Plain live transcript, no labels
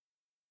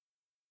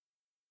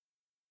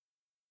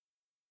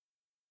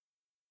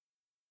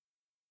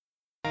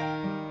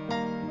Brethren,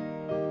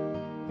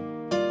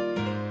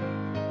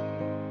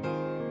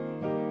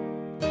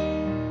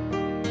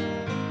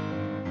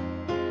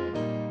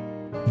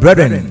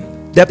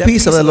 the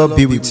peace of the Lord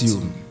be with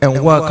you,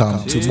 and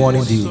welcome to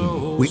Morning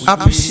Dew. We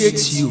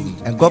appreciate you,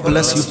 and God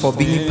bless you for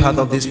being part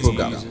of this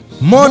program.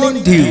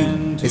 Morning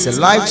Dew is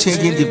a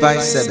life-changing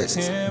divine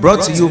service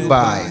brought to you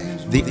by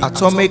the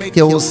Atomic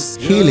Hills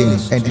Healing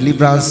and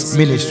Deliverance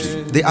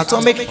Ministry. The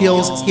Atomic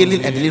Hills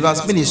Healing and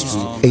Deliverance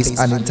Ministry is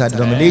an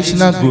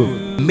interdenominational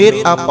group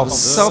made up of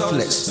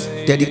selfless,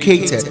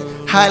 dedicated,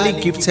 highly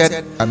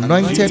gifted,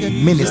 anointed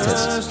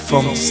ministers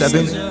from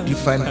 7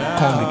 different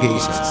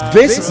congregations.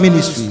 This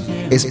ministry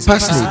is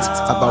passionate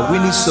about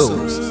winning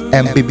souls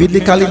and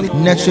biblically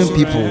nurturing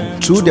people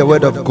through the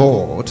word of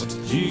God,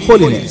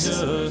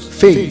 holiness,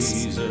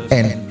 faith,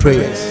 and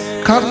prayers.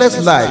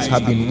 Countless lives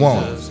have been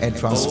won and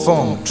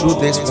transformed through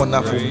this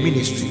wonderful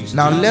ministry.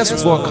 Now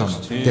let's welcome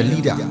the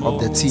leader of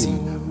the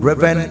team,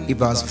 Reverend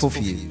Evans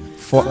Fofie,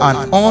 for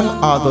an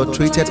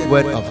unadulterated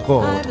word of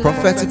God,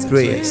 prophetic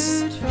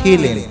prayers,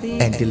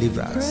 healing, and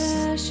deliverance.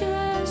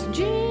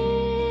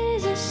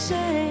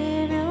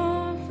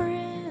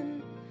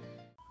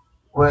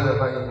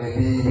 Wherever you may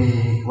be,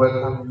 we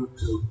welcome you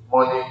to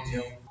Morning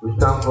Dew. We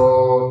thank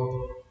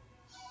God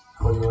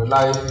for your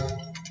life.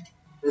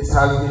 This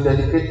has been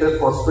dedicated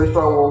for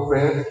spiritual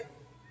warfare,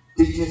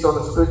 teachings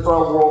on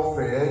spiritual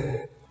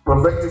warfare,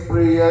 prophetic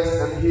prayers,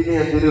 and healing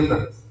and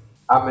deliverance.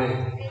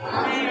 Amen.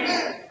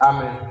 Amen.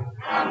 Amen.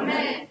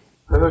 Amen.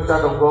 Fellow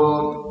child of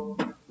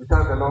God, we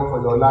thank the Lord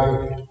for your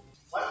life.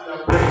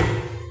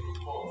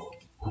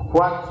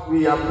 What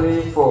we are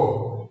praying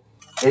for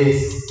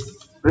is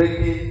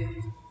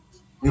breaking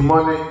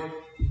demonic.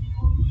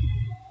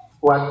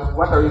 What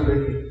are we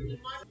breaking?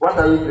 What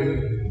are we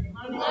breaking?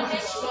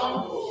 Demonic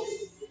strongholds.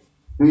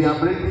 We are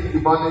breaking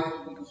demonic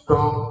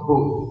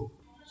strongholds.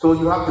 So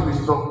you have to be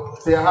strong.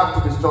 Say, I have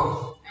to be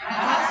strong. I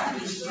have to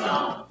be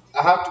strong.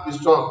 I have to be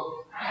strong.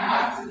 I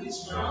have to be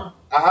strong.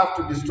 I have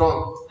to be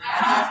strong. I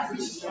have to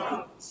be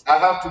strong. I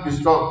have to be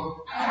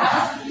strong. I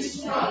have to be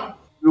strong.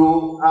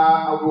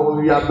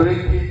 We are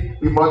breaking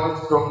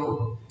demonic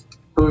stronghold.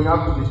 So you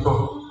have to be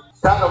strong.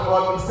 Child of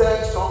God, we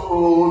said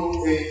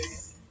stronghold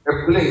is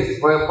a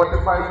place or a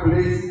fortified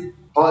place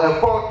or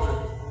a fortress.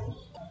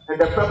 And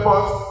the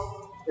purpose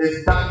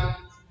is done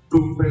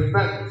to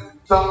prevent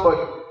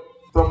somebody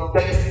from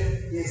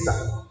getting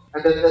inside.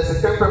 And then the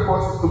second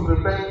purpose is to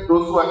prevent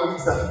those who are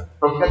inside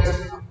from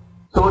getting out.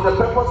 So the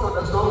purpose of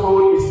the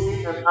stronghold is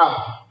in and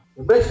out.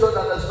 To make sure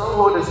that the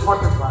stronghold is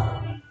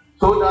fortified,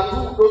 so that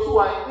those who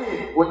are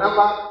in will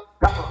never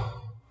come out,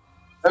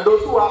 and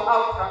those who are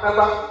out can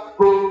never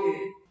go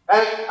in.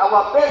 And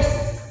our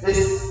basis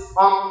is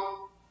on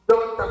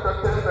John chapter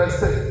 10 verse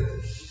 10.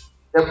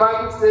 The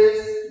Bible says,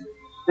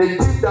 the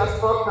thief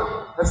does not come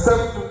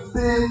except to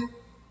steal,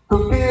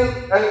 to kill,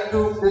 and to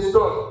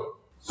destroy.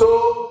 So,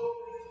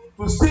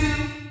 to steal,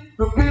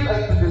 to kill,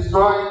 and to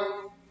destroy,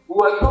 we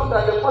were told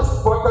that the most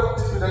important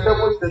thing to the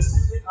devil is the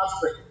stealing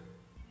aspect.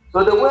 So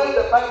the way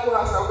the Bible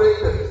has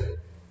arranged it,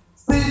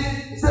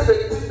 stealing, he said the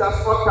thief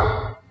does not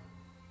come.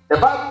 The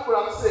Bible could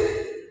have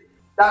said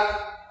that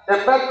the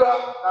murderer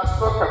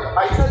does not come.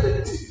 I said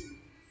the thief.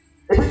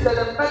 It is that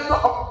the major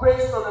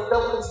operation of the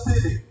devil is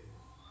stealing.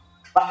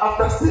 But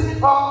after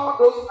stealing all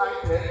those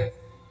items,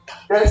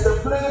 there is a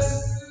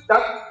place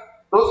that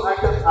those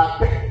items are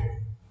kept.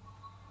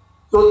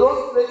 So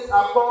those places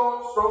are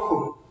called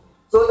strongholds.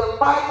 So the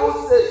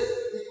Bible says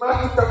in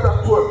Matthew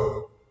chapter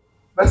 12,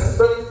 verse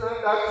 29,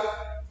 that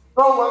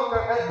no one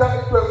can enter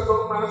into a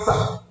strong man's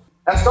house.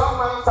 A strong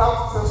man's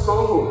house is a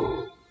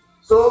stronghold.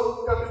 So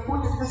it can be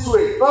put in this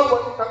way: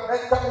 nobody can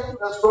enter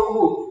into a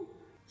stronghold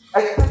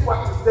and take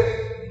what is there,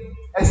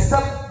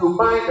 except you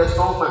bind the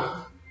strong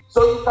man. So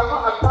you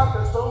cannot attack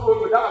the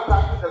stronghold without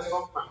attacking the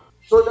strong man.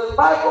 So the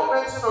Bible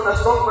mention of the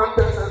strong man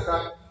tells us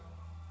that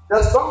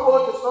the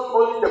stronghold is not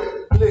only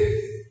the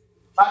place,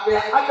 but there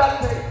are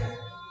other things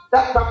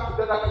that come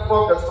together to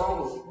form the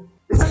stronghold.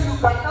 He said you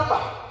can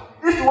never,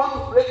 if you want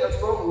to break a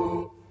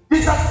stronghold,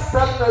 Jesus is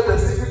telling us the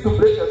secret to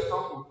break a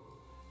stronghold.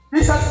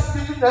 Jesus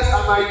is giving us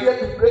an idea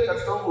to break a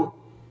stronghold.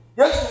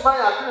 Yes, you might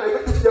agree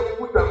that if you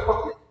put your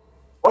pocket,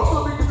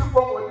 also be different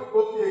from what you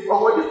go pay,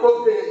 or what you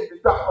go pay in the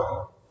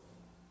pocket.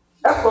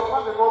 That's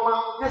what the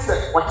normal,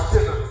 yes, what you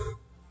say.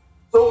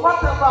 So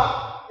whatever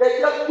they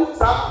just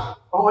put up,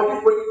 or what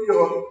you put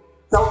in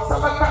so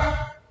Sabaka,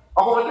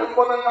 or what you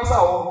put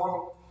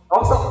on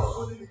also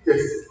shooting the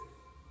case.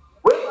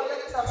 When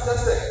I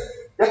say,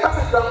 the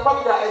castle jump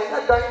up there and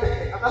not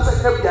dying, and I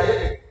said,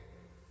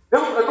 there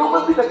will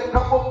not be the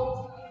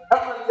couple,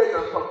 everyone get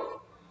on top.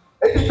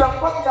 If you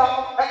jump up there,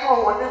 I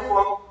know what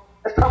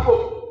for a couple,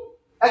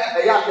 and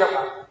a young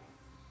man.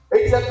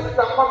 If you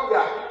jump up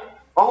there,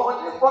 or when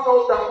you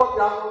follow jump up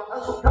there,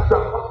 and so jump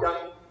up there,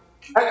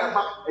 and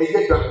a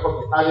young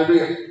jump.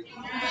 Hallelujah.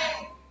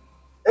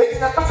 If you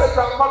jump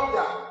up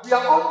there, we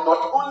are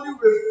not only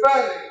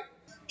referring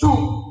to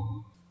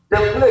the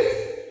place,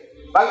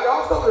 but we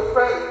are also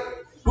referring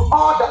to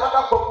all the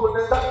other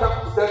components that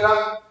come together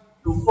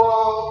to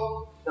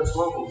form the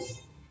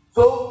strongholds.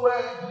 So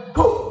we're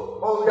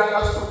told, or we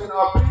understood in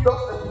our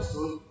previous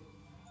episode,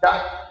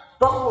 that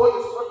Stronghold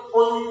is not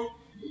only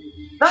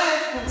now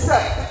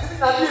himself, it's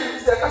not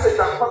himself, because he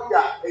can come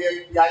here,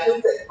 he are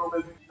there.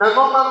 Now,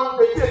 normal,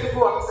 they tell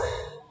people what to say.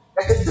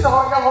 And they still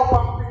have your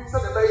home, and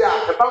they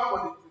are the bank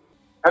for it.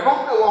 And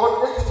not the one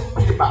that is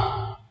paper.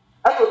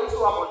 I don't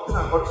know about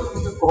dinner, but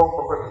it's just for home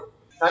for me.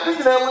 Now, this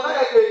is when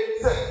I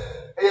say,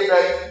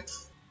 amen.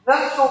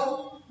 Now, so,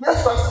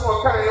 yes, I see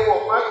what kind of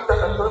man that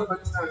I'm going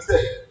to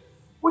say.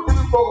 What did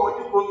you go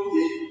on? You go to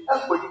the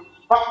and put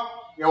back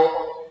your.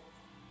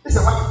 It's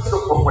a matter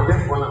of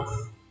them for us.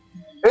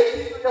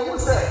 And who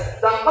said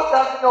that not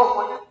having no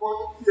money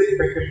for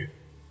the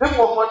then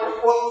for money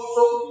for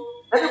so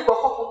any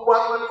perform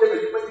one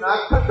day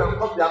now come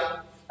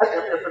down and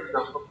every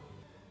example.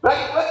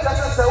 Like what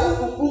just say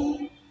who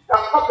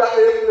can come down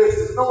the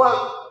places. No one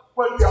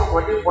went down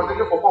money for the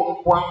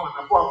perform one.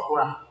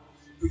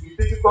 It will be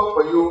difficult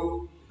for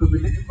you to be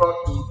difficult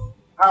to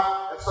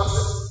have a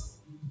success.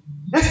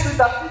 This means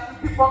that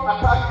if you keep on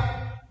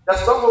attacking the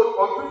stronghold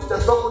or treat the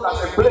stronghold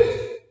as a place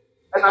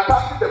and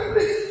attacking the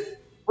place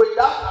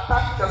without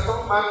attacking the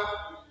strong man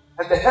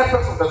and the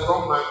helpers of the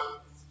strong man,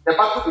 the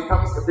battle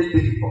becomes a bit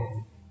difficult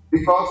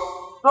because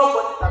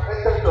nobody can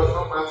enter into a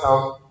strong man's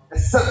house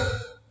except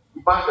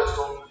to bind the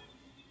strong man.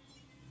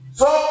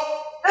 So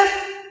if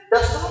the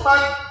strong man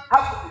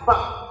has to be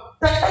bound,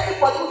 then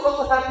anybody who's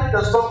also helping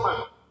the strong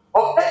man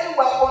or any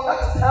weapon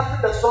that is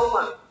helping the strong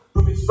man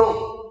to be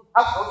strong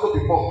has to also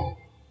be bound.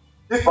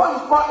 Before you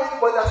call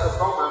anybody as a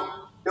strong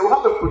man, they will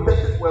have a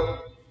protected weapon.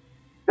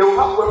 They will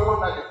have weapons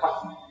that they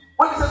fight.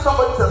 When you say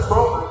somebody is a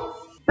strong man,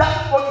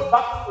 doesn't go to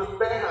battle with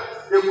bare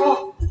hands. They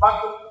go to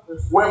battle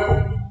with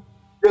weapons.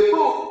 They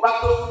go to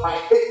battle by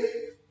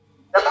agents.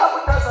 The Bible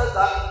tells us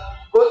that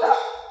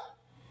Goliath,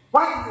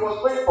 when he was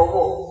going for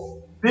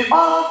war, we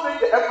all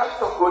made the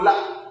efforts of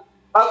Goliath.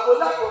 But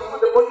Goliath was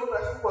not the only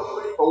person who was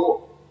going for war.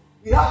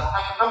 He had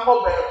an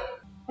armor bearer.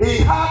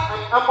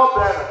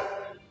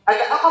 And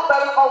the armor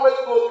bearer always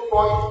goes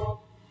before you.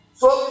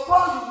 So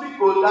before you meet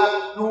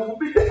Goliath, you will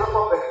meet the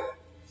armor bearer.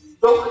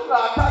 So when you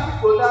are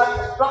attacking Goliath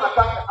and don't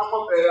attack the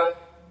armor bearer,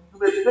 you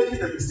may be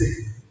making a mistake.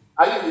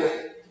 Are you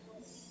here?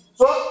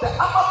 So the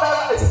armor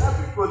bearer is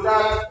helping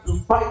Goliath to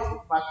fight his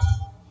battle.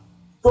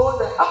 So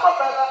the armor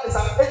bearer is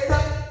an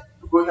agent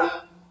to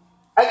Goliath.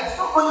 And it's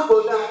not only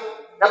Goliath.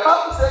 The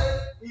Bible said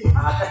he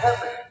had a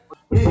helmet.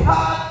 He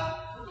had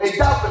a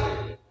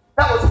javelin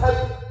that was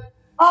heavy.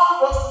 All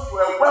those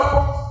were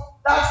weapons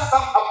that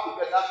summed up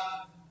together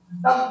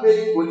that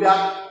made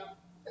Goliath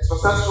a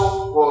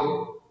successful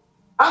warrior.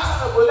 As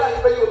a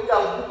Goliath, you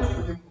will be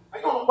with him.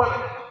 I don't know what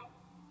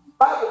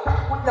Bible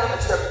can't put down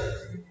a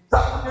shepherd.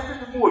 That put it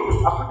in the wood.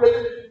 I put it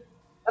in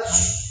the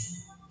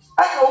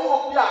I know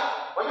who we are.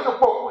 When you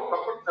go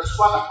with the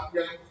swallow,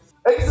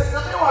 and he said,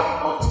 "You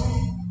want to me?"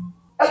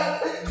 And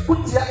put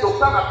the other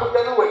plan. I put the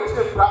other way. It's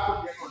still black.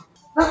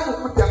 Let's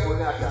put the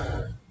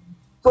other.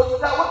 So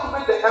today I want to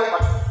make the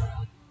emphasis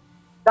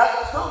that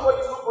the stronghold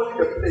is not only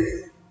the place,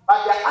 but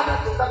there are other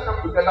things that come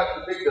together to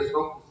make the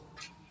stronghold.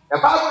 The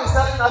Bible is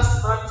telling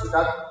us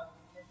that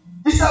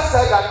Jesus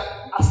said that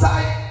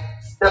aside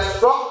the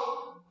stronghold,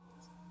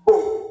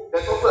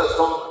 there's also a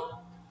strong man.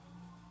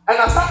 And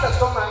aside the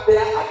strong man, there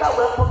are other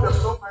weapons the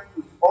strong man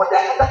uses, or there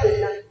are other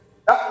agents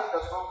that make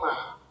the strong man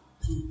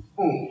to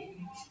move.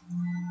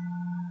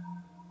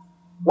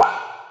 One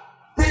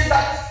thing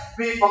that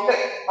we forget,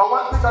 or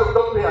one thing that we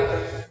don't pay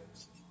attention,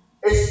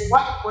 is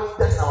what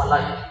contests our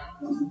life.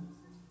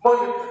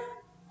 Money.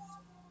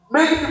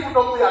 Many people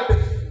don't pay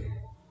attention to it.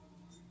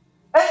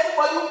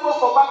 Anybody who goes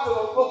for battle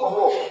or go for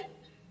war,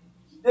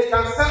 they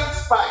can send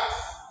spies.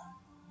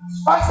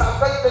 Spies are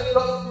very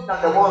dangerous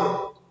than the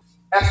world.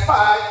 A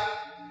spy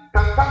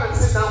can come and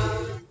sit down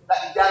with you,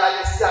 like they are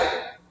like a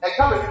CIA, and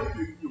come and meet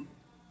with you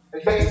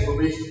and get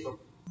information from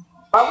you.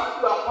 But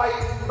when you are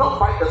fighting, you don't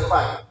fight the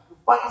spy, you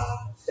fight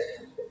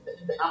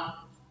the army.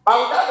 But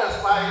without the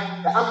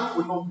spy, the army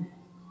will not win.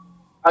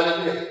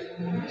 Hallelujah.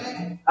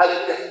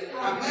 Hallelujah.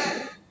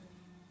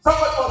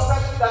 Somebody was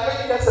telling me that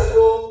many years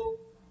ago,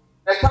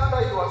 the time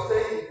that he was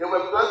saying they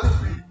were planting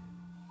tree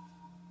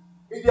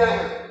in their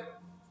hand.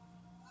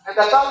 And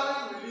the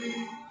government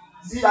released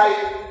CIA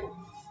people.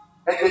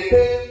 And they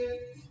came,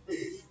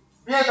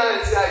 BNI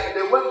and CIA,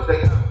 they went to the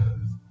camp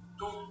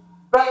to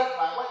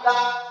verify whether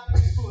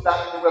it's true that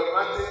they were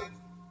planting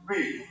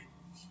tree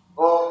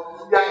or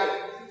in their hand.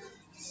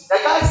 The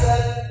guy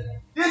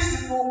said,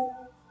 these people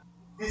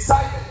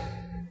decided,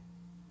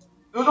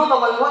 you know,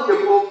 normally when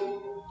they go,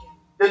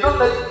 they don't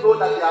let you know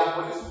that they are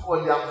police people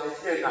or they are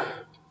BNI.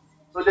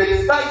 So they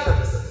decided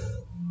themselves,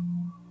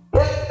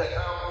 came to the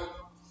camp,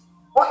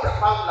 bought a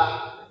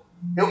farmland.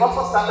 They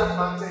also started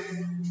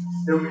planting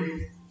the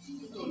wheat.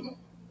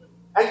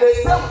 And they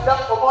stayed with them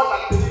for more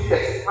than 3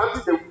 years,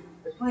 planting the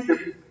wheat, doing the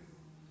business.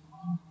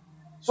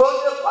 So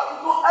they got to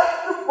know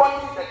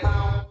everybody in the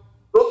town,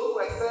 those who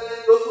were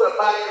selling, those who were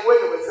buying, where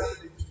they were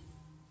selling it to.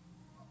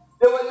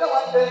 They were there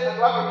one day and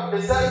one of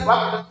them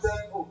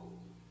said, oh,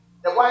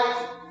 the wife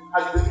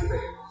has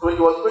delivered. So he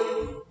was going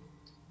to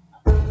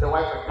attend to the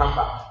wife and come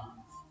back.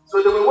 So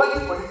they were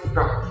waiting for him to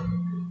come.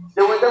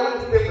 They were there when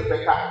he came with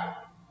the car,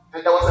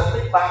 and there was a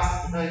big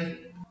bus behind him.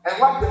 And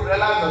what they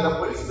realized was the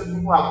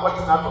policemen who are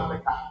watching out of the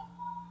car,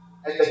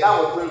 and the guy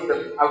was going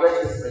them,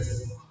 arrest this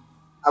person,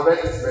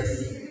 arrest this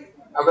person,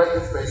 arrest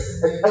this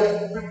person, and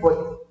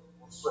everybody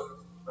was swept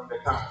from the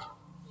town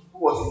who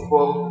was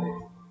involved in it.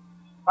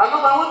 But no,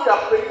 when we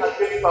are praying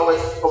against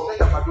powers, forget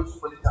about those who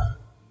monitor.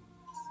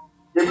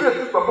 They will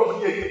do perform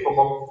here from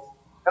home.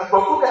 And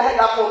perform the head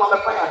up for my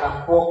fire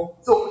and for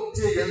so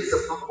we take them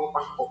some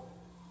more.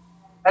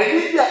 And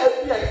if you are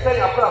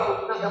carrying a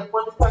problem, and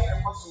monitor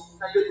and muscle,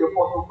 and get your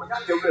photo, but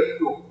not your real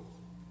do.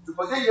 To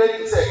continue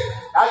to say,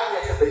 I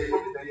guess they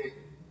put the name.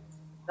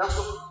 Now,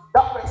 so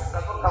that person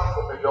does not come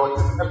from the door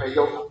to become a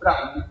young black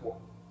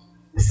people.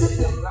 They set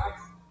them right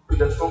to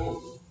the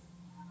stronghold.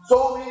 So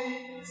we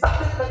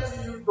started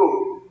letting you know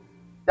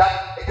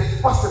that it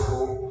is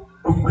possible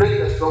to break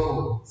the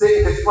stronghold. Say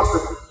it is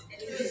possible.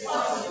 It is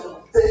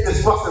possible. Say it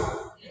is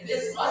possible. It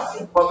is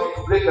possible for me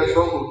to break the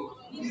stronghold.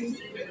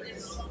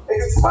 It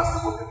is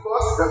possible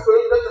because the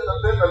Corinthians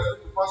chapter 10 verse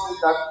 54 says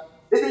that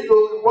even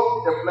though we walk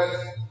in the flesh,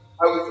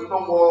 I will do no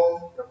more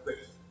in the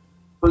flesh.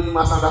 So you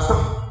must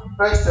understand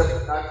first step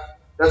that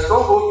the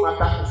stronghold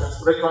matter is a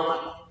spiritual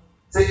matter.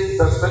 Say it is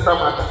a spiritual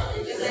matter.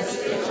 It is a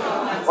spiritual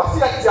matter. What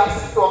you are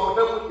just talking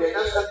about the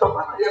next step of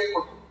my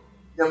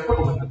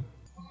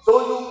so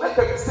you make a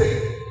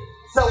mistake.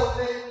 So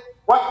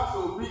what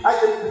will be I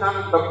didn't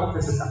know the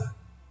physical.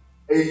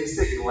 A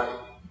mistake in life.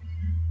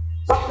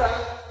 Sometimes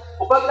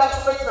about that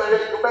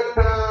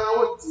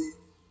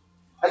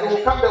and you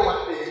will come there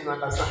one day and you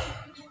understand.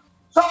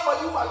 Somebody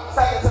who has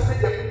decided to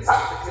make a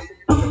mistake,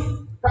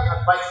 you can't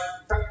advise,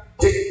 you can't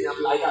take them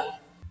like that.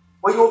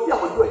 But you will be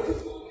able to do it.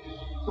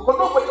 Because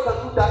nobody can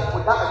do that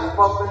without an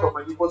involvement of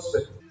an evil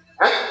spirit.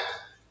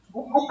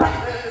 Who can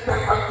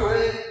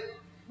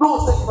no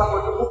say people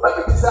will open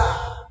the desire.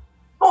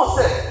 No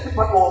say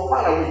people will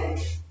far away.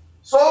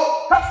 So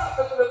that's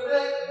the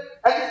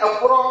and a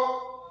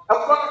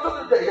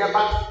problem to the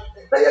man.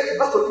 They are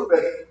not to do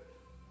better.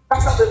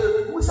 That's the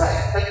who say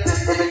that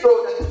this even though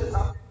that this is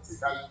happening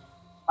physically,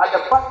 and the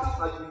practice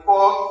must be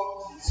for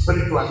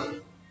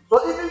spiritually. So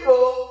even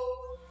though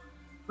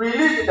we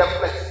live in the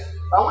flesh,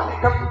 but when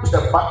it comes to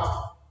the battle,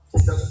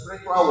 it's a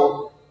spiritual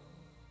war.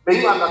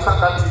 May you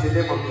understand that in the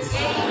name of Jesus.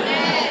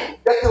 Amen.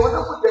 That's the one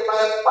who put the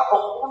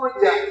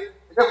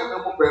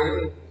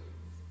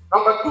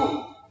Number 2,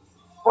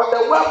 for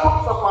the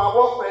weapons of our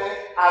warfare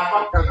are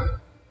not carnal.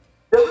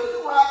 The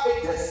reason why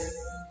it is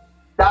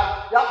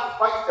that we have to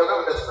fight the realm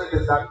of the spirit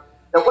is that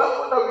the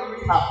weapon that we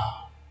really have,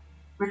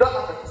 we don't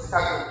have a physical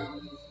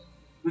gun,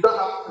 we don't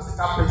have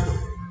physical pistol,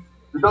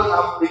 we don't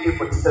have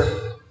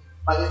AK-47,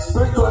 but in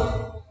spiritually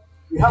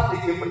we have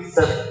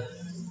AK-47.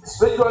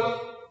 Spiritually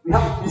we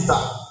have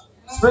missile.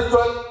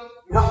 Spiritually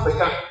we have the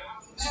gun.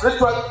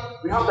 Spiritually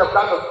we have the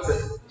blood of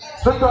Jesus.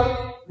 Spiritually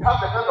we have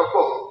the hand of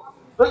God.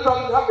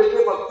 Spiritually we have the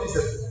name of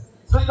Jesus.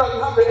 Spiritually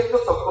we have the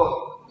angels of God.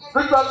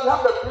 Spiritually we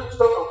have the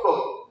brimstone of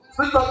God.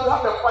 Spiritually we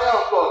have the fire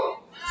of God.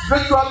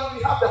 Spiritually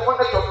we have the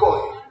bonnet of God.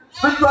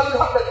 Spiritually we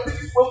have the thick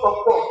smoke of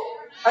God.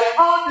 And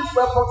all these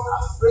weapons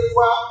are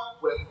spiritual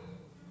weapons.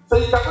 So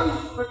you cannot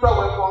use spiritual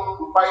weapons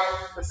to fight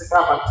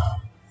physical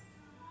battle.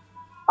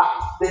 But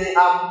they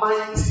are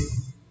mighty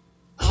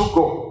through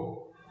God.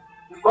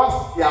 Because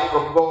they are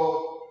from God,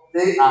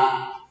 they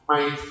are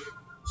mighty.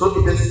 So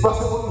it is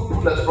possible to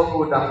pull a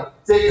stronghold down.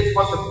 Say it is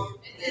possible.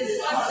 It is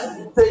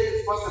possible. Say it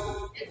is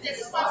possible. It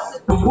is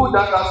possible. To pull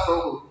down that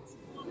stronghold.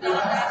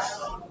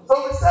 So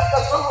we said the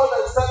stronghold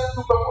has served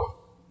 2 purposes.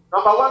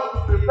 Number 1, to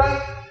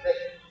prevent the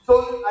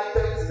stolen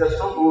items in the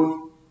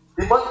stronghold.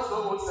 The money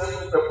stronghold serves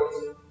 2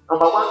 purposes.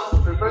 Number 1, to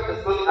prevent the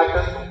stolen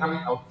items from coming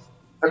out.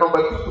 And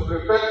number 2, to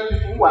prevent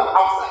people who are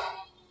outside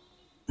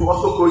to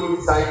also go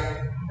inside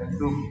and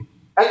do.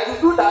 And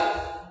to do that,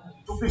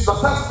 to be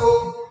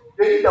successful,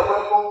 they need a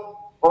weapon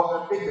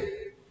or an agent.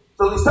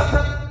 So we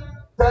started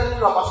telling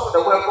you about some of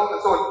the weapons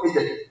and some of the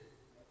agents.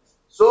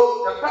 So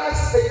the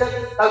first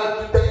agent that we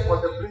treated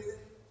was the prison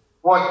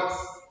wardens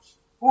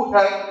who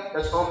helped the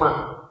strongman.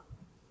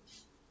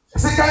 The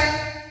second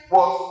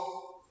was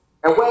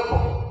a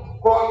weapon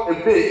called a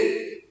veil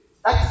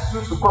that is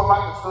used to cover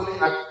the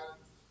stolen item.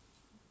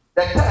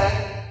 The third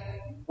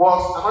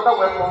was another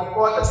weapon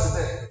called a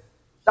snare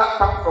that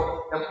comes from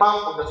the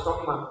mouth of the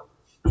strongman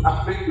to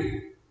afflict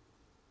people.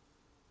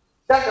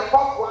 Then the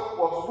fourth one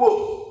was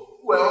wolves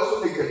who were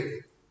also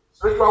naked,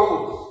 spiritual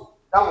wolves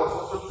that was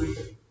also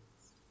treated.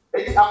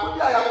 And the Abuja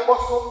Ayam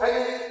also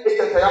any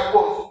agent Ayam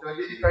was and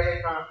they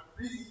can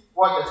please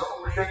what the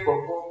operation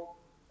perform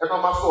and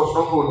normal source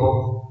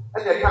stronghold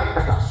and they can't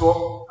cut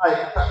so I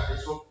attack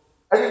this one.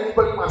 And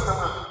anybody must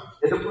come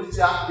and the put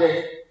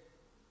there.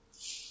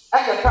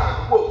 And the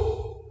can't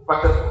wolves,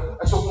 but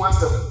as of one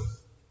step.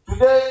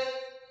 Today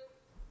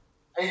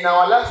in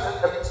our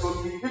last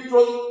episode, we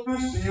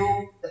introduced to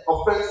you the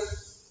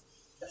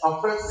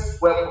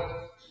offensive weapon.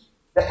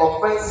 The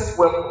offensive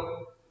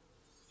weapon.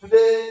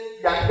 Today,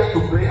 we are here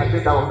to pray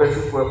against that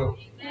offensive weapon.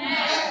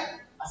 Amen.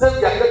 I said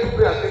we are here to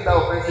pray against that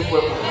offensive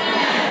weapon.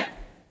 Amen.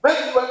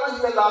 Maybe you were not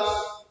here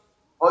last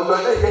or you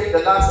are not here in the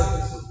last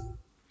episode,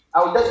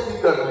 I will just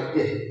give you an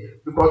idea.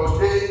 Because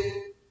today,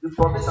 we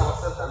promise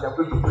ourselves that we are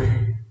going to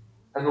pray.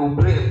 And we will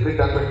pray and pray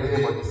that in the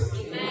name of Jesus.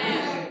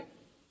 Amen.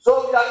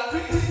 So we are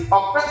treating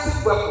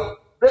offensive weapon,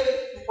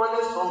 breaking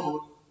demonic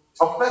stronghold,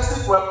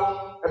 offensive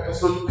weapon,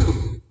 episode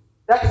 2.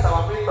 That is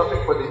our main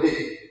topic for the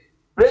day.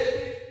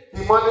 Breaking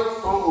demonic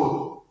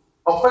stronghold,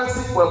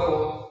 offensive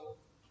weapon,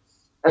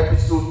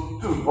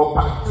 episode 2 or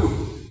part 2.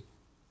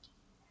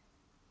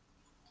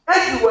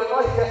 If you were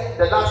not here in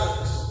the last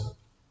episode,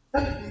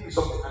 let me give you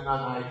something, an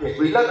idea.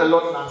 We learned a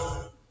lot last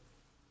time.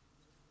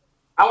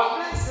 Our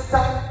main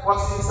scripture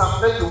was in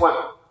Psalm 91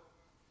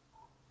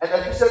 and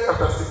Ephesians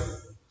chapter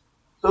 6.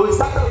 So we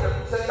started with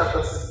Ephesians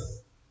chapter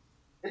 6.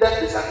 In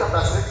Ephesians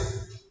chapter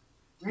 6,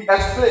 we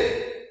explained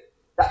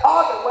that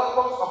all the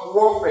weapons of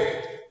warfare,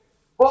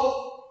 both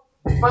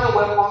divine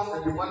weapons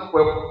and demonic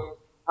weapons,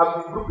 have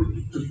been grouped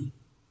into 2.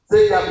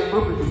 Say they have been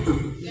grouped into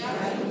 2. Yeah.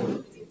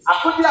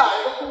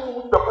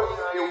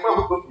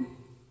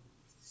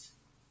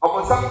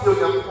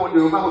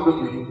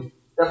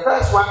 The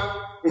first one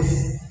is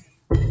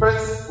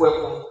defensive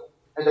weapon,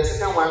 and the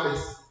second one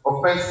is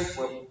offensive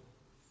weapon.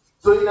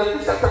 So in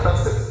Ephesians chapter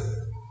 6,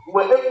 we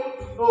were able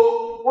to know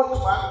which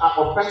one are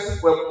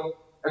offensive weapon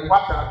and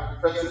what are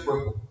defensive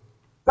weapon.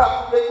 So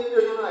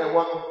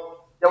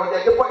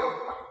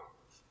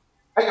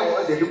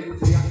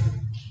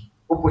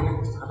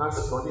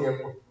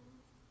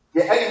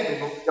the enemy,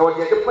 there was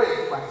the point,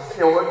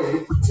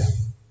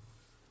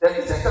 the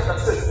Ephesians chapter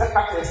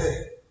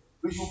 6,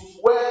 we should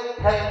wear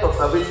helmet of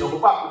salvation.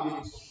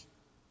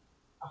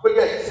 I put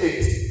that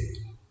faith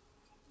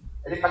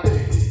and the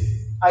captivity,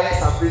 higher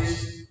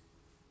salvation.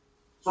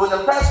 So the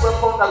first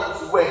weapon that we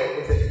should wear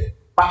is it.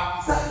 But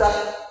he said that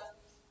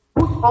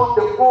put on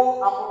the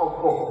whole armor of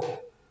God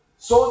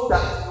so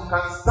that you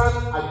can stand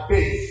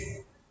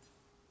against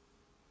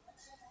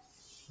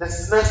the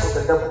snares of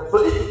the devil. So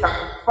if you can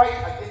fight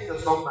against the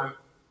strongman,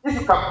 if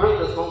you can break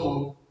the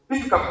stronghold,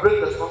 if you can break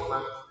the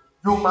strongman,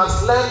 you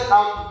must learn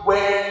how to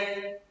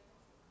wear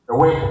the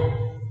weapon.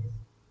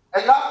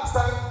 And last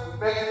time we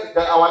met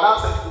our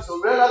last episode,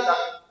 we realized that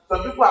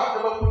some people have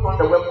never put on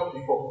the weapon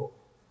before.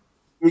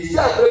 If you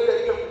are break the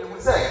weapon, they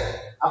will say,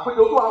 I put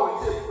the how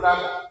we say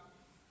brother.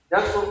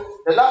 That's so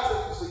the last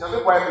episode, you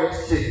have wipe your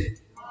shame.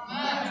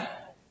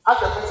 As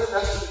the person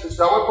next to you,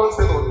 your weapon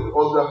still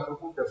or you have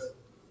removed them.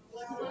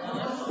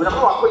 We don't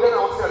know what put them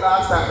on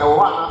last time, the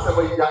one answer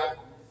by that.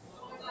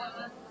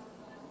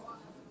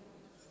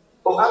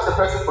 Oh, ask the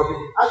person for me.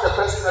 Ask the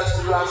person next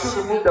to you, and should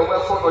remove the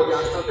weapon or the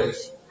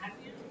instruments.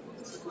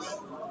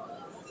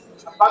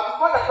 But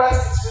before the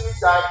person is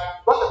finished,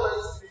 what the person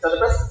is finished, the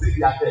person still be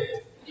dead.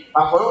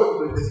 But for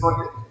you, it is not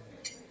dead.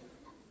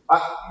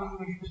 But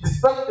it is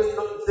very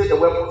difficult to say the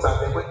weapons are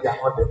there when they are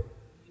not there.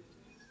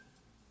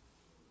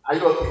 Are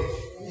you okay?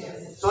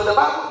 Yes. So the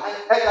Bible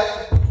had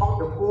us put on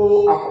the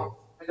whole armor.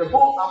 And the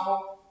whole armor,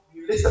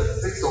 you listed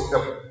 6 of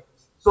them.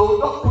 So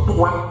don't put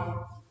one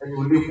and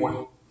you leave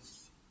one.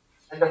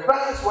 And the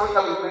first one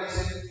that we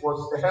mentioned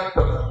was the helmet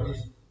of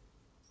salvation.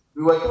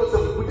 We were told to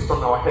put it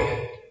on our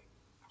head.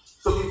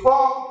 So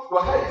before,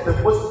 your head is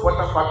the most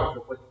important part of the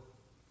body.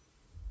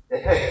 The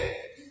head.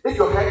 If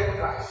your head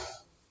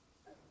crashes,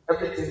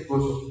 everything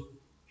goes on.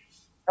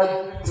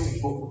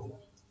 Everything will go.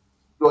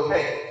 Your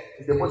head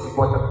is the most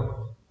important.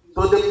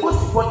 So the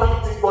most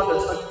important thing God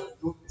is going to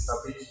do is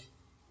salvation.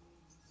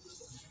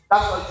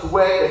 That's why you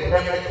wear the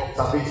helmet of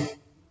salvation.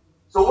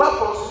 So when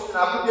pursuing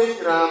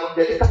an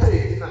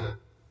dedicated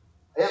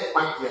I am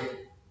back here.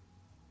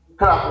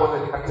 Crap one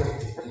dedicated.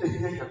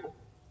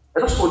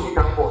 And also you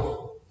can fall.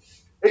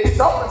 It is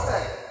all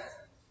percent.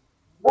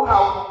 What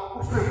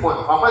how free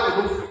one? My man is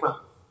no free man.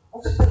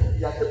 What's the thing?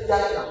 You are the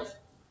young.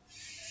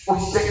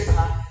 What's the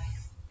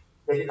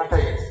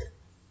dedicated?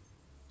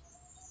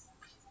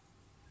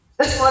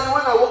 This morning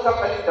when I woke up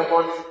early in the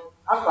morning,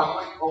 after I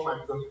went all my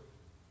children,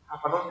 I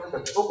have anointed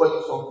that nobody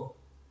saw me.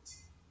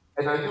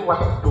 And I knew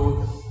what I told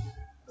them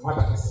and what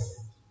I said.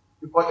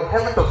 Because the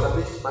helmet of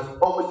salvation must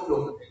always be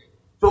on the head.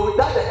 So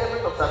without the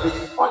helmet of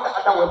salvation, all the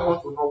other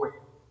weapons will not work.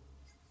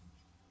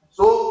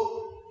 So,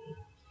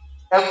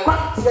 and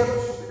what here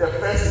should be the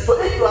first thing. So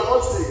if you are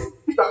not saved,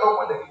 if you are not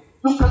born again,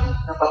 you can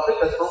never break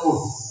the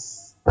stronghold.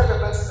 Tell the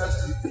person next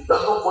to you, if you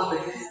are not born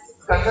again,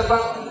 you can never.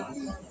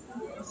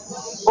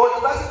 Or the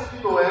person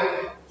didn't know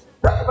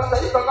that person,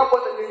 if you are not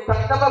born again, you can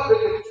never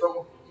break any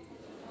stronghold.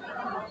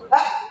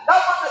 That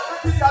was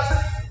the thing that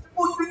said,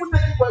 people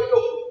take it for a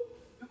joke.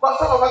 Because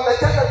some of us, the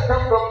church that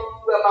come from,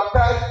 we are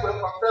baptized, we are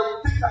baptized,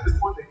 we think that is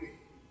born again.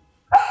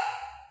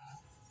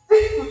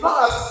 If you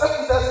don't accept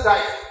Jesus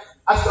Christ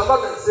as your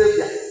Lord and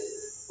Savior,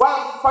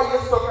 5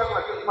 years talking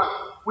like this man,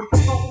 we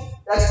think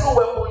there's no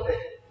weapon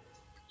there.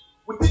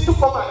 We need to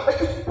come and make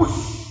it push.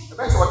 The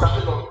next what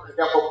happened on the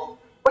devil.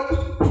 Make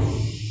it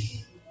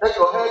push. Then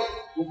your head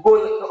will go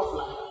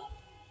offline.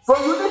 So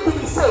you need to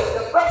be saved.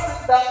 The first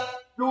thing that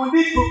you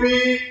need to be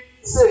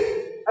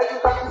saved. And you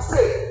can be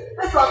saved.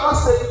 If you are not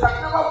saved, you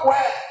can never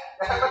wear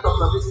the helmet of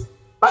salvation.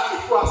 But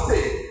if you are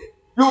saved,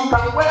 you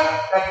can wear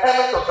a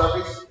helmet of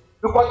salvation.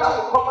 Because that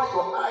will cover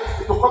your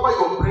eyes, it will cover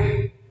your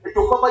brain, it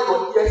will cover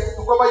your ears, it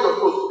will cover your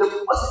nose.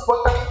 The most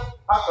important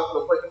part of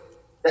your body,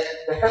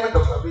 the helmet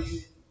of salvation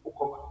will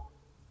cover.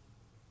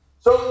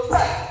 So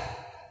instead,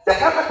 the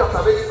helmet of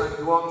salvation must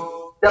be one.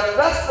 The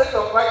breastplate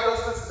of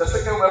righteousness is the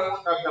second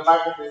weapon that the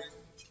Bible says.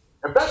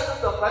 The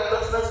breastplate of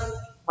righteousness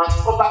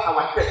must cover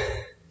our chest.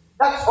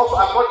 That's also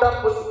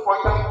another most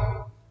important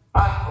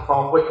part of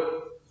our body.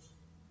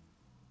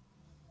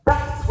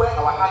 That is where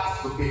our heart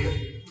is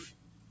located.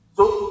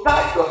 So to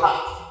guide your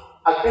heart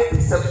against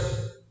deception,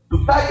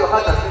 to guide your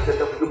heart against the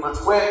devil, you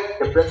must wear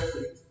the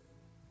breastplate.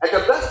 And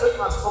the breastplate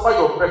must cover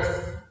your breast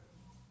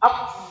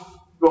up to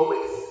your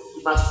waist.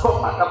 You must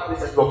cover that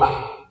place at your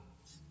back.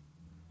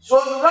 So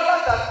you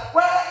realize that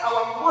where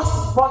our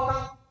most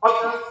important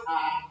organs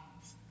are,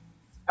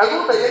 I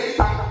know that you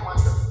can't have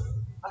myself.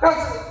 I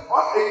can't say,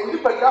 oh, if you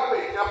put that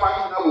in your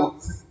back, I will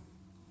see.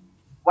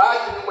 Why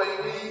did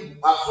we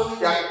are so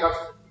young?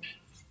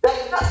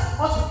 Then that's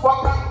the most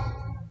important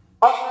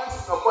organs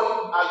in your body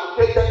are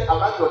located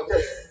around your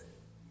chest,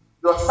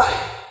 your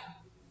side.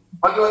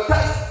 On your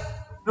chest,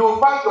 you will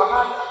find your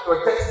hand at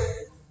your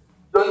chest.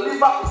 Your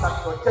liver is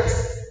at your chest.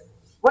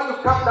 When you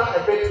come down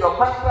a bit, your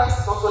pancreas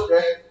is also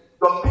there.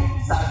 Your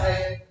kidneys are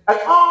there, and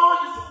all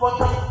these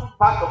important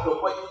parts of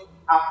your body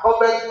are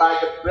covered by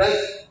the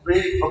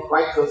breastplate of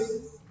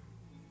righteousness.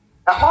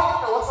 And how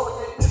can also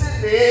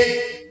say,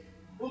 "Name,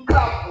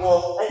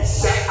 Ukrawo, and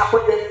share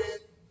according."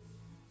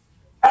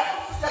 And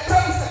the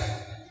church,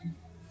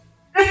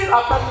 if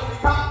after you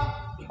become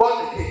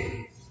born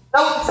again,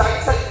 now you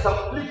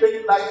can live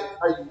any life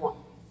as you want.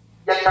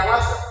 You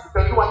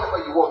can do whatever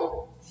you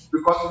want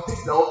because you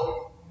think the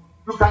okay.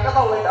 You can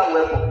never wear that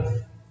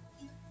weapon.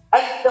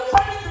 And the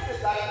funny thing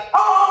is that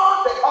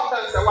all the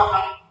organs that we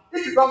have,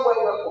 if you don't wear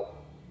weapon,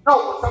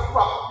 no, some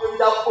people are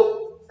without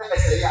hope.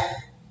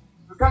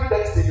 You can't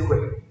get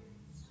anywhere.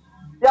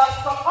 There are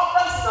some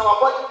organs in our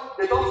body,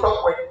 they don't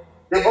stop working.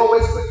 They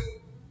always work.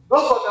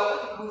 Those of them, when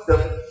you lose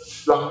them,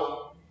 you are gone.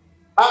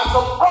 And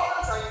some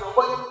organs are in your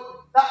body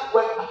that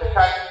work at the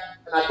time,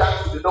 and at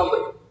times they don't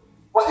work.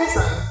 For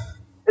instance,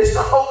 it's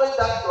not always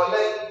that your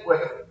leg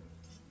works.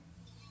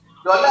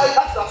 Your leg,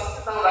 as you are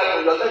sitting down right now,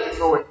 your leg is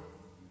not working.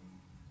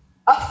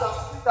 As you are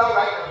sitting down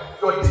right now,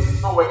 your teeth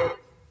is not working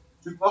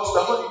because you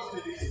are not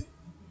eating anything.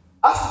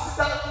 As you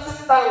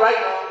sitting down right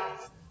now,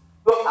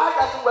 your eye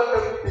doesn't work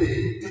every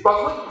day because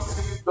when you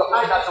sleep, your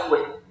eye doesn't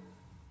work.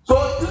 So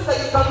it means that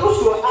you can lose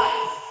your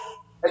eyes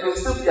and you'll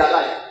still be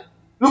alive.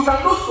 You can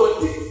lose your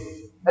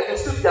teeth and you'll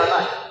still be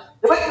alive.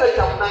 The way you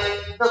can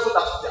nine, that's what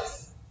that's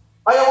just.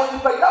 But when you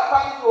find that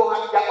family, you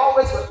are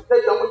always going to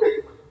take your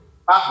money.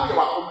 I put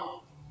your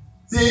home.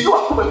 See, you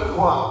are coming to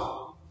one.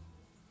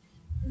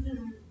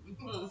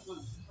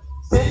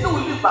 See, you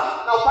will live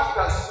back. Now, back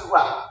to you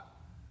are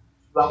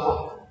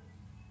gone.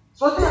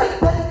 So they are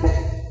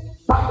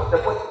delicate part of the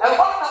body. And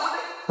one of them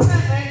is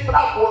saying,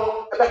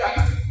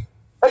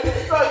 and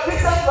if you are a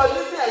Christian, you are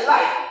living a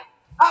life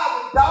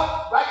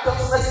without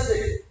righteousness.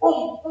 Who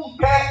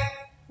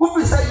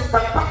will say you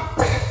can come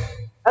to church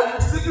and be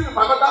sleeping with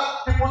another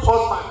people's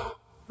husband?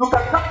 You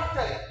can come to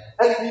church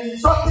and be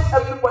insulting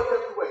everybody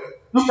everywhere.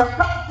 You can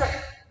come to church.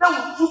 Now we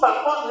zoom and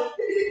on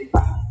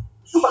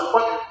zoom and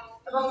on.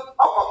 And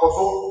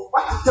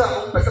what is the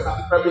person that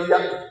is very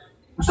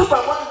zoom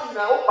and on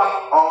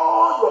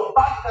all your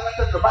bad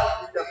character, your bad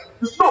behavior.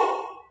 You know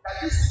that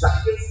this is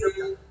against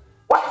Scripture.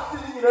 What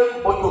is in the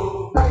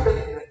bottom?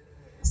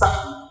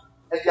 Exactly.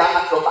 And they are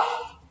at your back.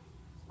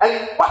 And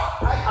what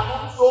time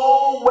I'm so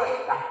well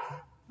that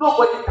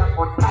nobody can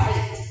untie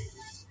it.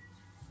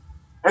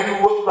 And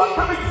you are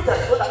coming to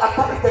church so that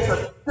after the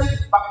church, take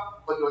it back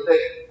on your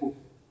leg. Go.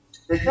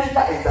 The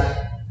danger is that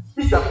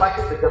if you are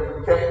fighting the devil,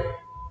 be careful.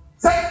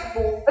 Some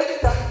people,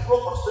 anytime you go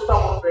for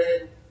spiritual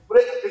warfare,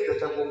 pray against the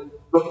devil,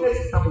 your face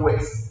becomes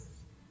worse.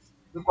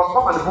 You can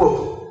come and go.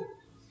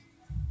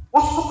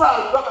 Most people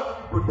are not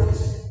having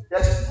protection.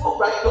 There's no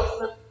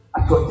righteousness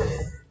at your chest.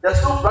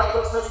 There's no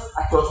righteousness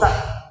at your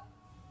side.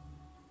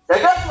 The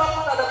next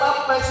weapon that the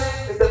Bible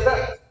mentions is the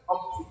belt of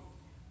truth.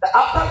 That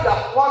after we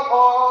have won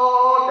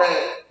all the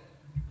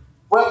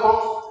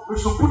weapons, we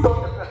should put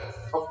on the belt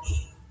of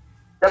truth.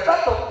 The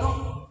belt of truth,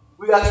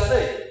 we are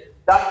saying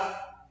that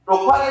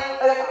no matter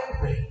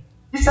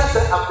Jesus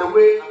said, I'm the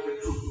way and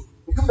the truth.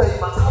 It means that you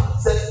must have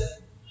Jesus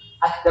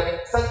at the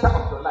center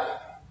of your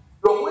life.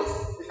 Your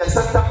waist is the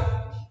center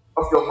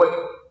of your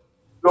body.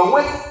 Your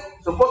waist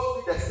is supposed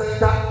to be the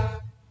center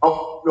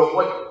of your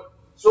body.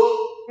 So,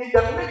 in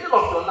the middle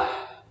of your life,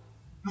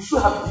 you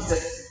should have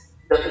Jesus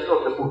in the middle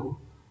of the body.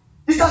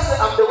 Jesus said,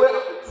 I'm the way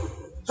of the truth.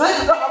 So, if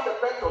you don't have the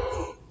belt of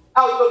truth,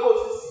 how will you go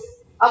to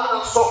see? I'm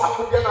not sure I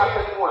could get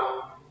anyone.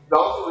 You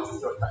are also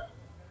wasting your time.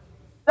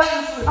 Then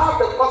you should have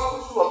the gospel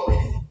shoe of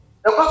peace.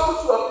 The gospel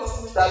shoe of peace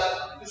means that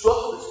you should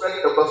also be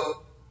spreading the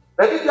gospel.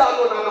 Maybe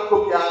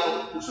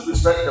you should be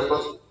spreading the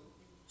gospel.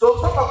 So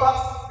some of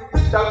us, we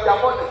think that we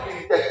are born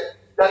again dead.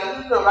 That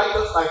we live a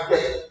righteous life,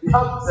 yes. We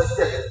have Jesus,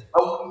 yes.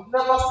 But we will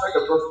never spread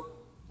the gospel.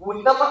 We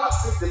will never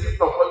accept the gift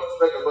of God to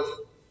spread the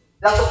gospel.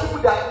 There are some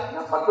people that have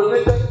never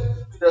donated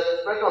to the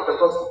spreading of the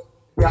gospel.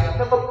 They have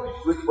never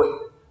preached to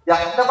anybody.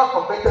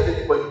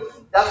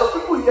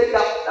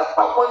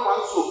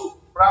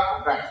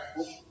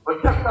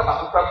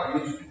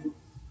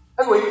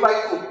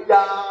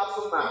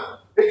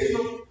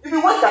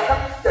 Even when they are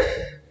coming to church,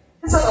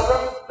 instead of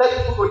them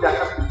letting people know they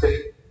are coming to church,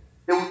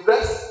 they will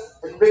dress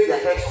and make their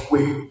heads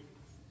wave.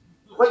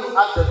 When you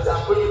ask them, they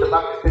are going to the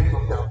back and take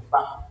from their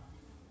back.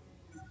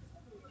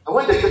 And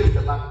when they get to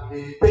the back,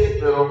 they take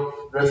the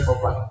wrong dress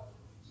properly.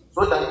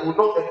 So that you will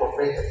not get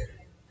offended.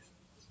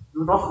 You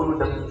will not follow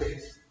them to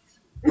church.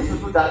 If you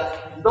do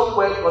that, you don't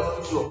wear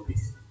gospel shoe of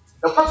peace.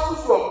 The gospel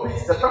shoe of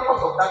peace, the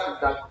purpose of that is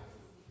that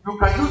you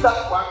can use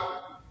that one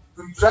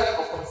to tread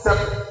upon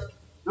serpents.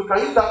 You can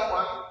use that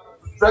one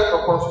to tread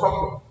upon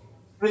scorpions.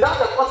 Without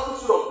the gospel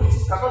shoe of peace,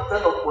 you cannot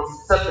tread upon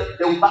serpents.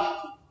 They will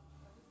back you.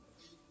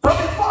 So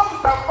before you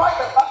can fight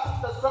the battle,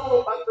 the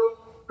stronghold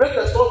battle, break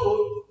the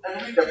stronghold,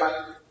 and win the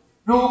battle,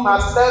 you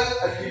must learn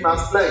and we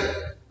must learn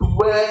to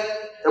wear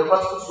the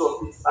gospel shoe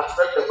of peace and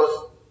spread the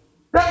gospel.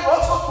 Then we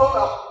also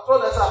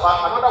told us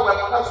about another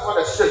weapon that's called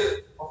a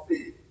shield of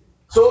faith.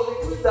 So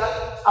it means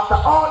that after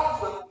all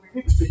these weapons,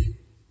 we need faith.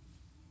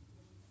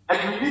 And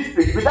we need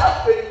faith.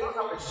 Without faith, we don't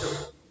have a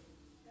shield.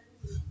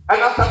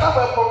 And after that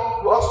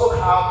weapon, we also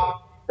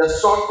have the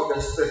sword of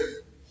the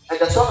Spirit. And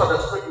the sword of the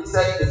Spirit, we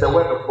said, is the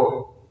word of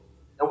God.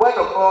 The word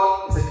of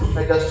God is a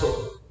two-edged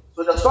sword.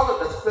 So the sword of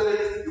the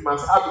Spirit, you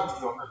must have it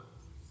in your hand.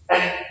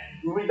 And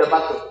you win the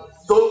battle.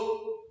 So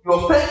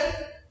your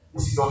faith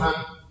is in your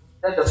hand.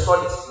 Then the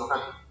sword is in your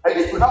hand. And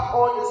if you have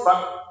all these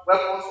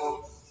weapons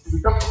on, you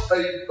become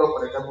very difficult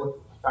for the devil to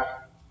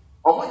attack.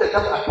 Or when the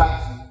devil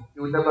attacks you, he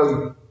will never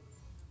win.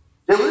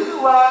 The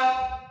reason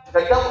why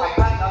the devil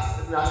attacks us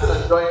and we are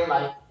still enjoying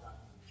life,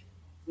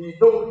 we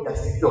know we are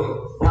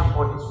secure. We have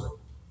all this weapons.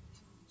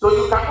 So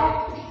you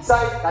cannot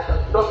decide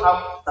that you don't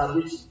have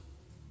salvation,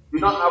 you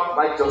don't have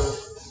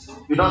righteousness,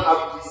 you don't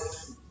have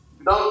Jesus,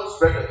 you don't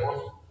spread the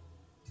gospel,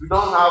 you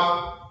don't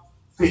have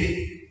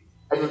faith,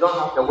 and you don't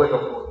have the word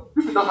of God.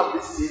 If you don't have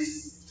these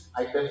things,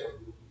 I tell you,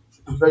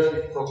 it will be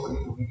very difficult for you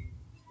to win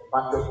the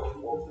battle of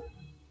war.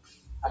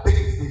 I think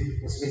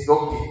it's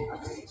okay. I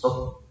think it's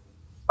okay.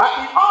 But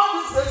in all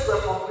these things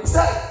weapons, we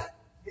said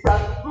it has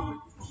been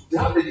grouped. We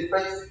have the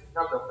defensive, we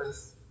have the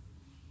offensive.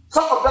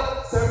 Some of them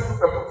serve two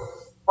purposes.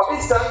 For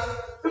instance,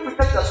 if we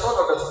take the sword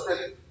of the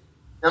Spirit,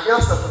 a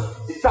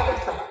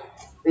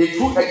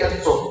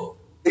two-edged sword,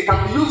 it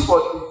can be used for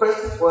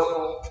defensive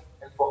weapon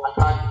and for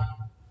attack.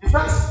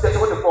 Defense is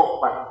what the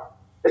form by.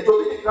 It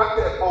will be the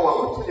character and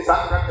power, which is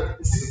our character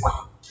is the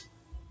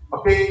one.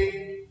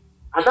 Okay?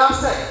 And now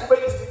said, who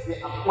makes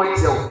the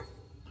appointed?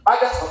 But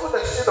there's also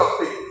the shield of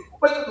faith. Who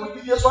makes the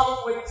Gideon's one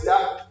point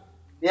here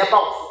near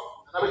about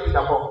and everything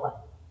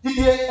about.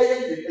 Gideon,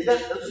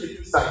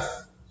 two sides.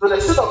 So the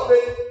shield of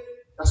faith,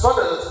 the sword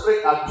and the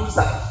Spirit are two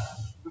sides.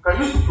 You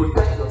can use to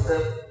protect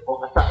yourself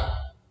from attack.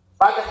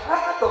 But the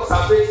helmet of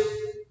salvation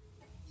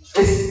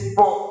is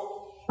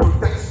for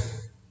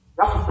protection.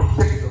 You have to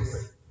protect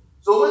yourself.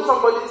 So when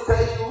somebody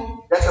tells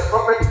you there's a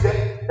prophet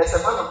here, there's a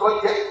man of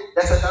God here,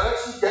 there's a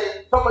direction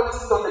here, somebody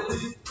sits on the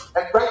TV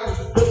and tries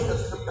to break the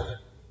scripture.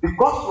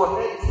 Because your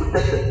head is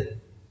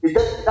protected, it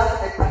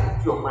doesn't enter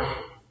into your mind.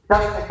 It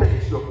doesn't enter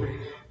into your brain.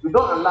 You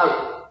don't allow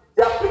it.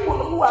 There are people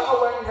who are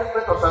not wearing the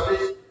helmet of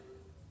salvation.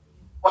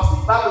 But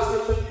the Bible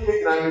says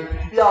and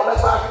you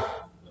realize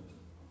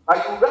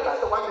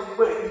the one that you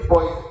were in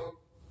poison,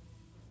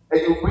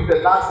 and you bring the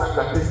last time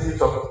you are tasting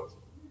something.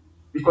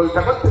 Because you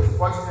cannot taste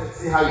poison and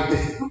see how it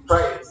tastes. You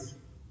try it.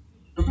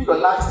 To be your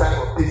last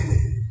time of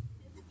tasting.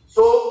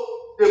 So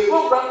they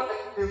go around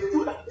and they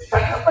do that. They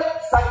can never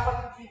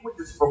decipher between which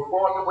is from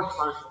God and which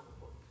one is from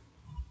God.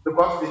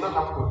 Because they don't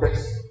have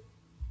protection.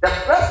 The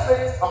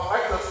breastplate of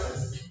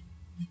righteousness,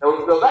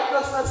 the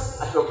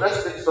righteousness and your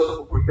breastplate is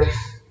also for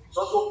protection. It's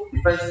also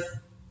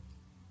defensive.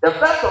 The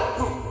belt of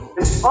truth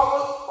is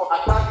almost for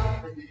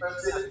attacking and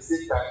defending at the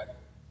same time.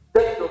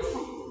 Then your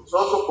truth is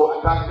also for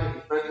attacking and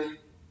defending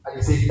at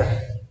the same time.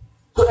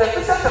 So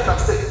Ephesians chapter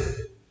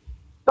 6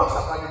 talks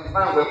about the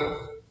divine weapon.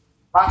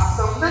 But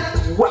Psalm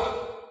 91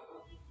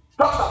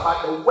 talks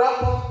about the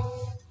weapon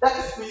that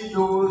is being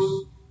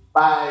used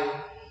by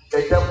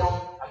the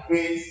devil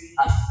against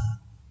us.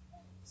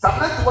 Psalm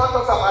 91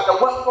 talks about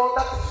the weapon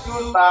that is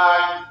used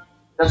by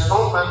the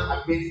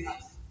Strongman against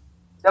us.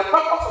 The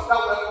purpose of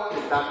that weapon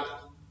is that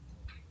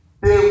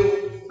they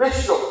will make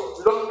sure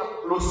you don't come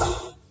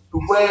closer to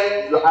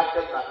where your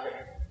items are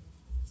kept.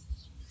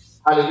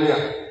 Hallelujah.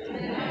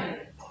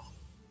 Amen.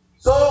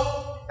 So,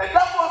 the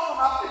devil also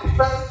have a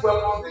defensive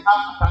weapon, they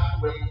have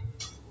attacking weapons.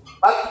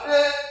 But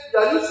today, we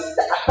are using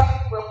the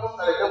attacking weapons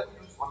that the devil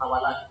uses on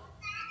our life.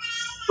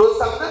 So,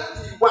 Psalm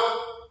 91,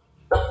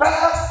 the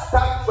first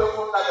attacking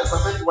weapon that the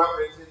Psalm 91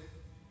 mentions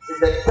is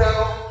the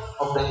terror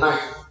of the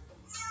night.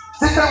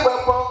 Second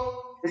weapon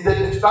is the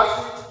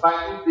destruction by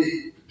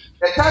noonday.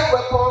 The third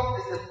weapon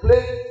is the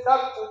flame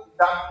that moves in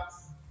darkness.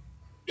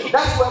 The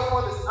next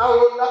weapon is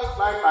arrows that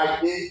fly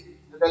by day.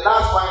 And the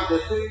last one is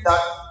the three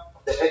darts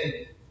of the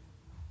enemy.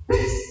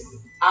 These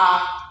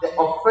are the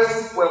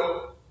offensive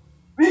weapons.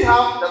 We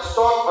have the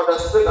sword of the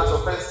Spirit as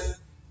offensive.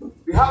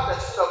 We have the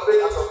shield of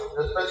faith as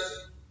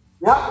offensive.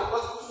 We have the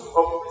gospel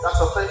of peace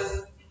as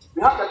offensive.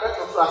 We have the belt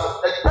of truth as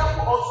offensive. The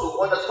devil also,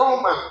 or the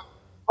strong man,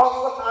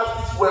 also has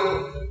this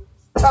weapon,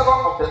 terror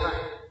of the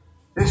night,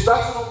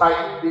 destruction by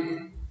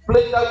noonday,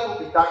 pleasure to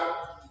be dark,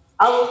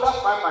 arrows that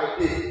fly by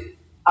day,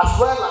 as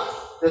well as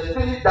the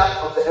feeling that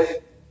of the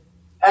enemy.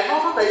 And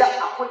also the young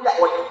Akodia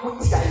or the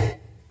Kutiaye.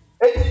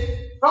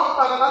 From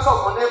Panasa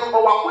or name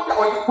or Wakodia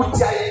or the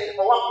Kutiaye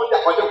or Wakodia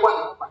or the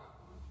one.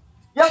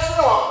 Yes,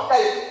 no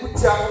Wakodia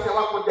Kutia or the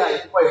Wakodia.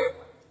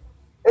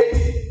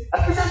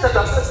 Ephesians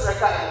chapter 6,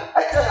 I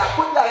tell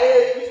Akodia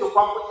to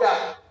Wakodia,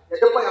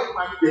 the way of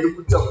my day.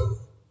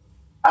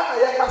 And I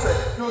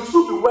you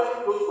should be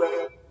wearing those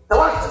weapons. The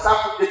one is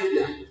happening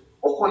here.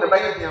 Open the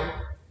Bible.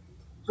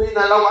 So in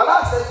our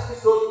last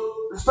episode,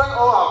 we spend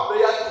all our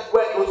prayers to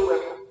wear those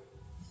weapons.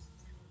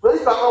 So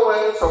if you are not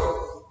wearing some,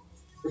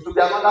 it will be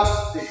another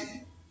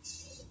thing.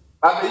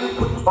 But may you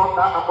put on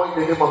that upon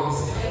the name of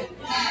Jesus.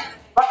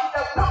 But in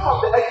the time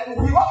of the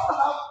enemy, he also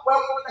have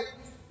weapons that he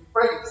to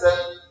defend himself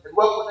and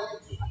weapons that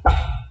he to attack.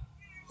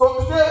 So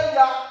today we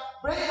are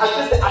praying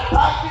against the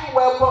attacking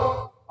weapon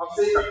of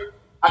Satan.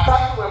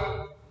 Attacking weapon.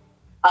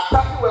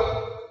 Attacking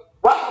weapon.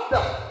 One of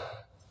them.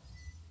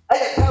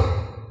 And terror.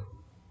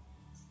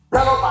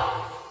 Terror by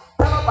night.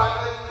 Terror by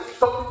night is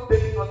something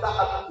dangerous that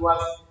happens to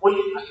us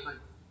only at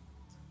night.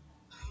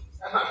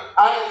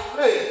 I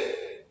explain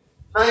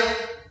night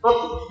not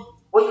to be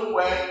only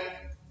when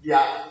they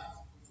are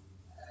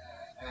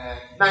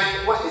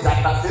night. What is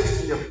at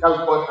 6 p.m. that we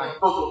call night?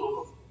 No.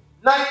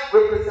 Night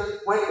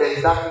represents when there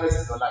is darkness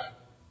in your life.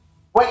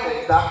 When there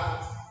is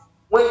darkness,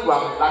 when you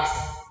are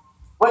relaxed,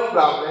 when you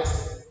are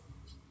resting.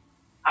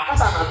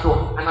 Akasa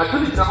anadwo, anadwo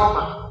ni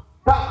drama.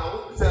 Time I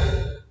want to say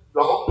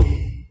you are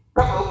okay.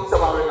 Time I want to say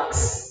you are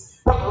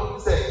relaxed. Time I want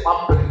to say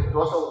my brain. You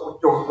also want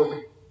to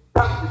do.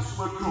 Time is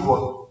so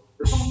true.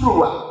 It's so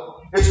true.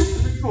 It's so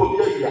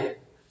true. Here.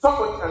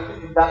 Somebody can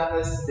live in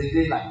darkness in the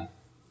daylight.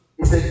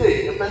 It's a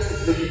day the person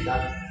is living in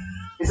darkness.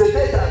 It's a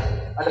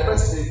daytime and the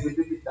person is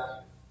living in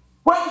darkness.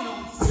 When you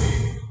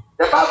sleep,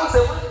 the Bible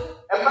says when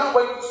a man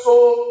went to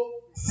sow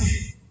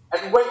seed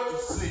and went to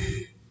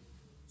sleep.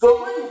 So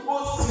when you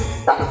go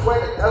sleep, that is why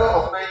the terror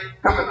of night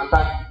come and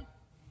attack you.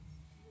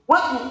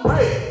 When you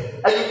pray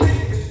and you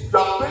think you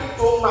are praying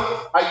so much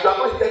and you are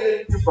not getting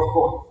anything from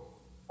God.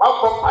 One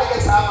from 5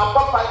 years, I'm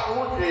about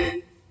 5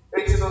 years,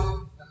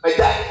 my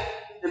dad,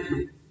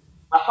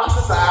 my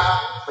pastors are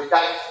my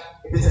dad.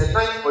 It is a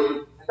night for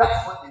you, and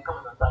that's when they come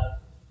and attack.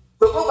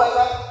 So go by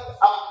that.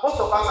 Most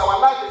of us, our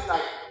life is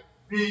like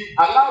we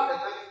allow the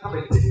night to come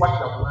and take what we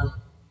have learned.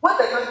 When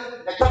the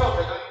terror of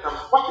the night comes,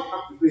 what we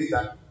come to do is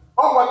that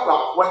all what you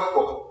have worked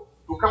for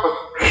to come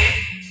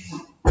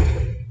and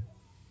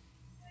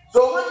so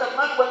when the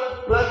man went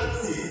to plant his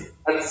seed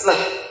and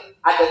slept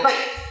at the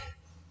night,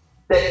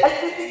 the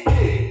enemy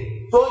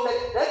came. So the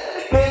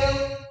enemy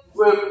came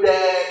with the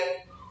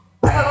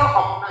terror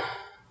of night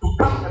to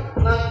come and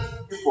plant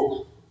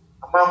evil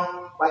among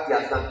what he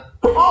has done.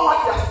 So all what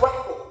he has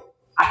worked for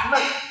at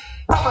night,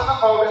 some are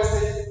not all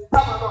resting,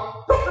 some are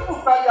not. Some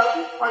people that they are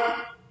being funny.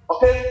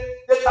 Okay?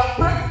 They can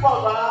pray for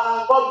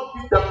God will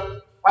give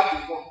them what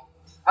they want.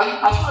 And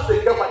as soon as they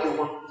get what they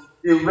want,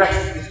 they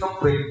rest. It's not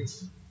praying.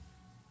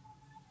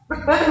 But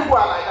many people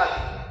are like that.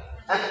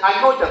 And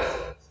I know that.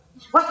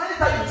 But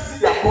anytime you see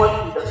their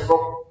body in the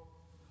struggle,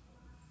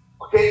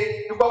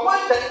 okay, because when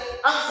the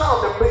answer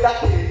of the prayer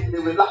came, they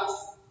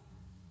relaxed.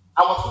 I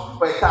was looking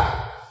for a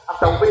time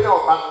after waking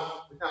up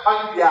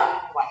and we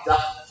are like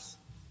that.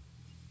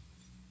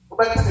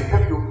 But they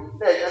kept you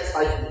there next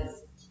 5 minutes.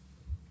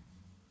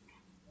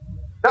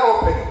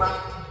 Now,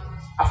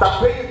 after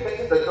praying,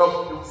 getting the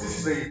job, they will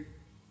cease praying.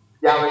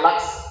 They are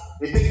relaxed.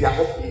 They think they are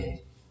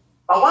okay.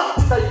 But one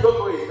thing that you don't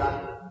know is that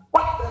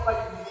whatever you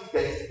really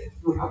get,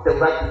 you have the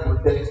right to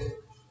protect it.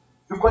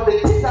 Because the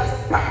thing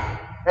doesn't come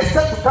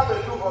except to come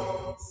and do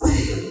what?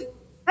 See.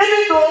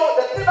 Even though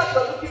the thing that you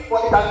are looking for,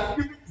 it has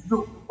been given to you.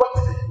 What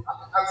is it? You have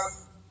the answer.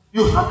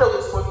 You have the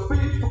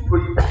responsibility to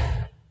protect.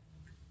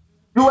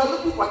 You are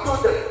looking for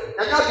children.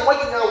 And now you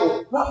want to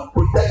know you have to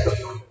protect your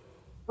children.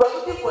 You are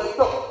looking for a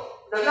job.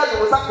 And now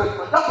you have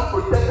to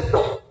protect the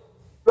job.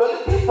 You are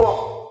looking for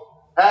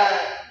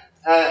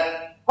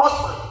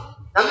husband.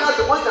 And now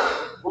the one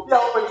that will be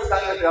our friend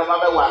standing there,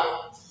 but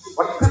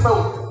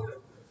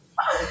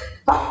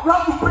you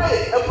have to pray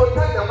and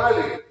protect the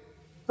marriage.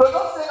 So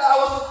don't say that I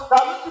was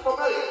looking for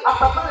marriage.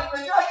 After marriage, the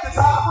guy is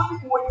I'm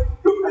looking for you.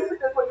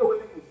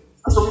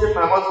 That's what me and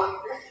my husband.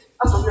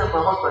 That's what me and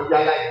my husband. We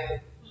are like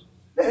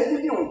the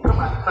enemy will come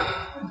at night.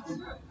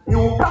 He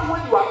will come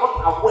when you are not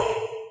aware.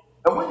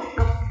 And when he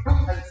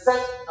comes and send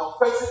an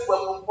offensive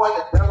weapon for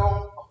the terror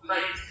of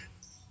night.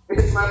 It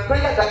is my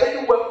prayer that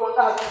any weapon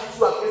that has been used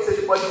against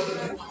anybody,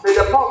 may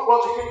the power of God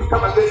begin to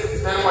come against it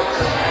in any way.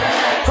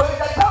 So in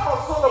the time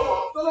of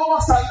Solomon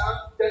sat down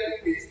to get the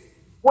case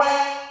where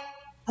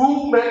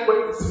 2 men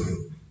went to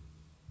sleep.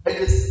 And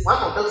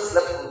one of them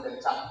slept on the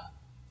child.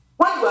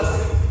 When you are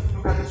sleeping,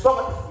 you can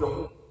discover this in your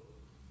home.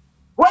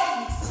 When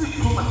you sleep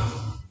too much,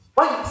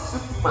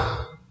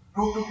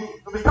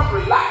 you become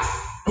relaxed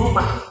too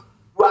much.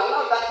 You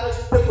allow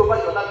darkness to take over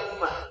your life too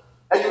much.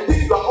 And you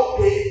think you are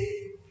okay.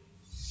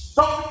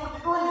 Some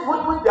people,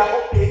 when they are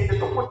okay, they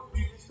don't want to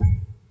be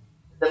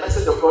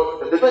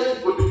God, they don't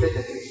even go to church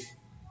again.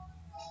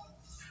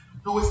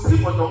 You will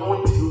sleep on your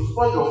own thing, you will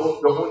spoil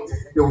your own thing,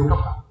 and they will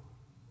come back.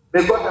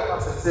 May God help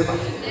us and save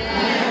us.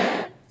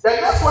 The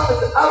next one is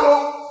the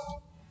arrow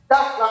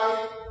that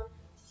fly.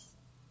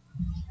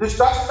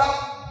 Distraction that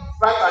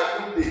fly by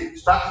new day.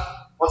 Distraction.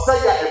 Or say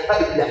ya and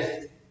bad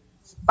idea.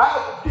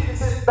 Bible people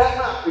say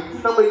better if you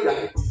know where you are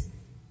hitting.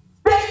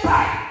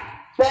 Daytime.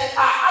 There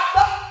are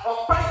other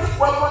offensive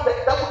weapons that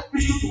devil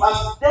issue to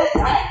us.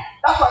 Daytime.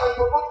 That's why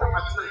we will not come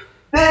at night.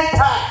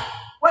 Daytime.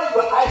 When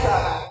your eyes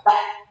are like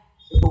that,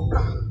 it will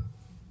come.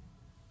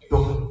 It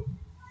will come.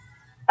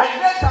 And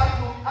daytime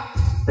you act.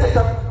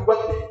 Daytime you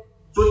work.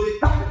 So they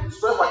come and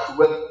destroy what you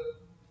work.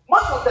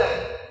 Most of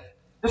them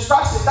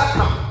distractions that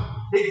come,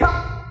 they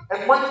come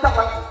and monitor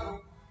what you do,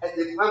 and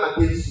they plan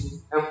against you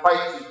and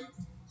fight you.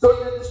 So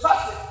the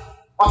distraction,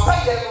 or say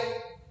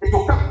it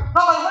will come.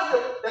 Normally when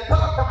the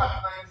terror come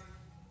at night,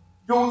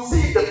 you will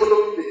see the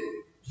following day.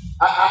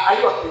 Are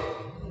you okay?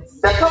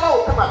 The terror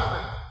will come at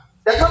night.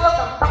 The terror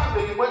can come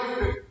in the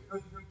morning.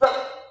 You tell,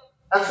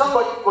 and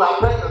somebody will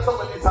appear and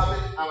somebody is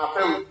having an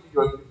affair with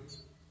your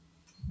dreams.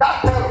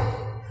 That terror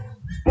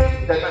came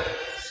in the night.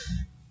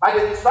 But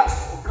the distraction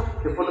will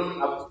come the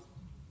following afternoon.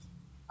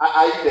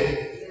 Are you there?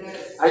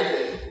 Yes. Are you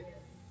there?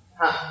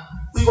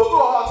 See, go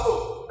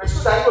also. Make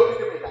sure that you will be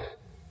doing that.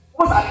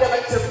 What are they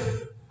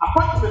mentioning?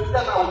 Appointment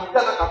that I will be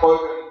done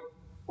about it.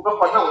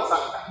 For now,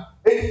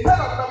 and the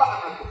terror never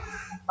happened.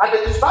 But the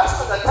distraction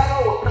of the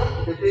terror will come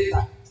in the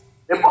daytime.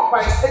 The papa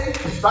is any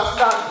distraction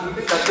that is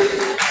released against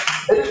you,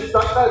 any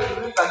distraction that is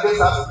released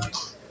against us,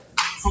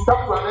 to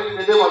come to an end in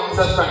the name of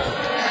Jesus Christ.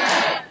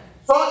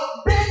 So,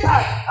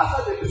 daytime, that's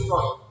how they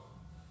destroy.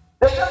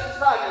 They just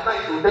destroy at the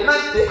night. The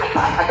night they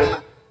attack at the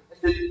night.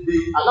 They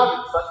allow the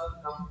distraction to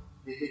come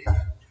in the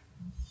daytime.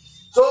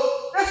 So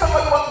if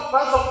somebody wants to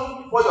plan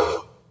something before your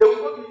shop, they will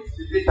not do it in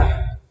the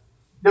daytime.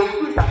 They will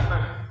do it at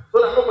night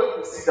so that nobody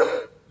will see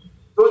them.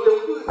 So they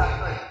will do it at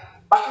night.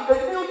 But in the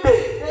new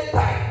day,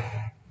 daytime,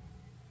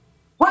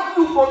 when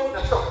you go to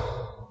the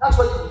shop, that's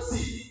when you will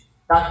see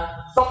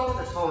that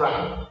something is not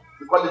right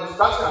because the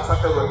distraction has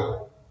started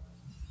working.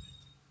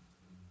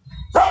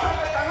 Sometimes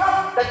they can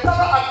have the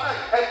terror at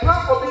night and plan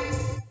for it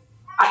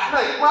at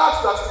night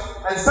whilst you are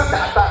sleeping and set the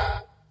attack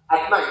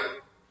at night.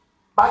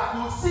 But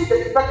you see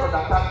the effect of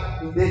the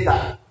attack in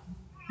daytime.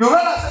 You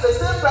realize that the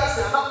same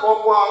person and not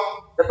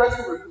more, the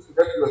person will refuse to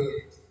help you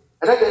again.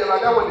 And then they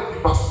rather when they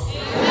people.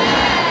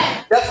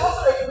 There's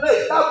also a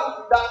plague that will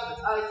be darkness.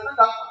 I explained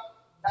that one.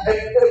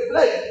 A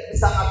plague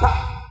is an attack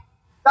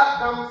that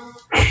comes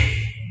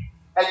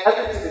and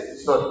everything is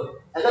destroyed.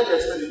 And then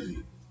there's no.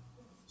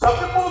 Some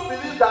people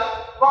believe that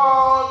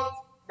God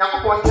can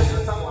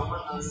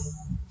someone else.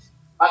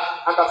 But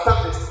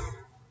understand this.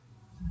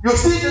 You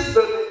see this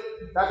building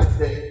that is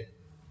there.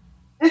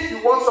 If you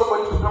want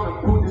somebody to come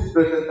and pull this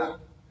building down,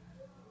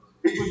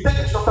 it will take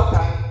a shorter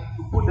time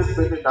to put this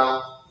building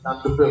down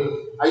than to build.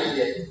 Are you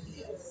here?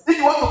 Yes. If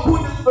you want to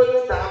put this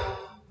building down,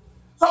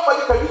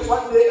 somebody can use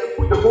one day and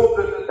put the whole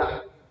building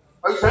down.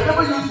 But you can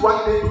never use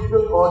one day to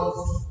build all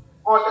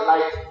the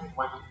lights in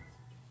one day.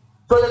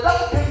 So the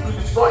devil came to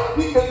destroy,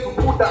 he came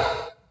to pull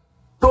down.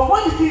 So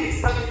when the king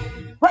is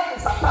coming, when the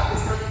attack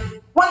is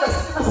coming, when the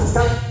sickness is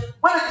coming,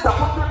 when the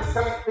disappointment is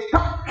coming, they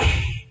come.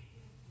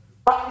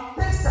 But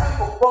it takes time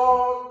for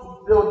God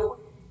to build for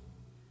you.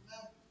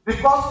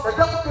 Because the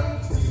devil came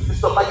to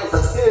destroy, but it's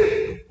a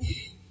scary.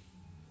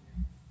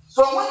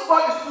 So when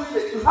God is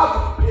doing it, you have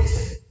to be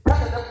patient. Tell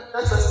the devil,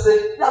 let's say,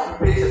 you have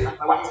to be patient.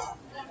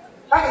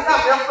 That is not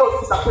the devil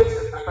is a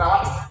patient.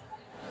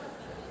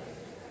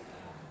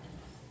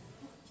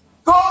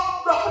 So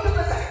the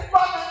people say,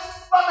 Father,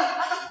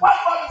 why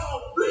God is so?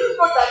 Do you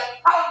know that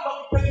how long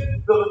it takes to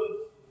build?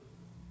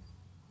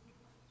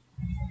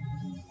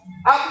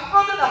 I've been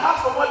building a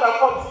house for more than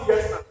 40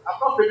 years now. I'm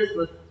not finished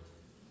building.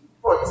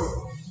 40.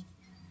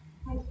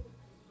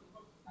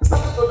 I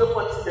started building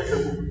 40 years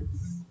ago.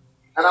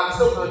 And I'm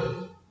still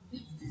building.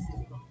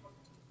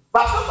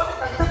 But somebody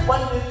can take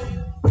one day to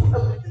put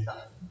everything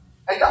down.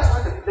 And that's why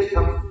the plague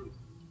comes.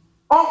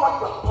 All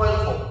what you have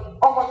toiled for,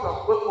 all what you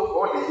have worked for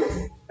all the years,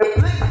 a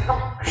plague can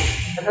come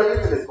and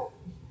everything is gone.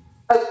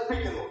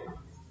 Everything is gone.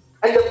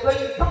 And the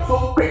plague becomes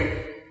so big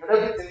and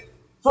everything.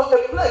 So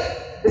a plague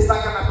is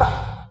like an attack.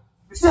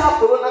 You see how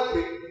Corona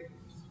came?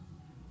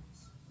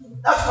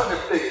 That's not a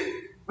plague.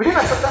 Within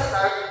a certain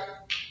time,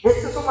 you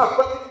see someone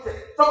got it,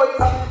 somebody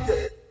having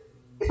it.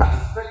 It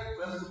has spread to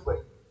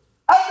everywhere.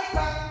 Every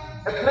time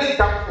a plague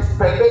comes, it's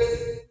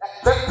pervasive.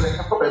 A plague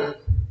can come everywhere.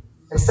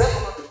 Except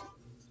for nothing.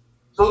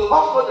 So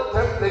also the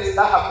 10 plagues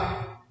that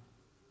happened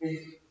in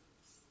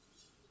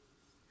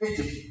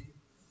Egypt,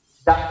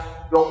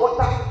 that your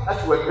water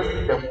that you were drinking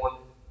in the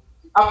morning,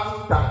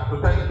 after that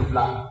to turn into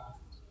blood.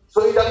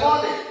 So in the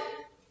morning,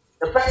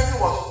 the person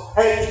was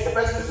healthy, the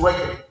person is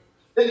working.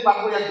 Then the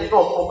back they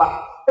don't come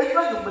back. And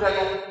when you bring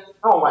them,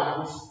 no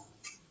one is.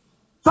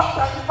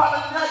 Sometimes the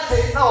family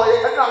say, no,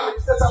 I can't make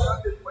sense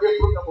of it for your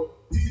program of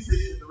TV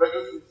station, the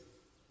radio station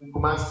in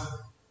Kumasi.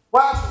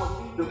 While she was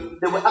doing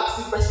they were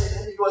asking questions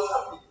and he was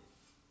happy.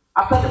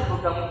 After the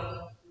program,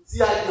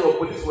 CID or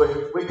police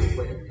were waiting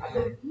for him.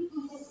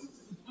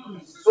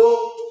 So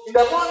in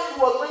the morning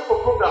he was going for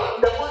program.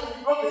 In the morning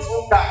he brought his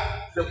own car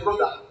to the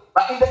program.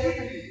 But in the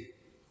evening,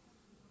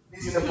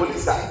 he's in a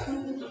police car.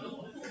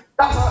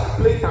 That's how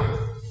the play comes.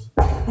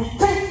 To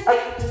change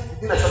everything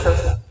within a shorter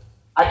time.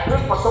 I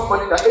pray for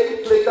somebody that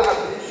any plague that has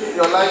been issued in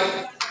your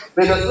life,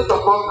 may the Spirit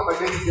of God come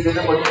against it in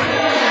the name of Jesus.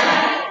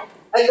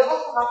 And they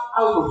also have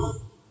arrows.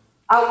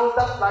 Arrows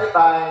that fly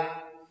by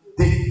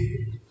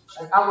day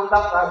and arrows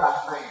that fly by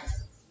night.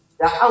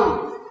 They are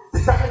arrows.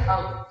 Satanic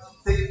arrows.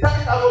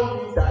 Satanic arrow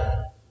means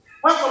that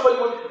when somebody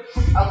wants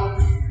to shoot arrow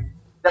to you,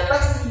 the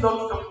person needs not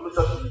to come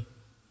closer to you.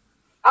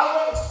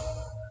 Arrow is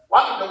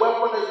one of the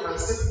weapons that you can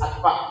sit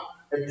at back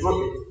and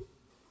throw it.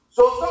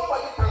 So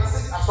somebody can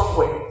sit at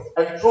somewhere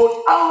and throw it.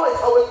 Arrow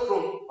is always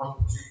thrown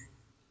onto you.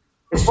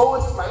 It's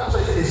always fly. That's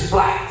why I say it's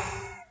flies.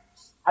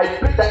 I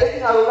pray that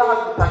any arrow that has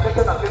been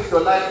targeted against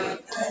your life,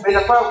 may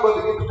the fire of God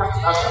begin to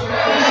catch us.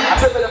 I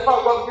said, may the fire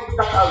of God begin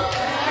to catch us.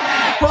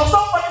 So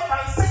somebody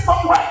can sit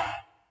somewhere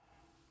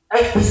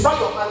and destroy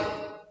your money.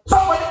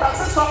 Somebody can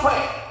sit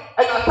somewhere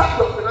and attack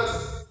your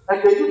finances.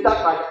 And they do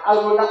that by the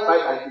arrow that fly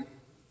by you.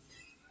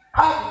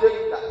 How do they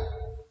do that?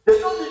 They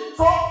don't need.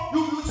 So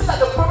you see that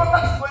the problem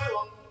that is going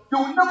on, you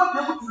will never be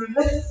able to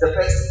relate to the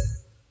person.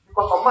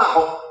 Because of man,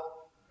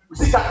 you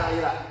see that.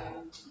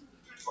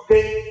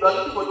 Okay, you are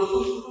looking for those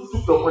who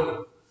took your money.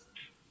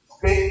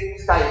 Okay,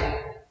 this time.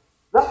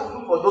 You have to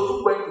look for those who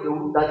went to the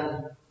room that day.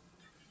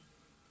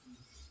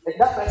 And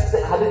that person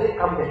said, how did they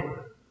come there?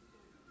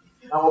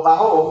 Now,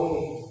 others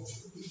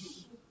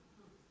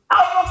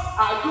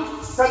are used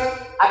to send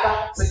other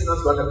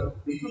signals to other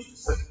people. They used to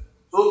send.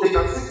 So they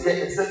can sit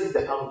there and send you the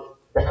arrow.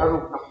 The arrow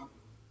will come.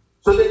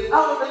 So the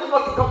arrow, they need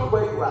not to come to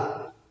where you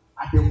are.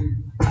 And they will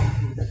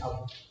attack you with the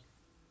arrow.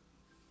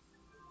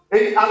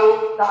 Any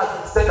arrow that has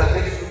been sent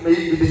against you may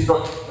be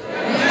destroyed.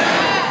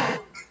 Yeah.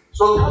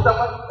 So we have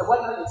the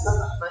one that is sent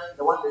at night,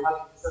 the one they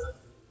have sent at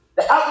night.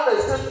 The arrow that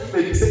is sent to you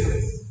may be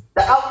sickness.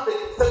 The arrow that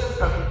is sent to you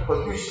can be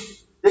confusion.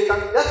 They can.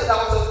 Yesterday I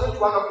was talking to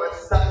one of my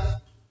sisters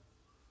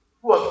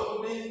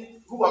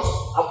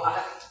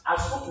I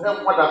spoke to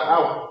her more than an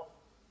hour.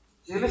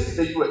 She lives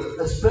in the US,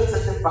 explained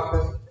certain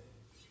factors,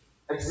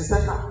 and she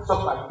said,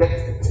 "So I get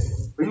it.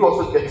 Will you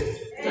also get it?"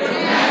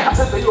 Yeah. I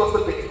said, "Will you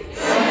also get it?"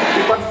 Yeah.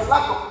 Because it's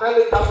lack of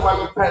knowledge, that's why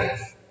we parent.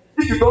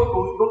 If you don't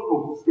know, you don't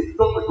know. If you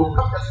don't know, you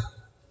come just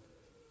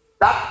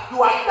that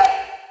you are there.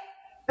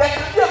 There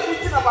can be a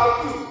meeting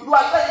about you. You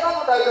are there, you don't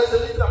know that there's a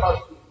meeting about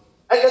you.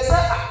 And they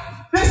say,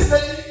 this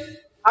lady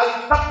has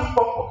become too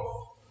pompous.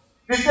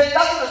 They say,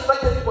 doesn't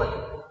respect anybody.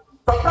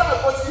 Sometimes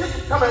ago, she used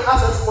to come and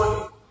ask us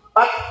money.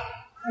 But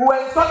we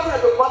were insulting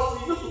her because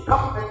she used to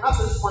come and ask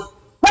us money.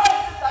 Why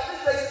is it that this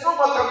lady is no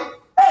more coming?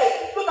 Hey,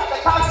 look at the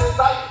cars she's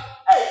driving.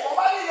 Hey,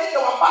 nobody here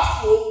your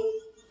passport.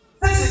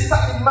 Since she's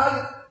starting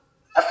man,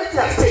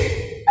 everything has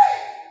changed. Hey,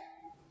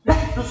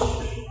 let's do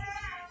something.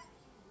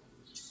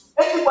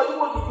 Anybody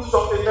want to do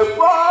something, the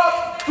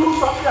God do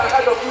something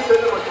ahead of you,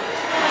 anybody.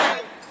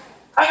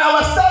 And I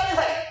was telling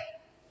her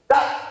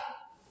that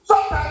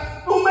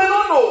sometimes you may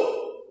not know.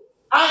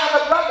 I am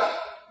a brother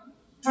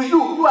to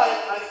you. You are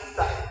my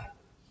sister.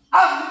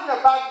 I'm living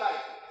a bad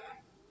life.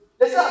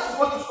 They say I should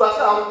go to school. I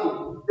say I will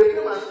go. They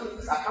pay my school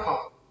fees. I come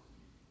out.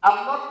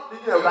 I'm not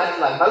living a right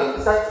life. I will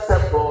decide to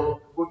serve God,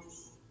 go to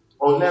school,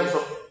 or learn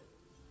something.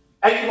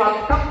 And you have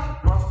become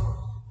prosperous.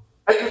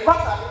 And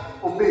because I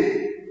didn't obey,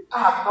 I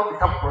have not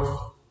become prosperous.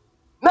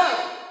 Now,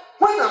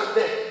 when I'm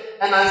there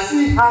and I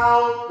see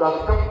how you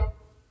have become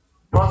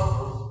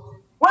prosperous,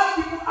 when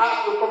people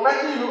are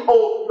recommending you,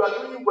 oh, you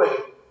are doing well,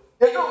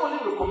 they don't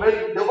only recommend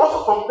you, they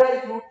also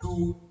compare you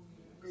to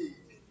me.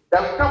 They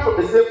come from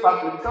the same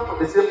family, they come from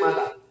the same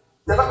mother.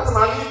 The person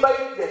I'm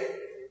by there.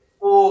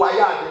 Oh, I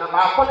am, and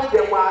I'm calling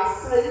them one.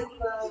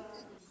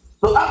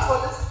 So as for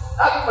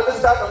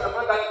this side of the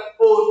mother,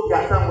 oh, they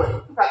are somewhere.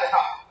 Look at the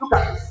house, look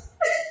at this.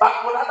 But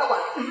for the other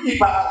one,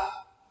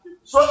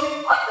 so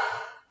in order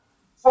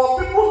for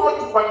people not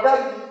to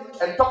condemn me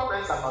and talk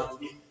nice about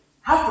me,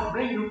 I have to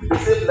bring you to the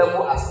same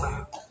level as me.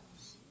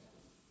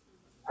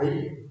 Are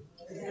you?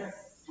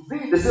 Yes. To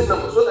bring you to the same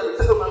level so that we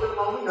say, oh,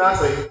 my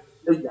answer.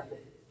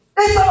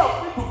 Instead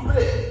of me to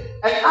pray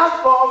and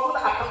ask God so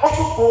that I can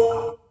also go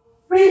out,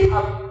 we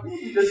have been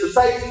in the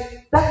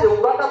society that they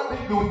would rather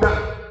bring you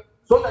down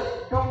so that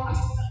you come as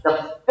them.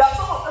 There are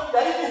some of them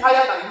that are even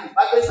higher than you,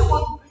 but they still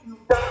want to bring you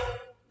down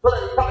so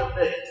that you come and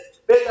beg.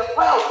 May the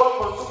fire of God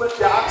consume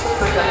their actions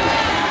and their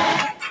things.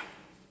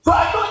 So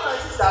I told my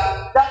sister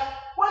that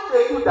when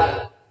they do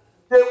that,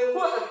 they will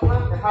go and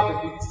plan and have a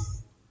meeting.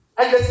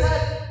 And they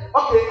said,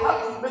 okay, I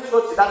have to make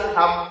sure she doesn't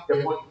have the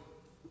money.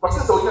 Because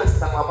it's only a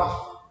sister.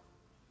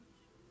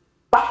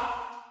 But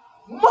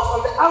most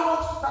of the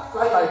arrows that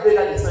fly by day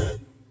that they send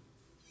you,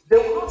 they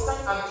will not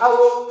send an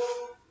arrow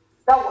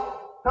that will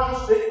come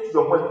straight to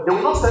your money. They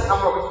will not send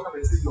arrows to come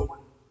and steal your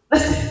money.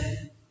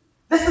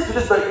 Listen to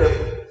this very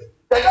carefully.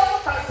 The devil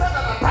can send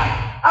an attack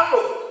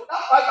arrow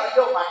that flies by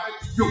day of my hand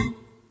to you.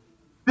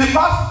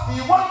 Because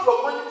he wants your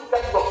money to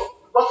get lost.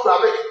 Because you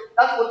are rich.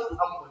 That's what you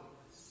have money.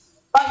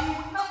 But he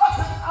will never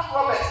send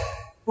arrows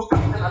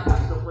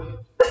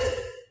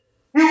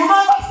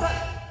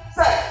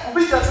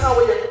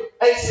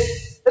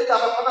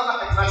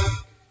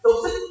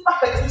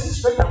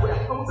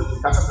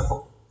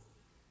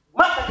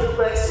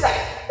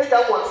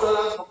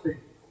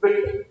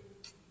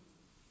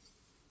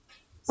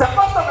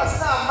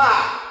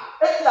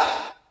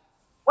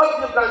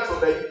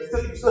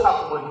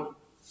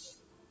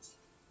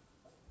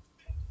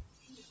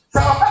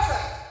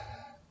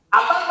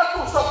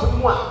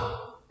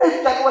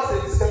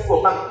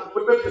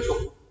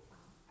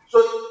So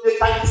they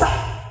can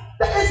decide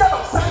that instead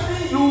of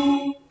sending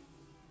you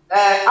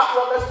armed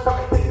robbers to come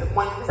and take the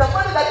money, it's the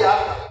money that they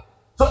have.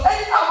 So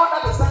any arrow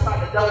that is sent by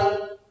the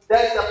devil,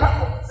 there is a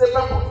purpose. Say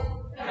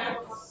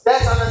purpose.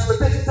 There's an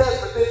expectation. Say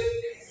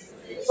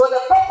expectation. So the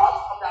purpose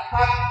of the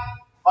attack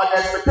or the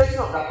expectation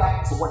of the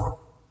attack is one.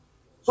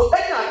 So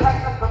any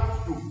attack that comes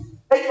to you,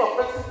 any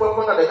offensive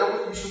weapon that the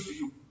devil issues to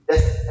you,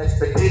 there's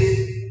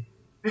expectation.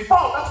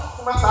 Before that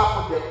must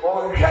happen there,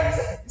 or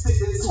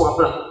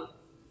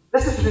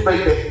listen to me very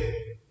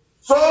carefully.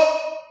 So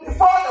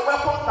before the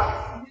weapon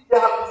comes, they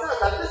have decided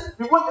that this,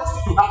 we want this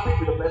to happen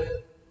to the person.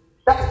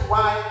 That is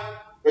why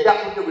the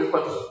devil will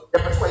come. The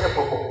person will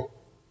come.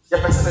 The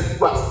person will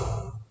do us.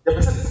 The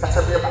person is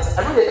accepting us. I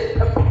don't get the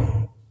purpose.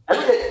 I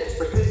don't get the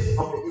expectation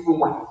of the evil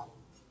one.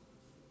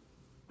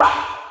 But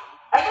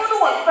I don't know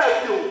what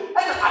felt you.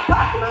 And the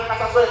attack in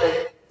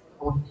the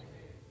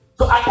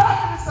so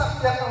attack is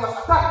something that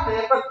must attack the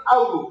effort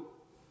out.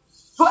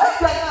 So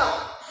every now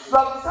you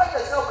have decided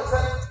yourself and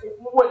said,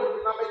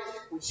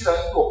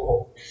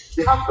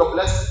 they have your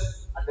blessing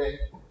and then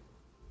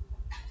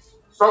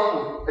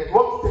struggle and you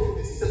want to take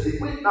this decision. They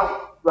wait now,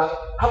 you are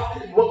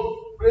happy, you want to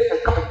pray and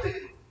come and take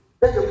it.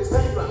 Then they will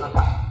send you an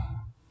attack.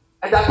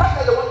 And the attack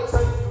that they want to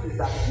send you to is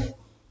that you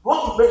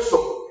want to make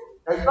sure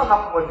that you don't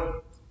have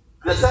money.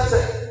 The sense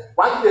said,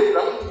 one day you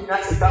are going to be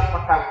nice and come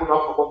back and put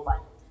up for one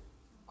fight.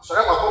 So I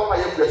will buy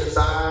your precious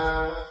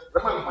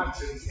Roman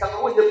mansions. You can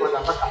always get one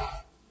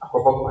attack.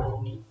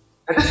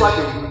 And this is what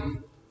they will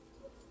do.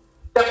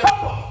 The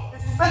purpose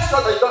is to make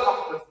sure that you don't have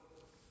money.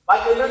 But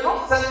they may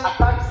not send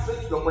attacks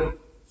straight to your money.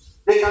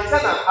 They can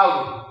send an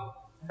arrow.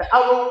 The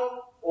arrow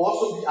will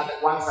also be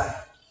at one side.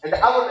 And the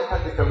arrow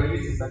they can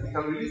release is that they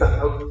can release an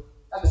arrow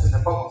that is in the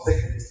form of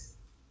sickness.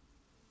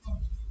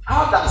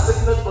 How does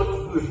sickness got to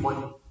do with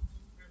money?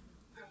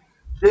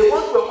 They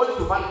want your money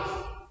to vanish.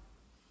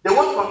 They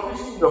want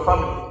confusion in your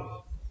family.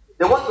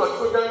 They want your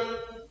children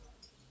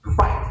to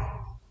fight.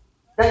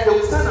 Then they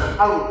will send an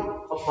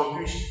arrow of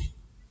confusion.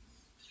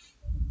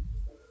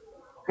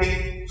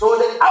 Okay? So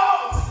the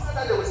arrow of sickness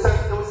that they will send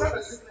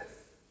a sickness.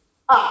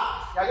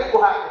 You are going to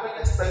have a very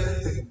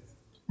expensive sickness.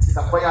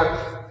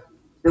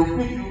 They will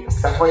give you a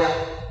scapoya.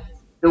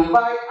 They will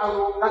buy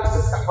arrow that is a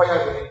scapoya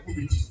and give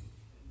it to you.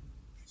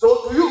 So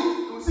to you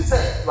will see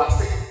that you are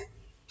sick.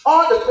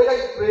 All the prayer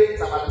you pray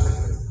is about the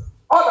sickness.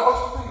 All the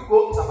hospital you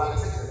go is about the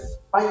sickness.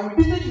 But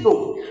you didn't know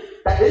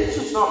that the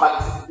issue is not about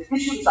the sickness. The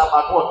issue is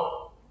about what?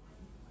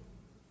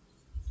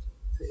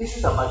 The issue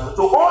is about you.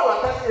 So all your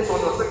attention is on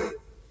your sickness.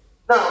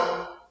 Now,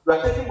 you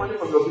are taking money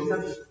from your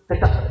business to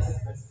take up for the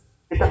sickness.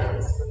 Take up for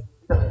the sickness.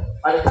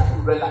 By the time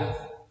you realize,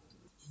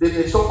 they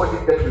may somebody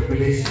get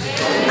revelation. He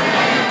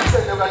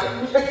said, they want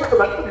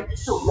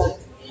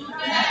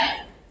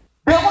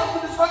to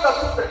destroy your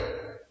children.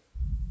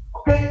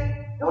 Okay?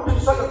 They want to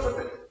destroy your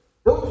children.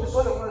 They want to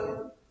destroy your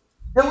family.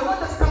 They will not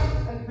just come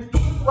and be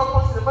talking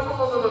weapons in the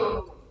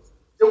no.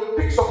 They will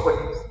pick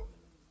somebody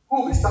who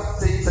will start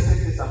saying certain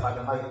things about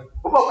the marriage.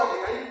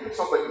 Can you pick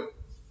somebody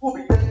who will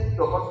be telling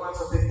your husband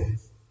certain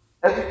things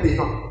every day?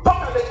 No.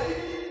 Talk they can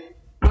even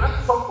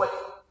plant somebody.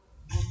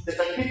 They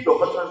can give your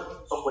husband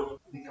somebody.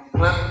 They can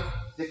plant.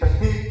 They can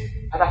give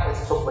other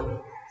person somebody.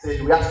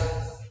 Say, we ask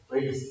for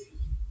this.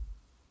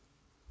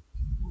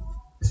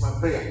 It's my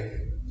prayer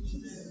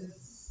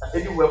that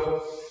any weapon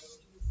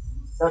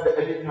that the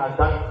enemy has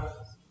done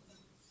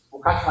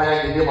will catch fire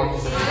in the name of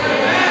Jesus.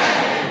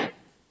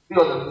 Be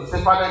on the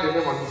say, Father, in the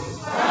name of Jesus.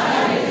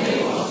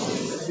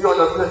 Be on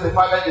the say,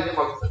 Father, in the name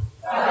of Jesus.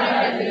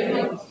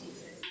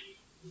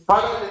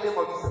 Father, in the name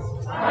of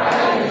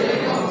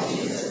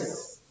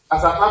Jesus.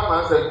 As I clap my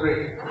hands and pray.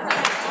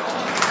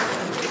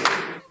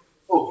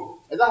 Oh,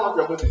 is that what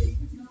you're going to do?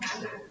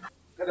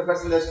 Get the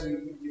person next to you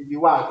in the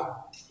word.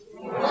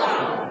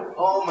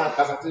 Oh my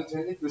God,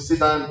 you need to sit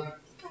down.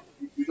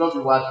 If you don't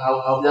do what,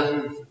 I'll be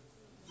angry with you.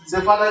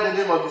 Say, Father, in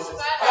the name of Jesus.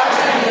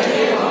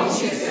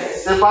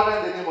 Say, Father,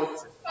 in the name of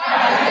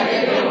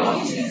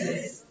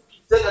Jesus.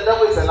 Say, the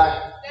devil is a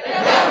liar.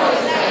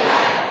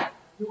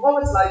 You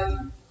always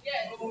lie.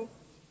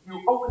 You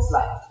always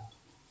lie.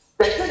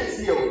 The thing is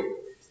here,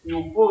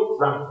 you go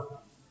round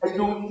and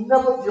you will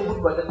never be able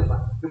to identify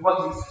because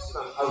he's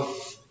using an arrow.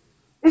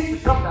 If you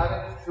come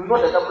direct, you know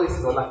the devil is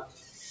in your life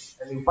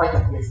and you fight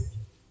against it.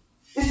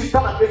 If you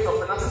come against your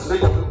finances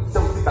later, you say,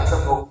 we think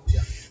ourselves wrong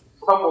here.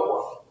 Come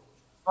on.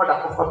 Not that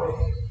comfort.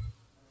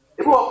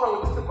 If you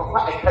are with the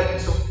comfort and tell you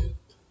so,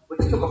 we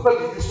think the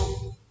comfort is so.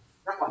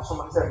 That's what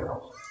someone said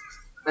now.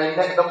 And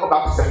then don't go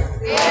back to center.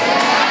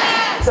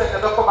 Say,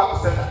 don't go back to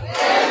center.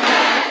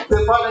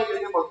 Say, Father, in the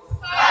name of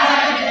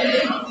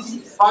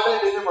Jesus. Father, in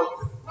the name of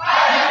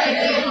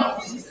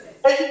Jesus.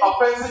 Any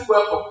offensive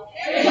weapon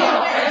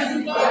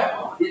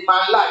in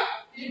my life.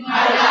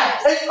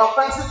 Any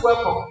offensive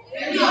weapon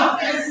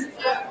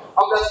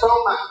of the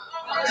strongman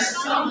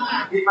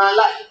in my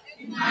life.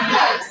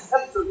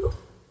 Let me show you.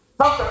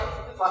 Sometimes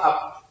this is what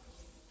happens.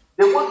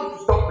 They want you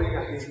to stop praying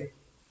against them.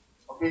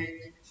 Okay?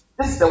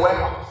 This is the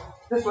warehouse.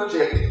 This is when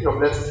they are taking your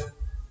blessing.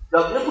 You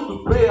are able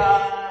to pray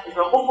and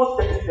you are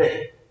almost getting there.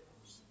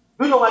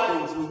 Do you know what they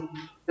will do?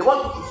 They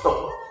want you to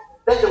stop.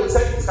 Then they will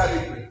send you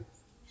discouragement.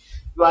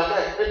 You are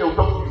there, then they will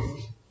talk to you.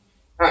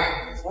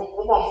 I've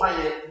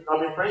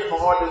been praying for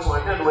all this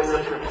one. I don't know when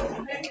you're praying.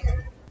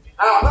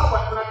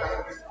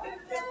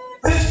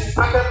 Since you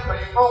started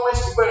praying, always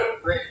you better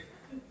pray.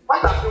 What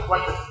have you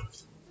wanted?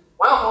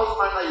 One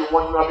husband that you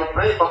want, you have been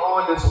praying for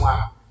all this one.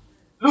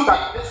 Look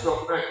at this,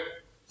 your friend.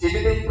 She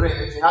didn't pray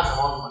and she has a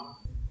husband.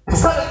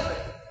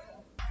 Discouragement.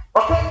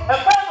 Okay?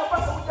 And when the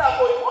person will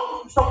tell you, want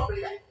you to stop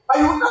prayer, but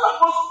you will never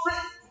go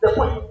straight to the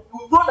point. You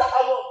throw the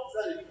arrow of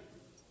discouragement.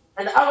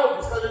 And the arrow of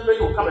discouragement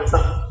will come and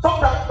stand.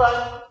 Sometimes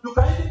you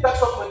can even get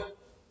somebody.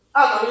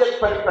 I'm not very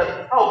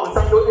how will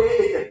some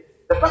agent?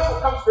 The person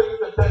will come straight to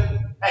the tell you,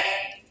 hey,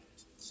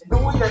 do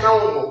we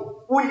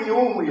know who you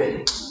know?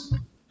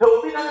 There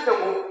will be another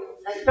one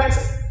and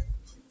cancer.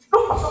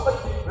 Look for somebody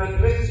to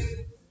regulate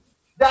you.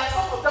 There are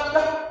some of them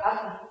that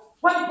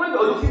when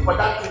you're looking for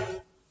that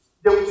thing,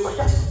 they will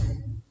suggest to you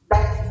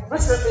that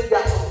recently there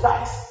are some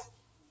guys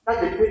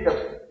that they pay them.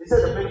 They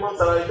say the minimum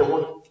salary they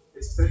want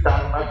is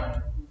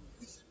 3,500.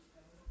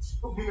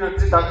 Who give you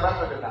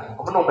 3,500?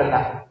 I'm not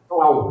better. No,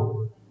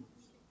 how?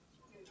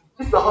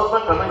 If your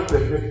husband cannot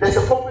impregnate, there's a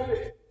problem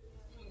there.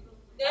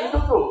 I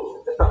don't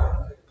know.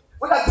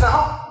 What that's now?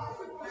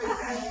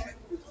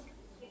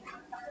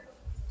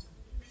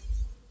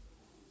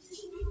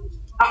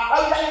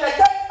 I'm in the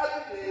church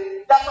every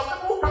day. There are some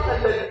people who come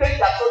and dedicate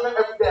their children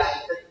every day.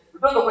 You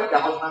don't know where their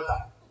husbands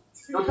are.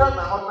 You tell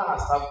my husband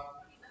has come.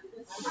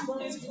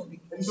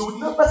 And you will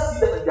never see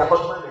them and their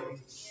husband again.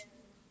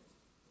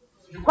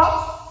 Because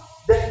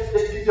they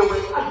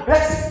will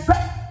aggressive.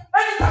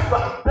 Anytime you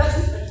are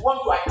aggressive and you want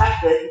to attack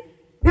them,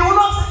 he will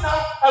not sit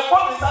down and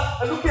walk his hands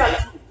and look at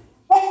you.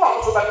 What you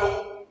also back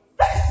home?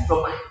 That is in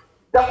your mind.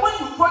 That when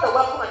you throw the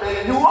weapon at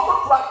them, he will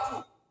also throw at you.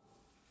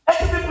 And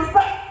to be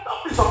prepared,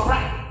 don't be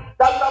surprised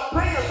that you are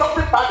praying and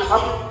something bad is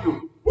happening to you.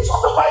 He's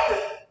also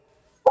fighting.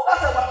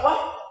 Because what?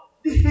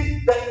 The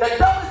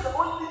devil is the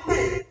only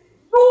thing.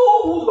 Know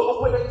who your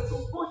opponent is.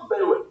 Know it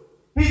very well.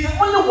 He's the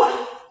only one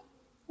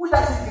who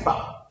doesn't give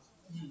up.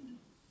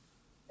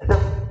 The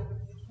devil.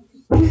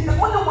 He's the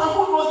only one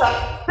who knows that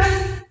this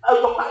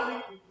your family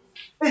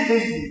is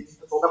lazy.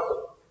 That's all that.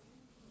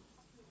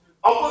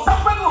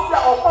 Somebody will be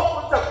our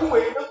purpose who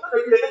is not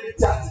going to be able to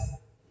chat.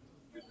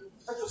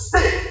 And to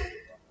stay.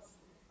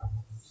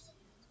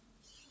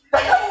 The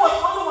devil was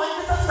only one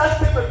Jesus Christ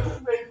came and took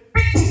me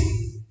beating.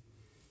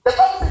 The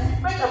Bible said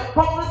he made a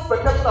public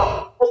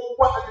spectacle of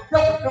what and the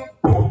devil came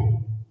born.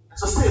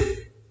 So stay.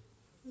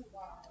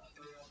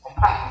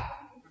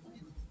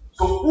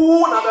 So who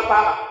never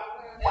power?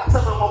 What's a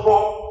number?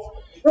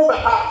 Who the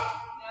power?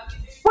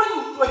 When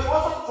you do it, you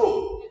also throw.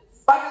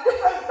 But the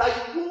difference is that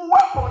you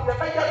work on the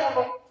bigger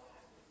no.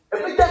 A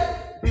bigger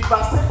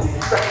devastating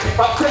impact.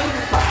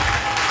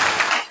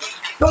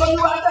 So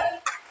you are there.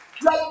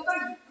 You are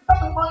praying.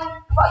 Every morning,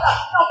 Father,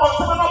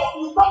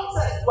 you don't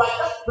say you are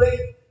just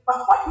praying. But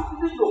what you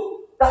didn't know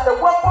that the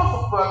weapons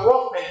of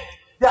warfare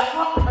they are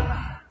not carnal.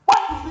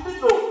 What you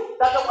didn't know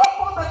that the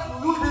weapons that you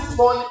use this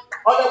morning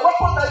or the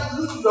weapons that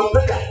you use in your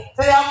prayer,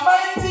 they are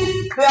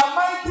mighty,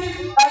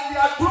 and they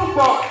are true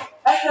God,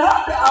 and they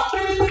have the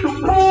ability to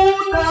pull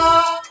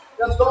down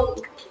the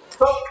stronghold.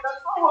 So the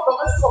stronghold of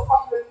the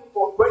family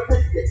for 20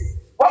 years.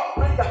 What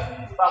brings the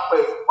people back?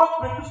 What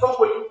brings the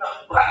stronghold in the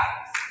brother?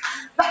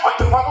 Now what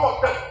the one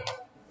of them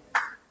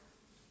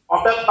on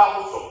that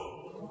battle so.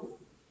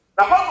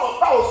 The battle of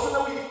battle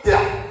sooner we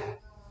there.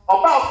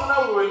 About sooner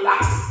we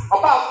relax.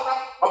 About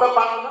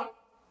battle.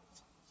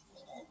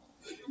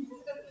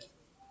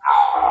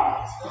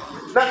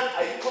 Then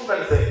I come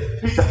and say,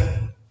 Peter,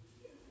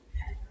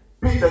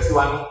 you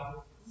are not.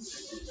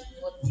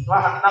 Now,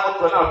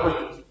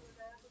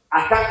 I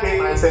can't pay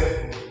myself.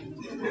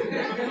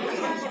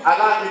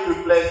 Allow me to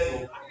bless you.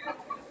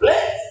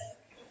 Bless.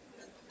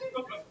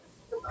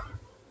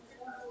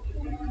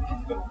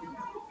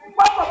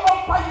 What about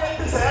 5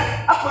 years?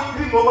 I could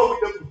dream over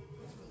with them.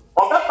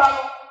 On that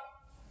battle,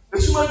 the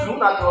human do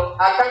not know.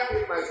 I can't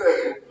pay myself.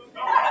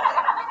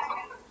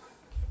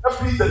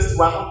 Please,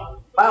 one.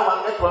 Buy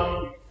one, get one.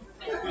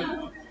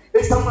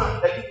 It's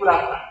someone that you could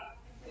have done.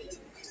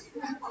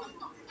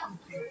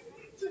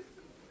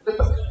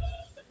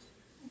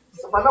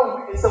 So, now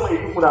we is someone you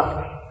could have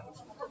done.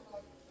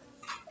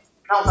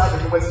 Now, I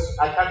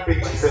can't pay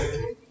myself.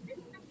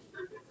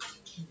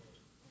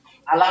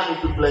 Allow me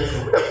to bless you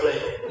with a play.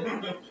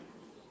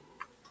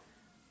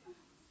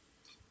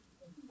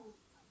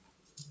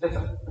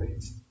 Listen,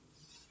 please.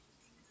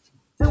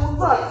 They will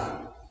trust you.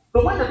 So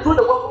when they throw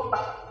the weapon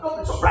back, don't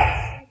be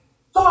surprised.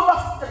 Some of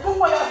us, they do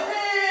fire,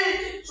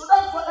 hey! So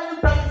that's why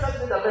anytime you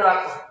send in the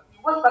miracle, you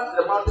went back to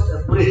the mountain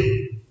and pray.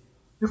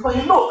 Because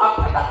you know,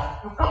 after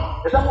that, you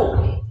come, the devil will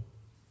come.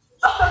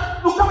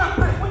 Sometimes you come and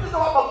pray, which is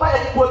our fire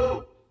you go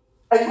through.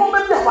 And no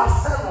maybe I was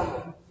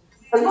seven.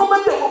 And no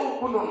maybe I won't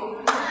go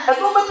on. And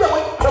no maybe I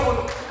won't come on.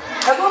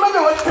 And no maybe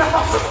I won't come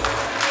on.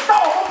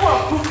 Now I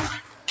want to do.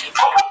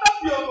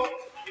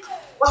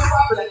 What's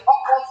happening? Of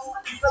course,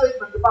 you tell it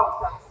from the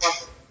mouth.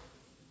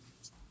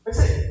 I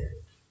say,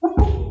 who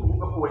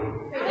away?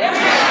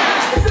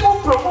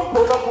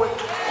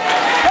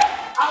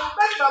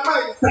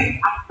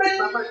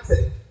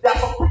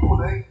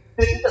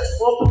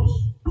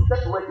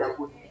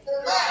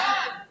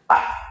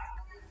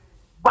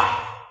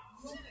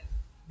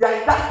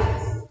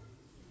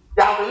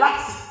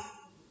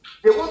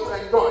 want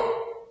to enjoy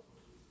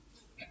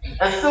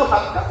and still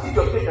have, you can eat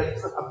your cake and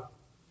still have.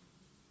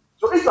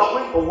 So if you are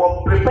going for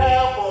war,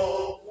 prepare for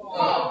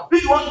war.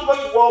 If you want to go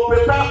to war,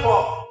 prepare for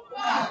war.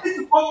 If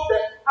you want to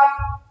have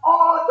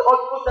all the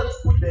audios that you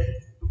put there,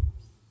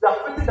 you are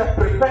putting that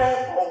prepare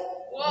for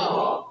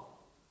war.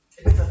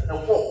 It is a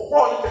war.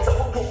 War is a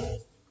war.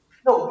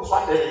 No, this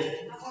one there.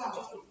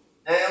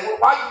 And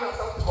why do you have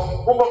something from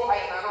over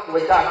fire and I don't know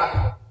where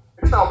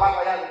it is now about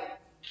fire.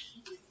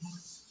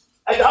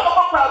 And the other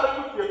problem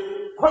with you,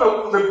 what are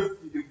we going to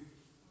do?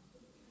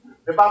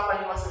 The bad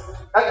man was saying,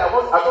 I don't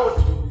want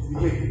to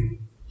misbehave.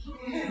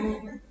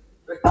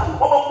 The time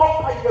of a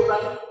fire,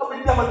 I'm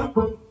in the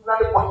room,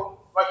 another one,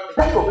 but the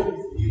time of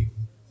misbehave.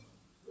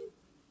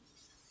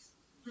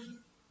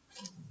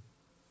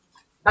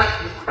 That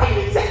is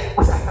can't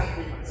what I can't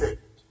kill myself.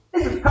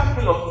 If you can't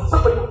kill yourself,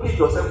 somebody will kill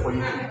yourself for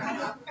you.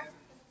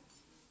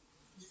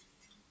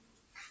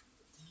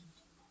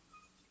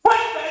 Why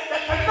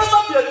there can never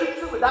be a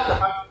victory without the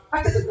man? I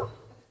tell you,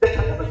 there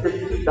can never be a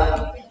victory without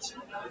the man.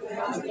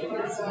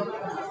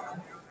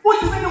 What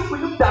do you mean if we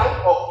look down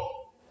or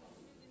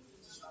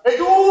and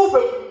you will the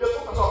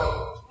focus on them?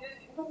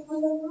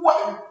 What?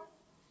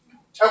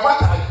 And what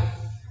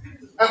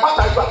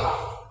are you about?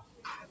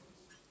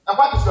 And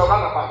what is your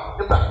runabout?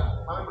 Get that.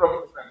 I'm a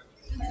friend.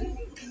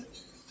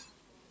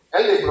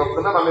 LA bro,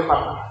 the number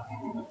papa.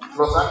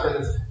 Los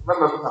Angeles,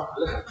 remember papa.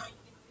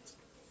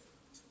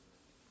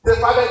 The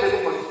Father in the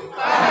name of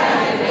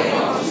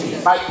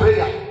Jesus. By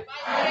prayer.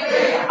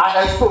 I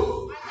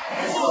expose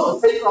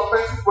any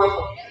offensive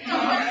weapon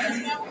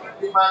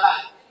in my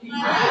life.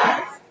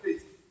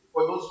 Please,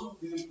 for those who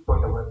didn't put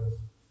on the weapon,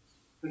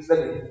 please let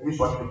me use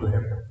one thing to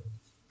help them.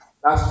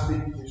 That's the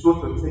so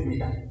to say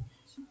that.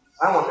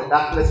 I want the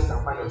darkness you can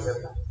find yourself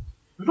there.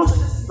 You don't say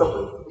this is your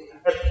way to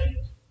help you.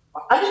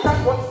 But anytime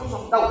you want to do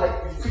something that will help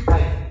you, free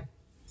time.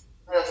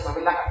 Yes, I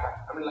mean, like,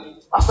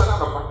 after that,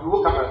 you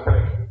woke up at 3.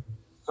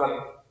 Sorry.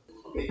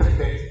 Okay,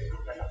 3:30.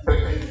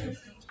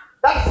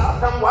 That's how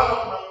come one of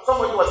them,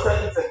 somebody was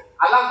telling me,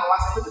 alarm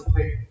was supposed to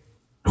pay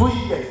 2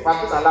 years, but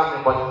this alarm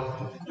in body.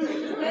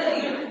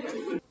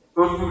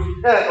 So, no,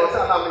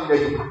 alarm in the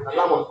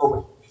alarm was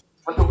open.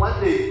 Until one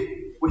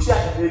day, we share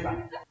the neighbor.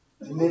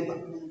 The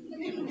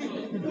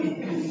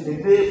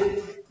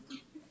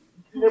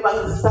neighbor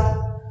sister,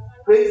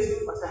 praise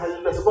him, I said,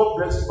 hallelujah, God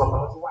bless you, Papa. I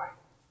said, why?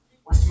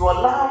 Was your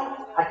alarm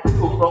at 3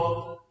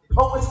 o'clock? It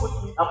always put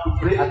me up to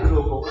pray at 3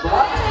 o'clock. So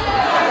what?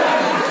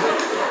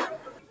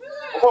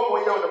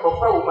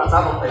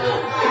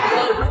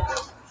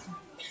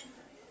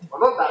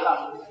 Not that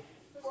loud.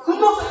 You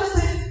know, this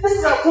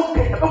is a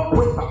okay. I don't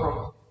point my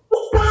problem.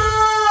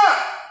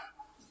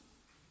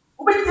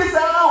 We did this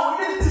now.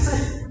 We did this.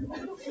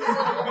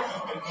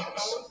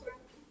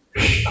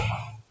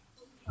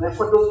 Pray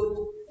for those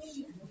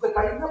people. But I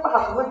never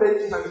have when they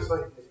did this.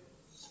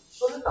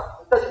 So let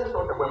me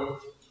talk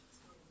about.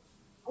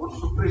 I want you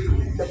to pray to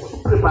me. I want to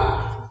prepare.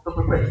 To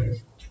prepare.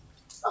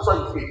 That's why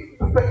you pray.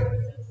 Prepare.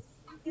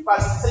 If I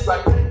say you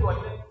are telling you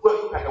go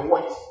look at the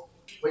watch.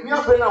 When you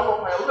are praying now for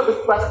fire, you're going to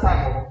pass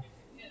time.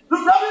 You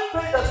haven't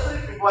prayed the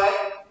spirit before.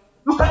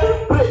 You can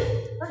even pray.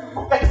 Then you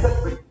forget to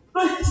pray. You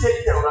don't even see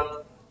anything around you.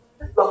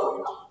 That's not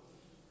going on.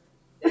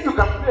 If you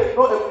can pray and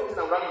know everything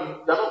around you,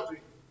 you are not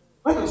praying.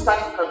 When you start,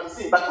 you can be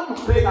seen. But when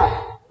you pray hard,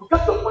 you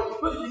get to the point, you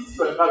don't even see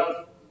your environment.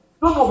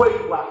 You don't know where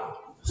you are.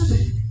 You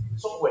see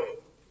somewhere.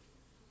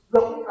 You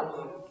are going out.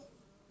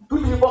 Do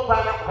you even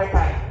plan out for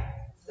time?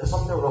 There's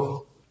something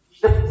wrong.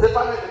 The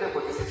Father in the name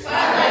of Jesus.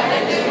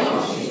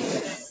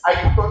 I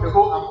put on the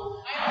whole armor.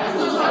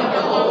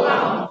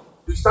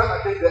 To stand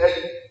against the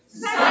enemy.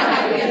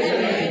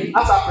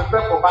 As I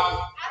prepare for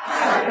battle.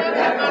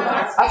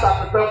 As I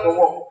prepare for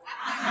war.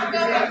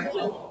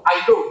 I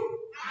know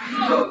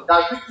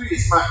that victory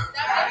is mine.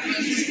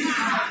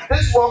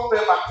 This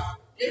warfare battle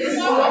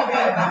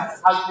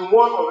has been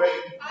won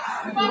already.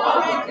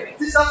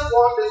 Jesus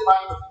won this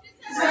battle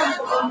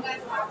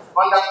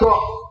on the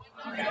cross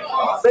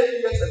many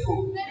years ago.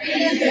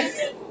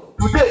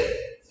 Today,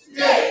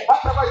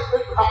 whatever is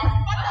going to happen,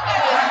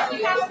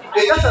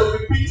 it's just a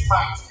repeat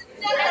match.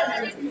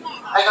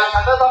 And I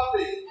can never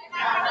fail.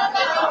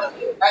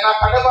 And I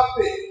can never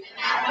fail.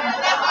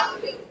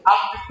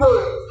 I'm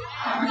victorious.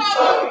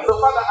 So,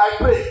 Father, I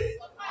pray.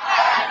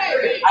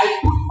 I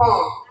put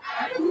on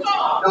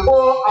the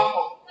whole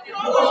armor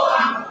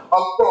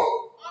of God.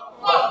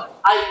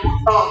 I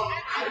put on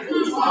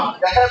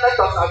the helmet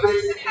of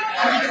salvation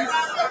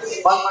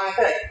on my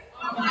head.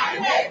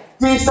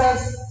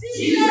 Jesus,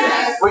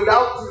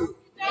 without you,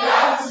 I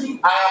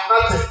am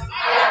nothing.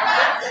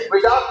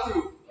 Without you,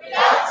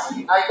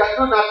 I can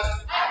do nothing.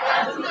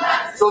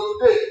 So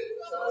today,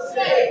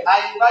 I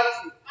invite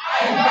you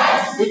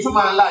into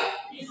my life.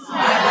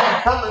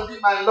 Come and be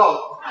my Lord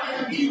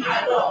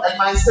and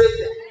my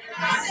Savior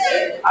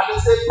at the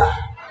same time.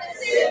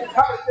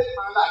 Come and take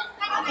my life.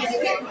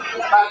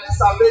 By this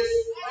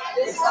salvation,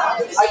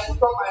 I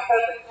put on my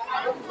helmet.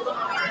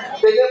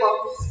 In the name of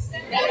Jesus,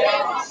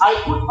 I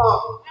put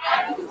on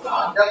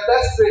the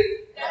breastplate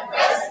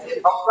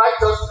of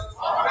righteousness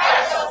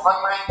on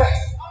my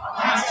chest.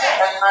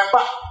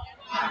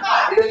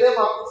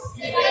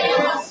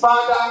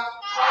 Father,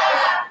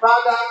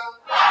 Father,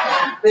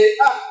 may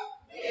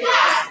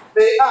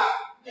I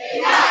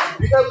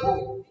be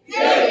able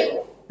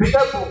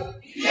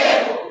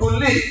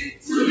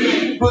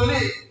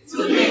to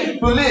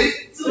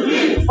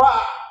live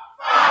far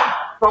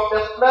from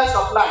the flesh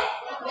of life,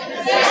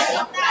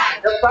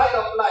 the pride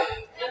of life,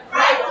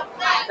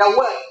 the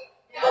world,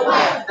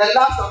 the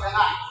lust of the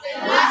eyes,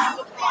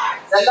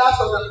 the lust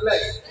of the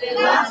flesh,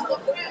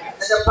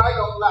 and the pride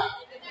of life.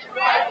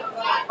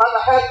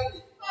 Father, help me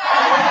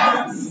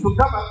to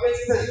come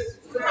against sin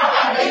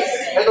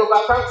and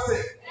overcome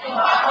sin.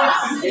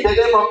 In the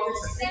name of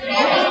Jesus.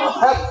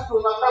 Help me to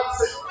overcome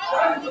sin.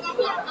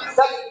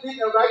 Let me live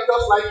a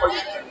righteous life for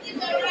you.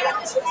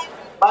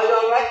 By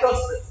your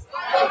righteousness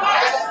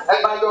and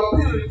by your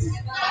purity,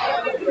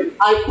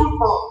 I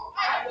put on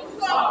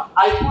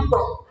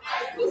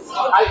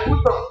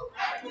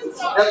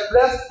the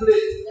blessed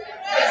plate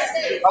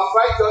of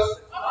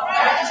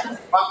righteousness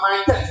on my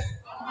chest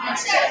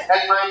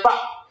and my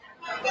back.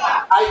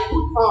 I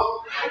put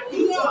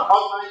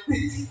on my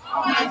feet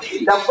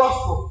the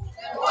gospel,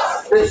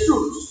 the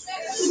shoes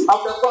of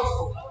the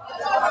gospel.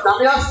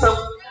 Namiasam,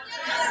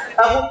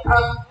 Emuka,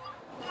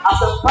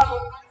 as a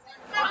panel,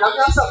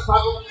 Namiasam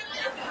panel,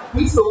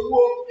 Mr.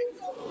 Wo,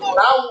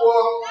 now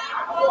war,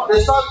 the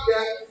sun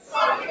here,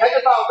 and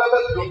about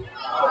Babylon,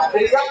 the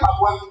young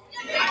Papa,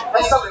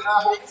 and some in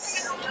our homes,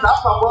 that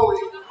Papa,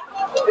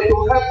 it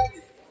will help me.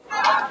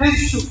 This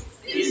shoe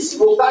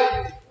will guide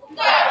me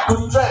to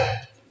tread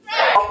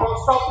upon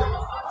something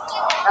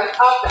and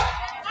other.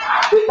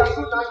 They can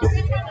do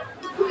nothing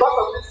because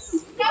of this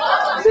shoe.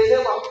 In the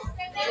name of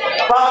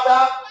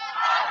Father,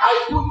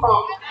 I put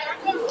on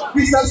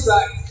Jesus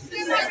Christ,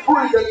 who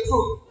is the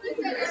truth,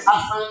 as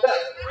my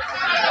death,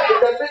 in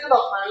the middle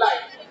of my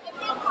life,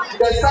 in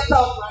the center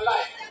of my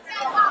life,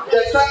 in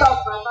the center of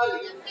my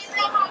marriage,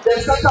 in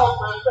the center of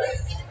my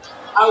faith.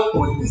 I will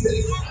put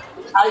Jesus.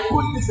 I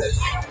put Jesus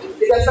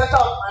in the center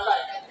of my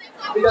life,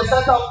 in the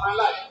center of my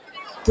life,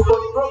 to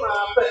control my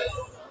affairs,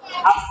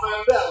 as my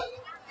belt,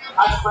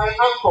 as my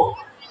anchor,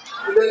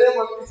 in the name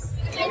of Jesus.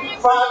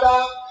 Father,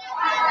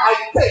 I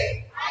take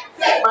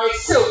my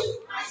shield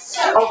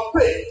of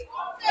faith,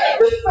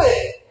 the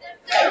faith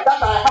that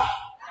I have,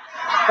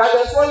 that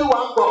there's only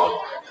one God,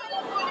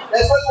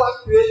 there's only one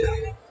Creator,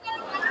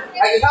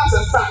 and He has a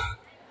Son,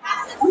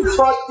 who is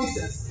called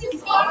Jesus,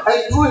 and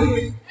through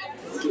Him,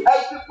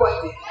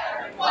 everybody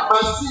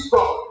must see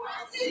God,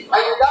 and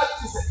without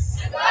Jesus,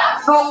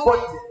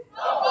 nobody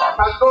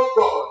can know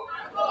God,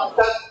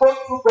 can go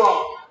through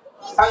God,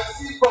 can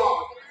see God.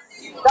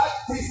 That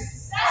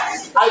Jesus,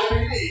 I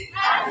believe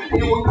He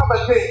will come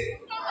again.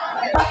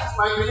 That is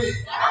my belief.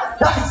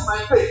 That is my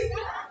faith.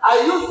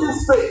 I use this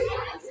faith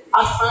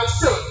as my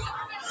shield.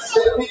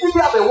 The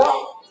beginning of the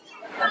world,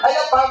 I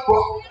am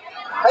bamboo,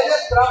 I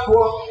am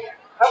trampo,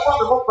 I want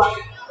to move back.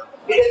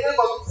 In the name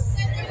of Jesus.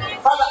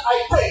 Father,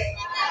 I take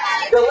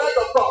the word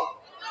of God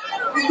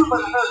into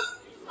my hands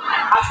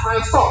as my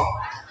sword.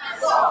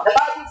 The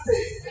Bible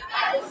says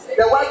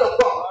the word of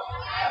God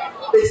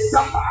is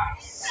sharper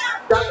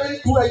than any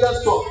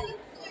two-edged sword.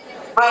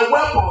 My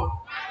weapon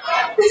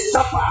is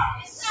sharper.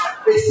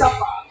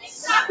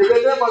 In the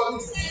name of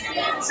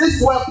Jesus. This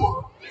weapon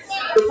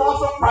is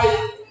also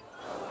fire.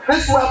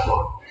 This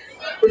weapon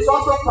is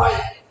also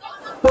fire.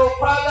 So,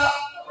 Father,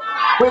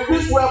 with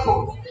this weapon,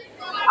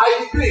 I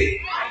decree.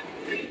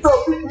 So,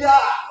 be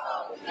here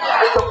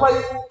and the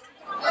fire.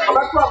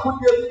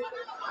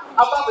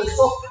 About the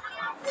soap,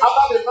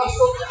 about the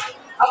muscle,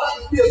 about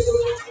the fear.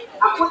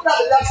 I put that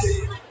in that say.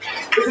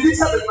 The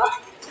release of the back,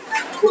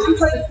 the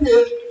release of the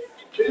fear,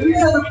 the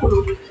release of the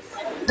crew,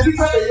 the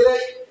release of the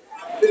leg,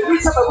 the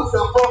release of the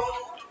wisdom,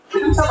 the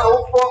release of the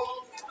work,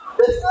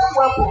 the same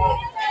weapon,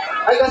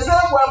 and the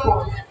same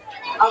weapon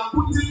I'm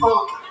putting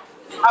on.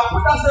 I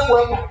put that same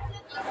weapon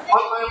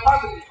on my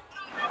family.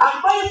 I'm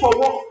going for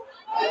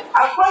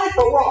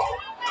war.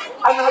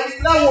 And I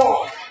declare war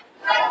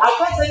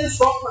against any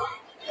strongman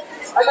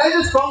and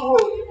any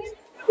stronghold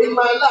in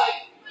my life.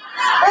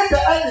 If the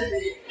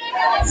enemy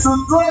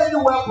should throw any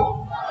weapon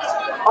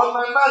on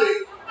my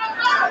marriage,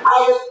 I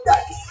will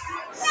touch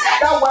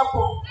that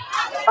weapon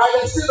by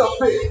the shield of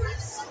faith.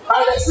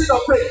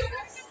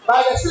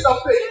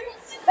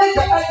 If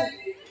the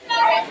enemy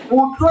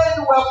will throw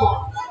any weapon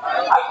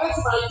against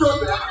my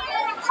children,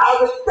 I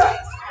will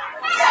touch.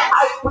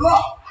 I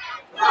block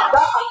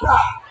that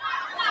attack,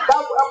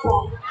 that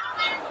weapon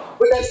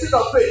with the shield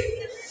of faith.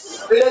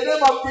 In the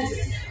name of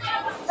Jesus.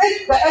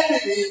 If the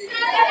enemy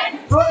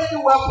throw any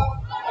weapon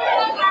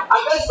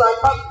against my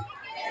family,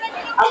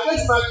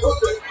 against my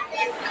children,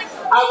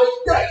 I will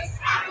take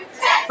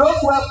those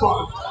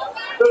weapons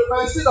with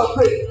my shield of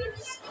faith.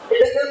 In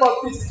the name of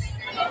Jesus.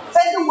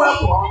 Any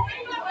weapon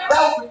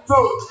that will be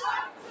thrown,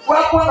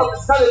 weapon of the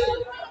skeleton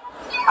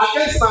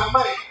against my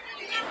mind,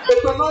 it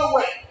will not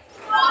work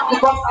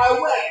because I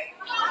wear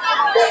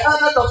the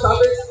helmet of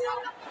salvation.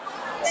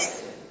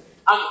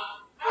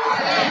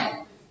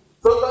 Amen.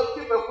 So don't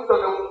keep a foot on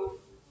the wall.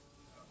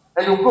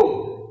 And you go,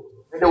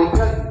 and they will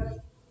tell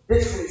you,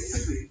 this is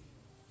secret.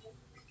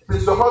 It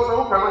is your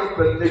husband who cannot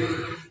impregnate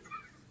you.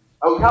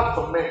 And we have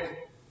some men.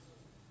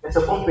 There's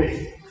a phone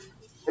page.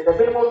 And the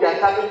minimum they are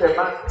charging per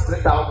month is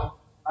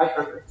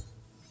 3,500.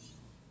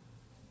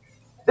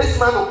 This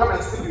man will come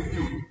and sleep with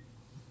you.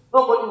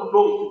 Nobody will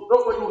know you.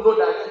 Nobody will know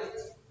that.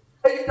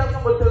 Anytime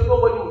somebody tells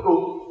nobody will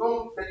know,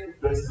 don't get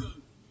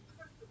interested.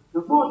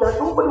 You know that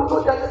nobody will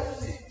know that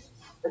identity.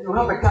 And you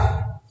have a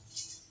car.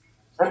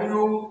 And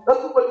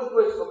everybody will know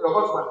it's from your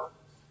husband.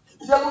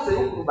 If you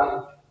say you go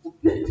back, you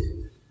get.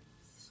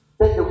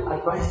 Then they will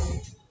advise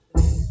you.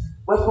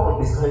 Weapon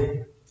of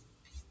discouragement.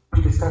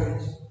 To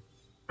discourage.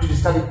 To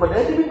discourage. But the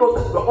enemy knows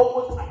that you are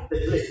almost at the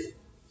place.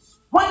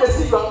 When they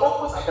see you are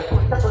almost at the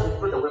point, that's when they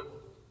throw the weapon.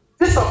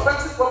 This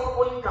offensive weapon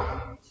only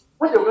comes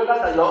when they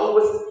realize that you are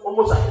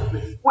almost at the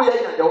place.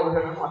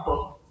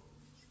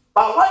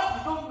 But what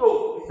you don't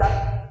know is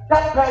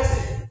that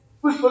person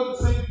who is going to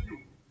sleep with you,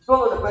 you don't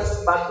know the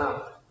person's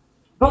background.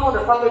 You don't know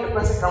the family the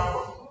person comes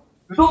from.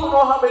 You don't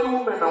know how many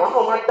women are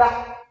on my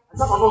dad, and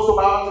some are also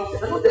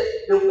biologists. I know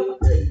that they will never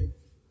tell you.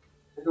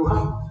 And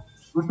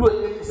you do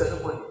a naming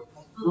ceremony.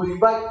 You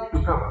invite me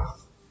to come.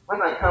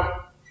 When I come,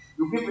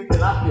 you give me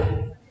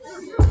tilapia,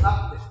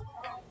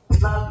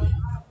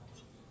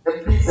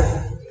 and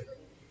pizza.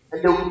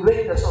 And they will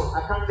play the song.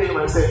 I can't play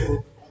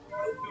myself.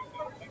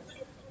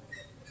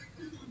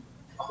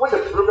 When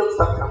the problems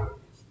start coming,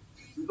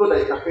 you know that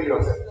you can play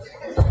yourself.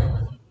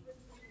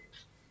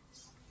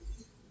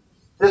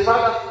 The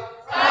Father,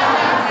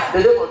 the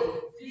name of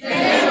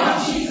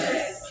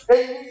Jesus.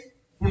 Any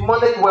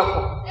demonic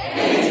weapon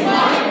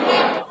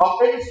of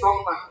any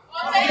strong man,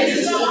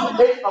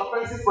 any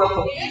offensive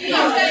weapon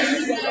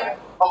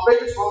of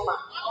any strong man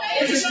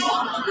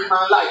in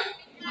my life,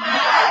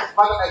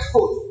 Father,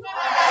 expose.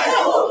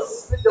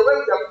 The way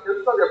we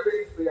are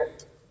praying this prayer,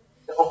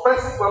 the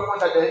offensive weapon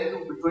that the enemy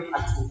will be throwing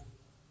at you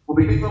will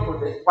be different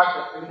from the one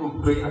that the enemy will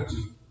be throwing at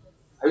you.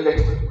 Are you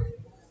getting it?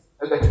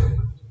 Are you getting it?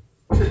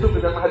 This is to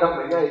be the man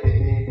that may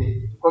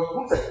because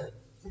who said,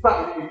 if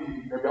I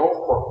believe they are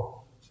all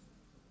poor.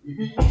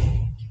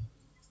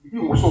 If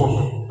you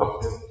also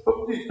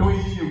something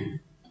doing you.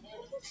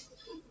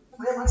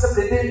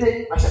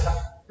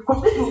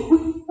 Because if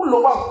you pull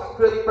over and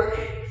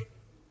pressure.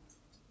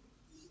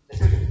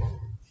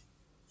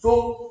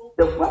 So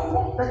the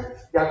weapon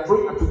that they are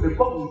throwing at you, the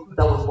God will do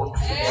that weapon.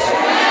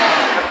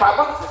 And by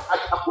what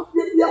I put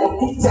here or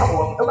two tier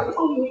one,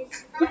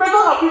 you may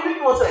not have even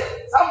known say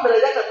somebody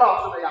like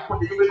about so they are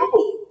put you may not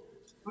know.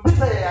 You just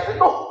say I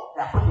know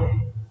they are put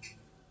here.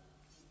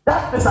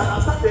 That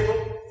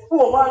misunderstanding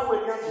who are one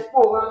way who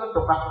are one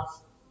to back.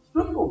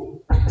 Don't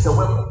know that is a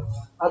weapon.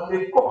 And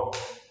may God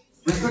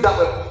will do that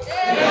weapon.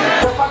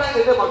 The Father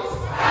in the name of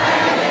Jesus.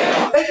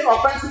 Any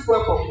offensive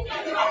weapon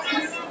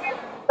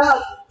that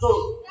has been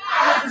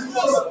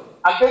thrown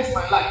against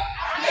my life,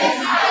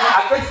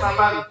 against my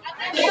marriage,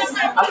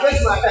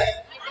 against my health,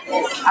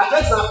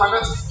 against my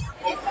finances.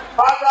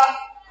 Father,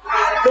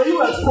 may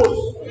you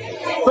expose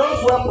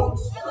those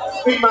weapons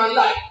in my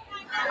life.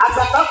 As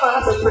I come my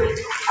hands and pray,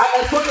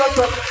 I expose those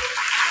weapons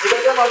in the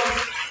name of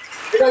Jesus.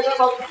 In the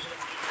name of Jesus.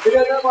 In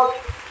the name of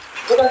Jesus.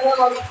 In the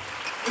name of Jesus.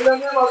 In the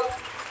name of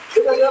Jesus.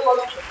 In the name of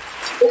Jesus.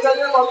 In the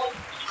name of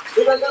Jesus.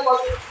 In the name of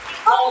Jesus.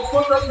 I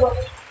expose those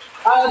weapons.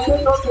 I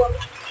expose those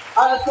weapons.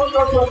 I expose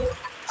those weapons.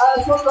 I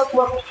expose those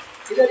weapons.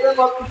 In the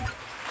name of Jesus.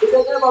 In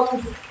the name of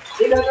Jesus.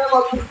 In the name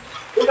of Jesus.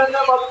 In the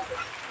name of Jesus.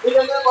 In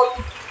the name of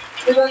Jesus.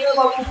 In the name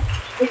of Jesus.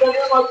 In the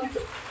name of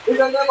Jesus. In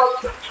the name of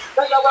Jesus.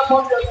 Let the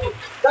weapon be exposed.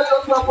 Let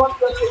those weapons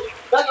be exposed.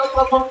 Let those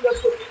weapons be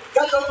exposed.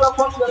 Let those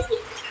weapons be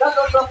exposed. Let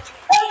those weapons.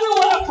 Any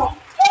weapon,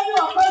 any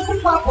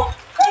offensive weapon,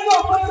 any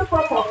offensive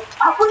weapon.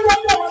 I put them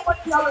there weapon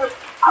to them.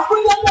 I put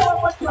them there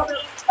weapon to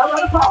them. I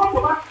want the power to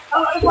man. I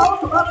want the power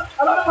to man.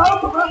 I want the power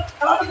to man.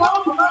 I want the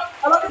power to man.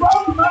 I want the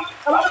power to man.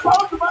 I want the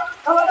power to man.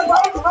 I want the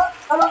power to man.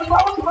 I want the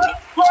power to man.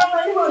 For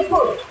any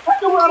weapon,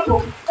 any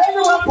weapon,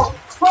 any weapon.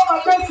 From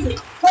against me,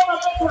 from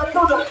against my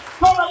children,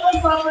 from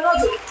against my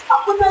finances. I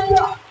put them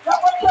there.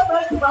 Never tell me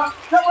to man.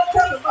 Never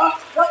tell me man.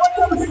 Never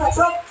tell me to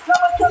myself.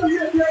 Never tell me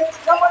here.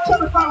 Never tell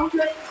me how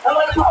here. I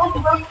want the power to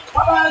man.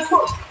 Father is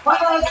good.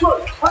 Father is good.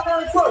 Father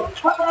is good.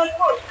 Father is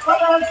good.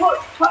 Father is good.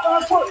 Father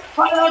is good.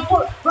 Father is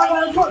good. Father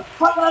is good.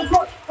 Father is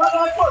good.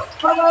 Father is good.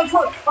 Father is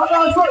good.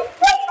 Father is good.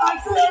 Yes, I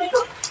see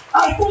angels.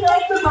 I see the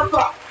angels of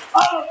God.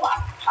 All of us.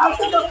 I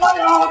see the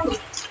fire also.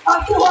 I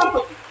see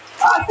horses.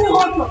 I see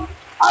horses.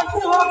 I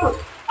see horses.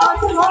 I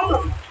see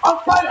horses on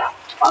fire.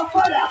 On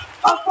fire.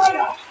 On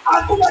fire. I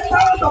see the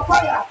chariots of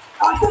fire.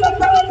 I see the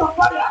chariots of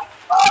fire.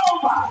 All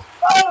over.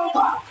 All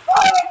over.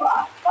 All over.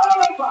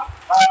 All over.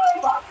 All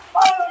over.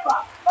 All over.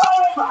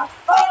 All over.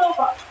 All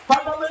over.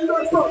 Father, may you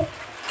expose.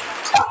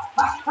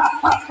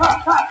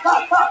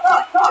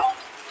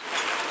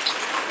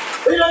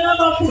 In the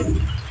name of Jesus.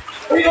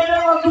 In the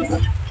name of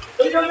Jesus.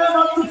 In the name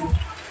of Jesus.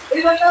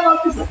 In the name of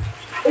Jesus.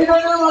 In the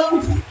name of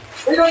Jesus.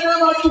 In the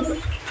name of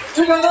Jesus.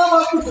 In the name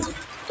of Jesus.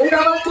 In the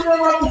mighty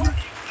name of Jesus.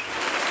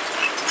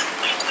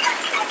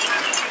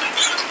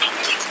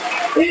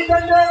 In the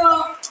name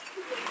of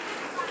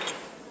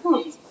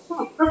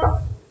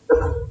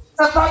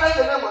the Father, in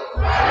the name of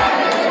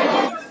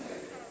Jesus.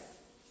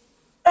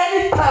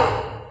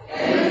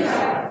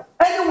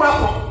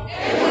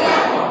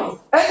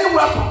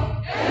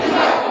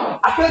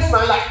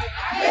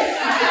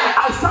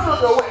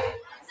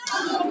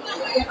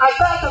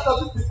 Isaiah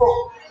chapter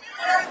 54,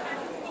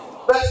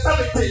 verse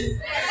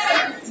 17.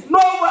 No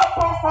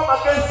weapon formed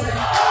against me.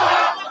 Now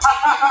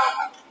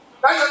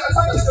you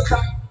understand the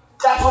scripture.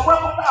 There's a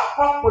weapon that are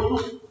formed for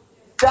you.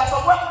 There's a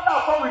weapon that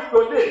are formed with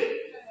your name.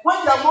 When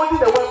they are molding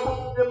the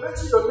weapon, they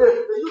mention your name.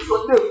 They use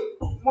your name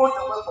to mold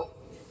the weapon.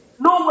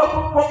 No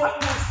weapon formed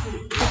against me.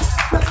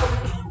 That's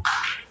coming to you.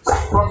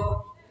 Shall prosper.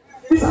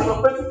 These are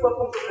offensive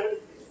weapons to them.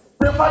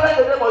 The Father, in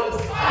the name of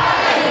Jesus,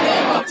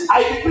 I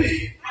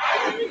decree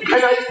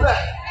and I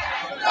declare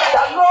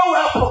that no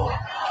weapon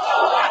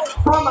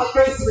formed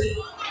against me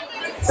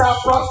shall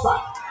prosper.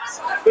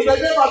 In the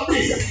name of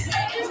Jesus,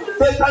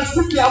 they can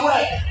speak their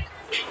word.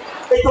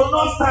 It will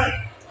not stand.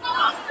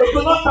 It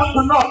will not come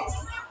to naught.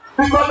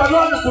 Because the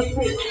Lord is with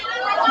me.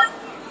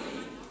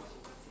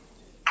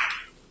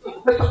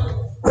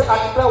 Say,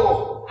 I declare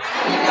war.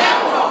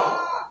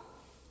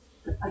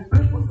 I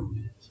pray for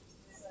you.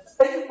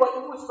 Anybody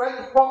who is trying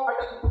to form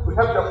other people to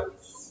help them,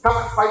 come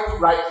and fight you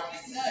right.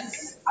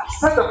 I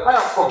send the fire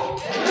of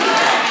God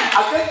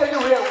against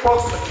any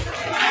reinforcement.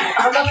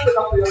 I'm not going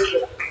up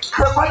here.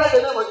 The fire in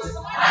the name of Jesus.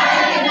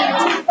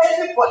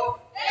 Anybody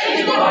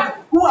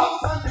who have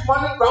sound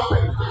demonic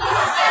trumpet,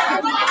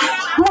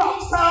 who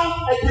have sound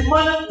a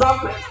demonic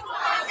trumpet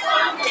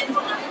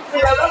in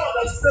the realm of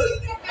the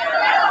spirit,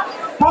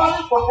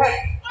 calling for help,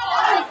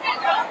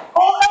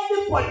 or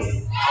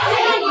anybody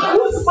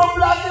who is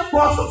mobilizing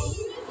forces,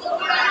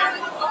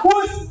 who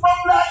is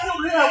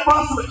mobilizing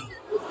reinforcement,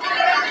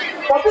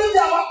 for this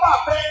year, what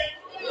happened?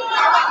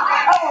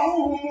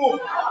 Who move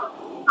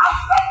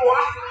after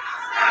what?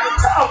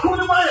 I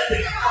couldn't mind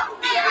it.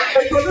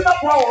 It was not a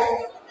problem.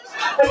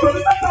 It was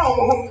not a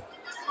problem.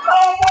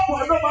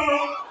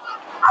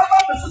 I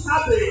got the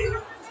society.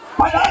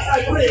 But as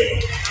I pray,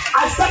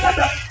 I started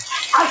them.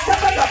 I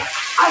started them.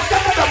 I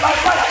started them by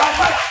fire, by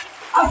fire.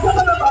 I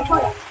started them by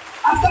fire.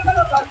 I started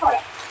them by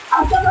fire.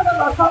 I started them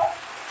by fire.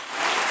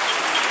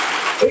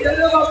 In the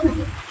name of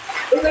Jesus.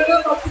 In the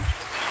name of Jesus.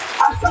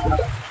 I started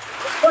them.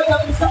 Let them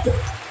be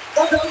settled.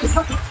 Let them be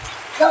settled.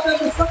 Let them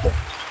be settled.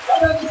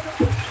 Let them be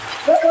settled.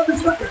 Let them be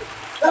settled.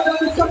 Let them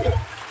be settled.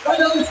 Let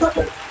them be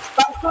settled.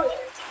 By fire.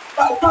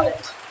 By fire.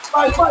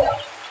 By fire.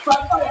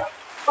 By fire.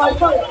 By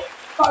fire.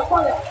 By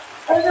fire.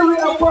 Any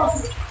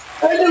reinforcement.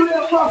 Any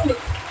reinforcement.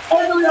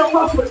 Any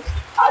reinforcement.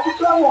 I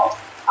declare war.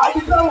 I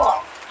declare war.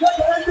 Let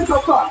the enemies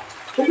of God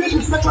begin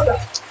to settle them.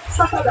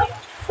 Settle them.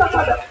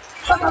 Settle them.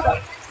 Settle them.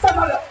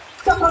 Settle them.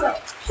 Settle them.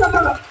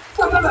 Settle them.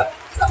 Settle them.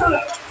 Settle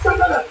them.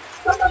 Settle them.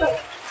 Settle them.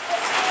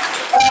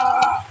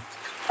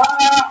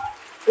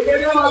 In the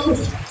name of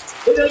Jesus.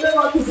 In the name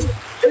of Jesus.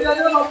 In the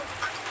name of.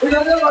 In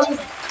the name of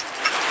Jesus.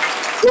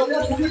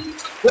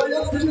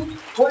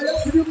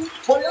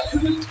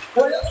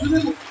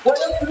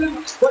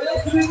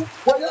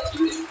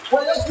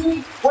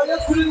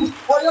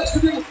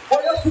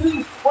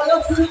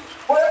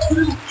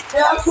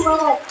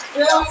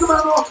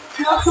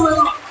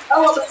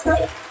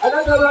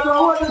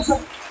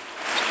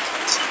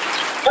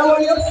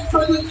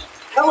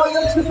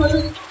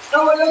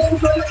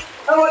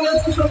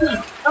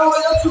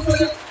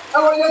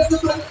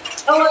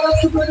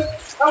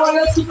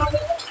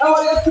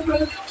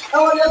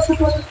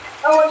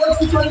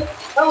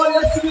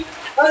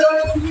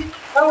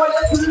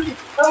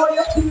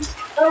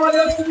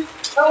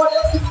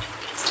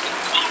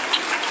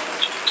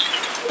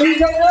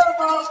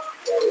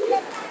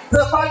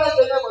 The Father,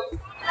 the name of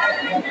Jesus.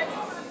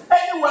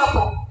 Any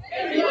weapon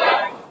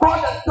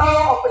called the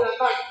terror of the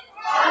night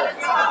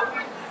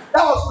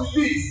that was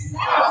released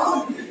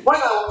when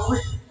I was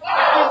weak,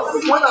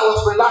 when I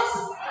was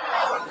relaxing,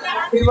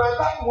 in my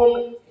dark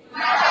moment.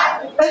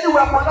 Any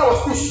weapon that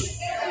was issued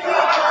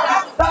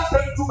that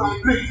came to my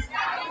grief,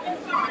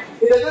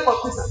 in the name of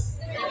Jesus,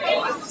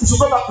 you should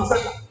go back to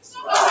center.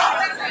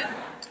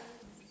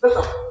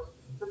 Listen.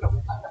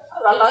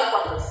 I like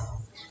patterns.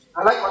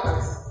 I like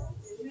patterns.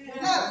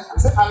 I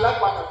said I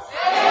like patterns.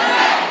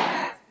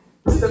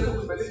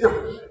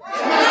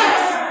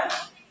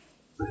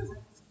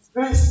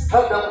 Please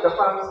help them with the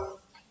funds.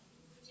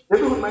 They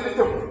do with my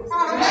little.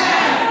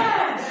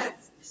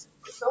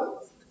 So,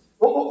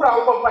 what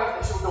will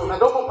find the children? I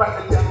don't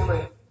find the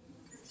gentleman.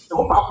 The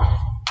whole papa.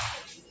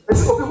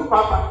 It's okay with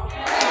papa.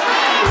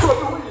 It's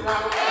okay with you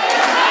now.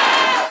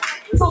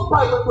 It's so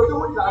private for you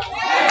with that.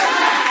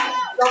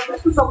 Now,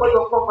 let's do somebody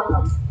on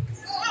competence.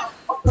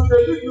 Until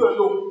they leave you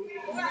alone,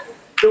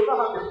 they will not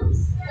have their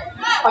peace.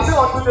 I said,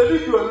 until they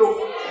leave you alone,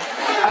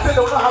 I said,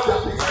 they will not have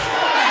their peace.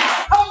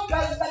 How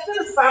dare you? That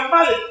this is my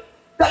marriage.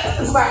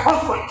 That is my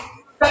husband.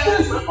 That this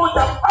is my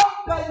mother. How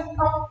dare you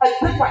come and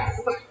take part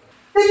in it?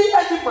 Any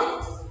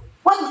argument,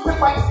 when you take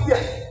part in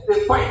it,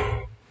 they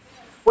fight.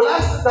 Will I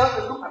sit down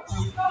and look at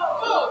you?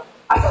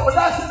 I said, will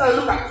I sit down and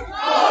look at you?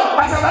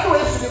 I said, I don't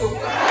want to see you.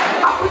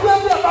 I could hear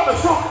me about the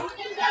show.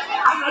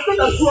 And I did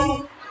the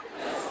show.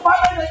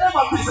 Father, in the name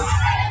of Jesus,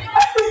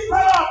 every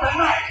power of the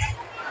night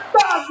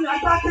that has been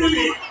attacking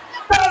me,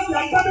 that has been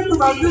attacking to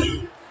my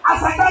dream, as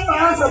I got my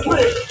hands and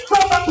pray, go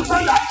back to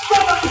sender, go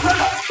back to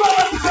sender, go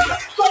back to sender,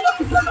 go back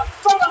to sender,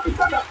 go back to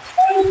sender.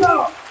 Any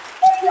power,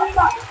 any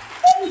attack,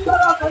 any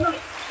power of the night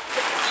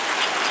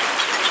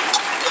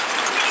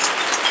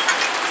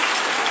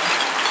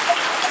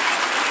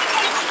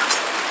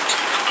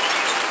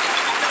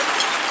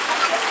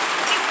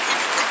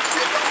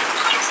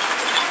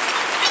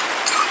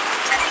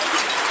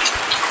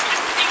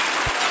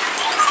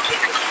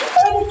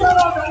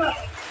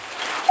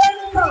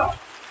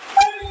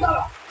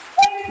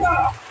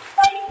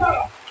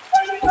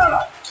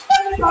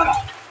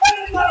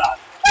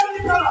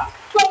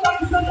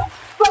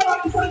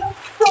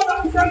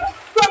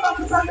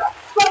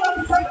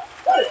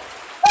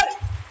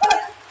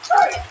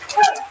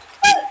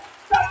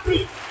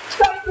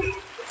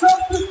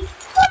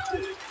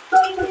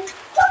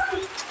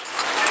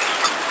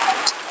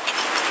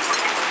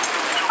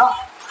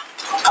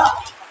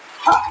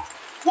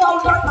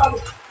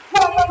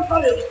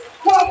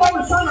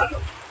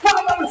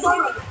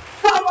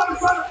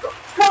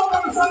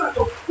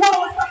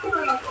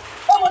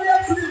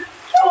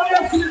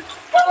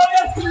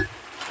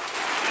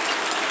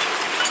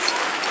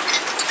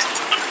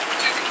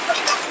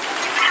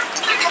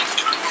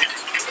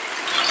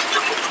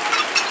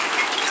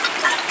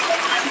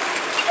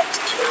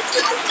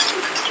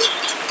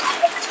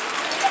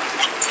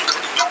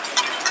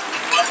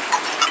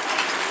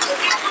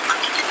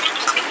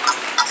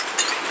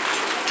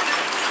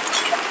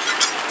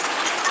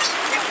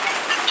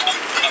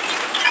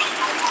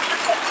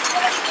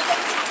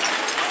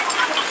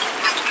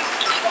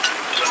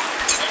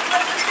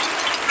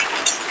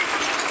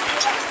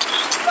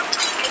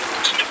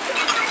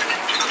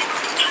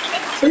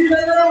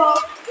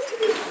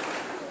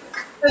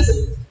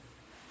Listen,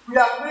 we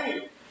are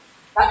praying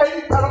that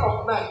any terror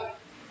of night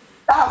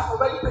that has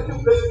already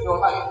taken place in your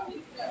life,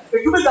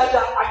 it means that they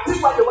are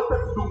acting what they wanted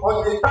to do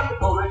or they done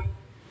it already.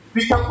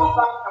 We can go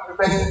back and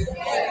reverse it.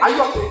 Are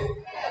you okay?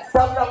 So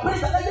we are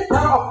praying that any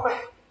terror of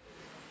night,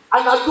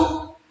 and I do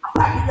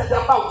attack it at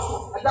their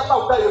mouth, at their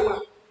mouth,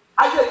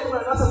 I get you,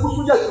 and I said,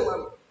 who yes, you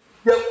are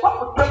what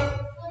would them?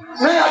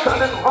 They are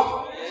done in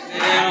home.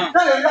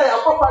 Then they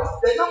are proper,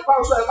 they don't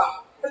pass ever,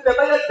 and they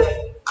made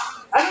it.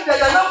 And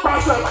they are not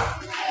pass ever.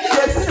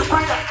 They see the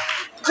fire,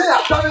 they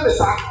are done in the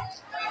sun.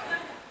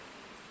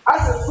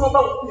 As a sober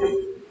of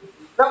you,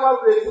 never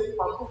raising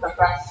from food and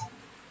crash.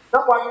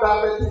 Not one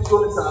diabetes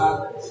goes,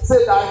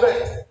 say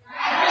divert,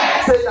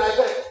 say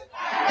divert.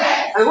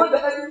 And when the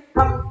enemy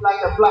comes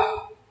like a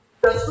flood,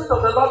 the Spirit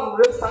of the Lord will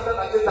raise standard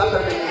against that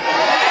enemy.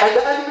 And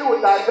the enemy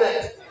will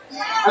divert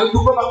and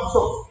will go back to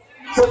source.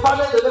 So,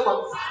 Father, in the name of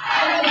Jesus,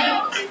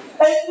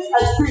 any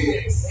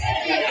experience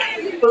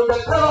from the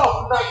terror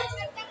of night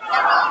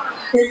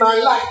in my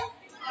life,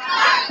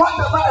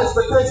 whatever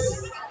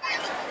expectation,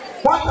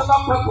 whatever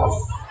purpose,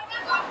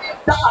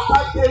 that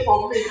attack came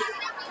on me,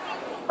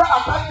 that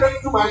attack came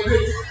to my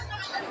dreams,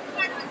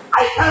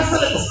 I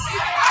cancel it,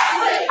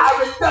 I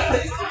reject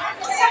it,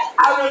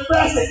 I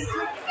reverse it,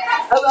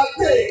 and I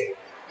say,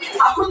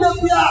 I couldn't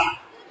be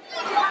out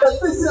the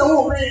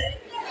physical woman.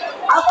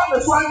 I got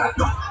the swine at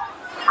top.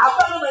 I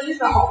got them in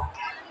the home.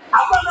 I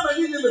got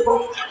them in the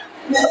home.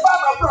 The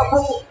Baba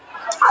problem.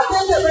 I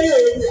didn't get any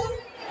idea.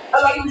 I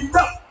like the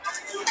top.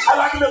 I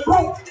like the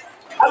boom.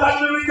 I like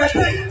the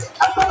rejecting.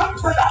 I thought I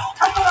said that.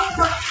 I thought I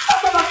said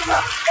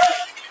that.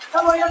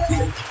 Never yet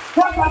seen.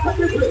 What happened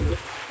this way?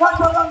 What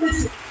was I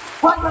missing?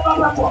 What was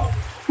I before?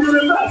 The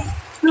reverse.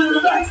 The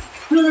reverse.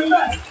 The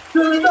reverse. The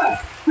reverse.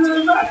 The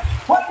reverse.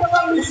 What was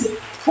I missing?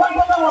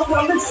 Whatever was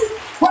your mission,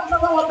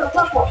 whatever was the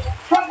purpose,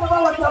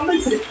 whatever was your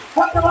mission,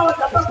 whatever was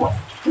the purpose.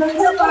 You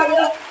came by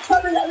here,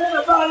 send your name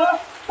about here,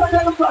 send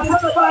your number about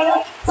here,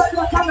 send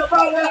your kind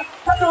about here,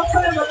 send your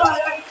kind about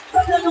here,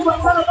 send your number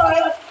about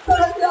here,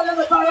 send your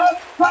name about here.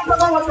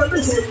 Whatever was the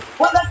mission,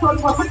 whether it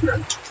was for sickness,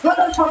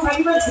 whether it was for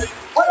animation,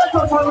 whether it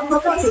was for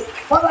reproduction,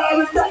 whether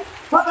I reject,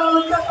 whether I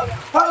reject,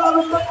 whether I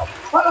reject,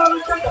 whether I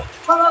reject,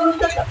 whether I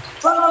reject,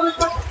 whether I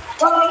reject,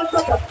 whether I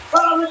reject,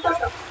 whether I reject,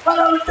 whether I reject,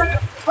 whether I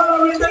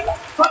reject.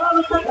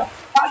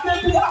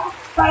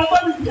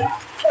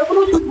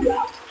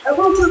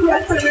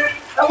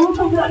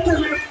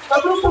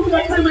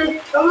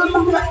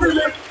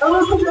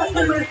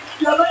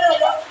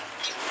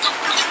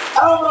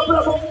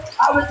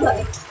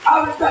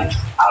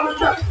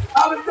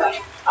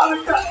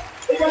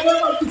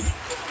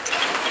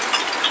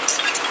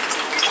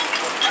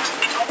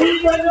 In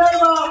the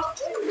name of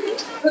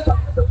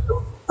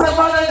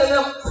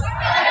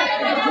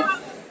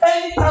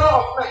any terror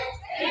of night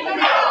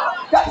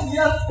that he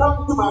has come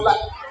into my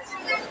life,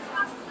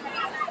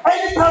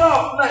 any terror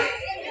of night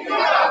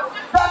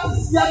that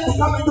is yet to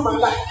come into my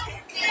life,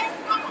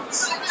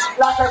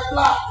 like a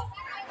flood,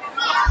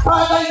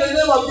 Father, in the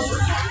name of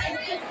Jesus,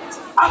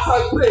 as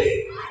I pray,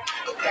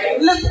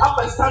 lift up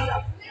a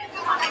standard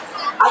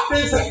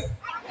against them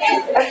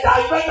and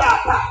divert the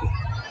attack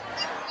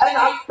and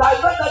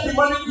divert the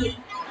demonic grip.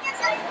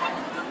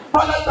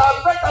 Father,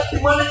 divert the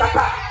demonic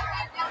attack.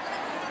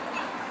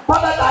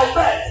 Father,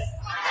 divert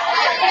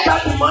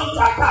that demonic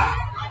attack.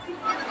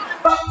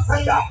 Back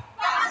sender.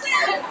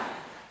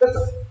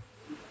 Listen,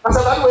 I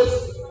said that way.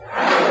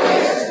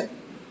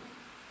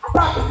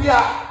 Attack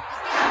here.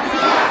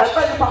 A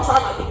very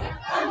personal.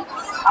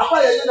 Apa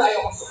yang ni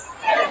ayah masuk.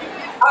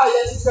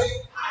 Yes, sir.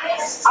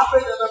 Apa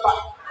yang dia dapat?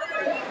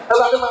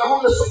 Kalau ada mana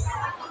home lesson,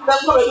 dan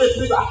kau ada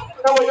cerita.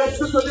 Kau ada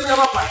cerita di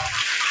mana apa?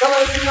 Kau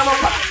ada cerita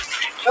apa?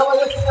 Kau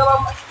ada cerita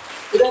apa?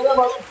 Ini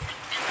apa?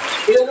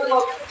 Ini apa?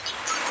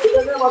 Ini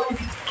apa? Ini apa?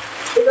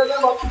 Ini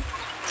apa? Ini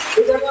apa?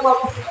 Ini apa?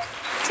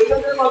 Ini apa? Ini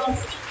apa?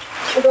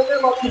 Ini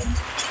apa?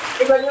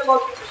 Ini apa?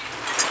 Ini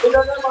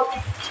apa?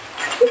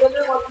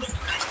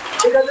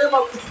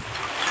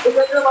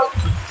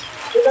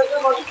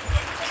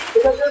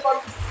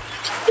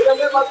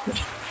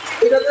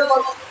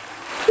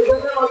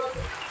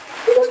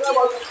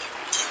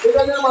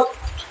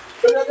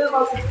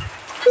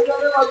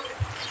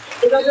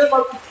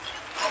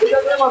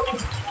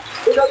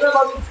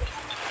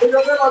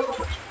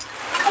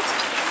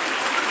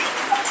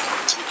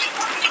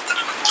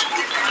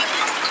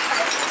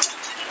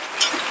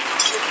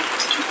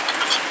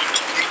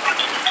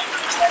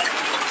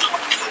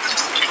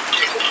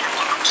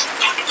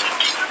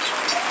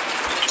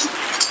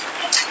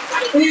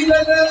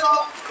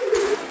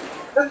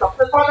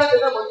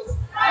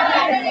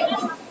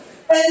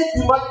 Any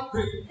demonic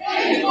dream,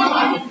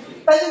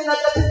 any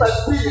negative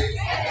experience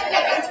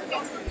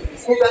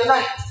in the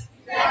night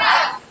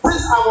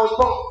since I was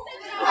born,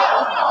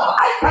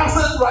 I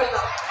cancel it right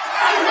now.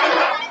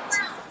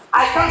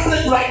 I cancel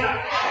it right now,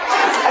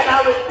 and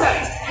I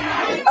reject.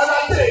 And I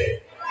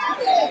say,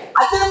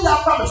 I didn't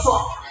have come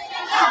short.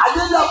 I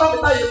didn't have come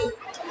to you.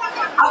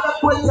 I'm not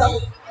going to tell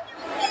you.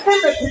 In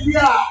the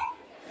TBR,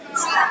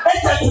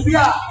 it's a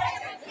TBR,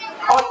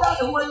 or that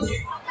the one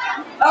thing.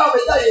 Now we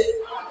die.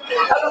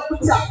 Ever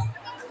put ya.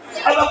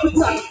 Ever put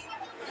ya.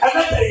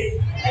 Ever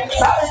day.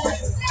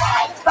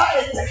 That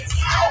agent.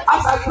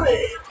 As I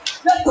pray,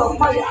 let your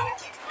fire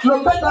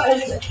locate that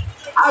agent.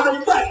 I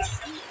reject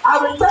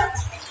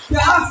the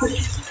acid.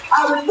 I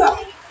reject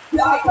the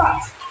attack.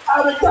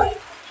 I reject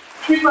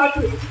it right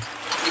here.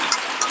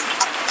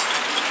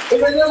 In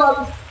the name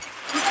of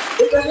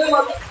in the name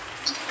of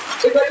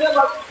in the name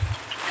of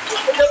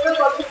in the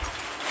name of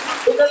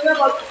in the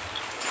name of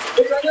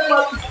in the name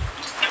of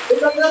in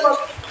the name of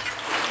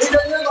in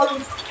the name of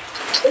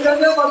in the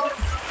name of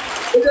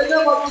in the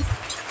name of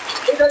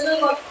in the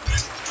name of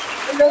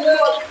in the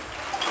name of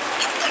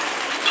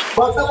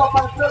whatever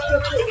my church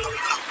is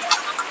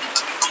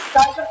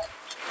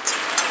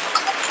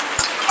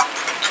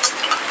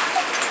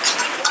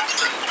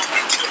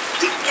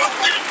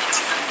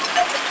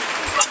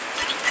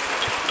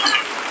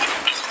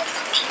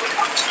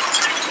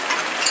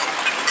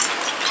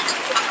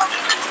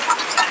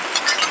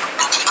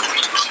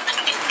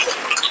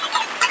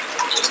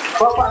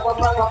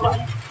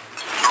Papa.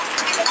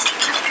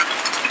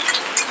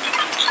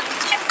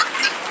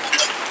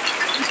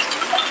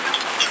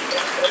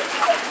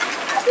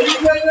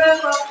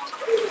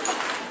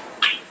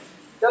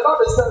 The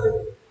Lord is telling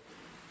me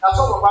that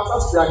some of us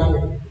as we are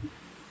here,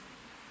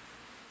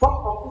 some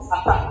of these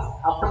attacks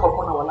have come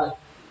upon our life,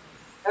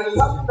 and it's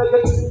having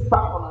negative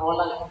impact on our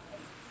life.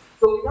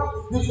 So we have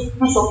to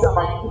do something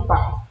about the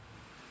impact.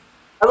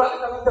 Everybody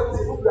doesn't tell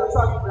people we are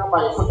trying to bring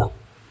by a soldier.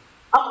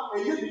 I'm a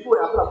year before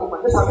I put a woman,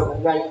 this has been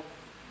a guy.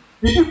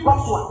 If you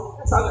cross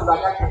one, this has been a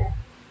guy.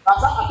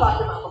 That's how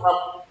attacking us from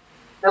up.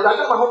 The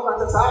Rana Mahon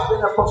says, I have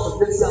been a person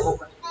this year.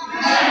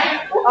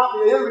 Who are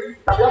the area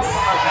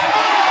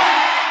of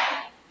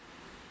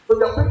so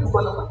you are praying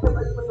for the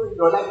people in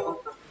your life.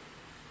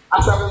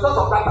 As a result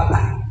of that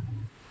attack,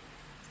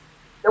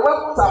 the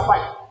weapons are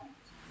fine.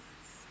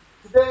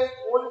 Today,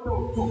 we only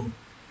do two,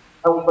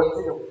 and we'll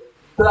continue.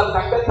 So that we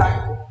can get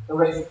time for the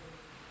rest.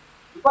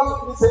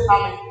 Because we say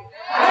amen.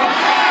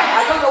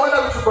 I don't know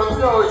whether we should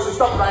continue or we should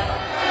stop right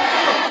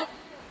now.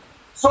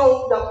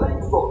 So we are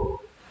praying to God.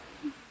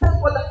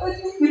 Therefore,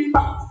 any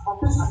impact of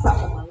this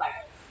attack on my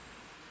life,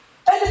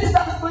 anything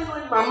that is going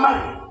on in my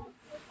mind,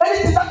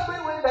 anything that's going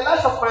on in the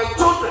lives of my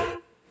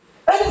children,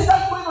 anything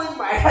that's going on in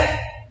my head,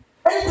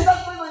 anything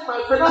that's going on in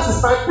my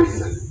finances, my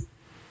business,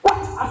 what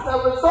as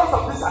a result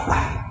of this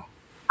attack,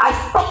 I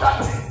stop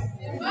that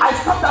thing. I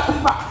stop that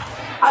impact.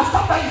 I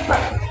stop that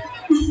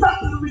effect. We start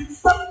to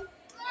stop.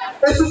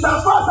 It is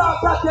as far as our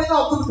attack came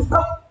out to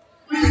become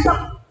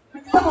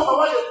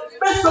overwhelming.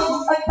 Make sure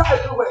you enter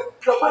everywhere.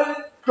 Your money,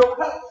 your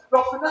health,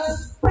 your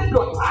finances. Take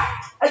your time.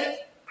 Take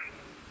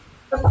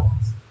your time.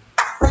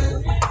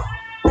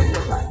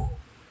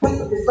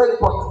 It's very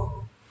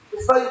important.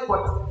 It's very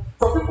important.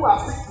 Some people are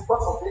sick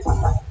because of this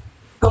attack.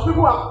 Some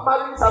people are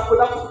married have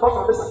collapsed because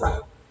of this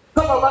attack.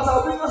 Some of us,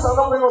 our business are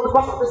not going on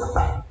because of this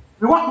attack.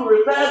 We want to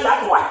reverse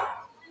that one.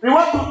 We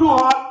want to do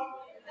what?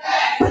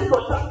 Take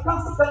your time.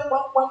 Cancel that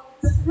one.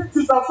 If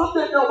you are so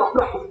dead now,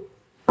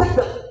 take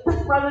them.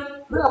 Take marriage.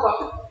 Pray about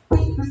it.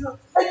 Take business.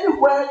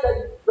 Anywhere that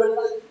you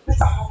realize this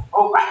happens,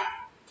 all right.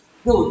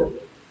 Deal with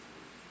them.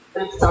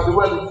 And it shall be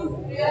well with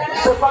you.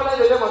 So, Father,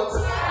 in the name of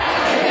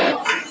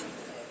Jesus.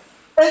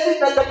 Any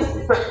negative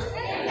effect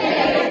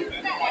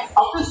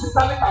of this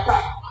satanic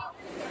attack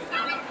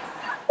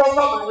over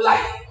my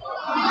life,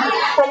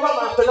 over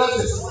my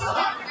finances,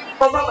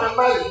 over my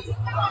marriage,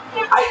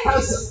 I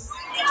cancel,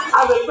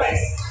 I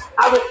reverse,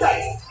 I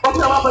reject.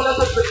 Okay, I want to let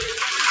it be.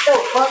 Oh,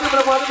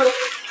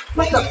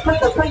 take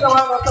the pain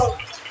around our tongue.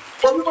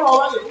 When we go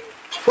away,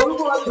 when we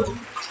go out to,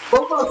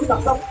 when we go to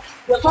the sun,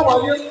 the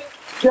power here,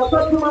 the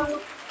first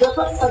woman, the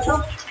first person,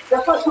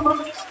 the first woman,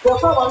 the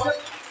power here,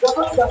 the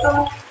first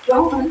person,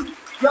 Yahoo,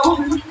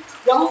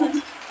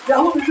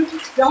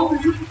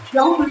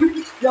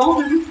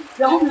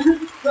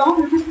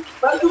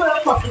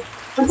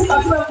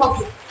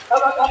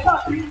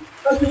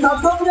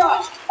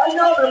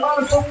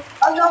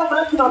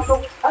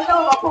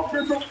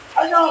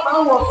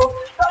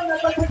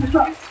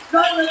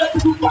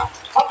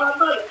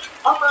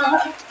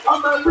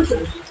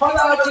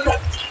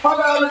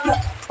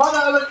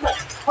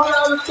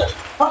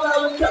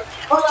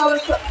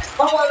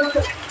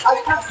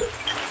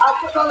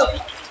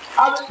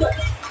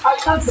 I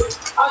cancel.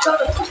 I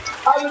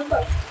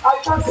cancel.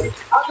 I cancel.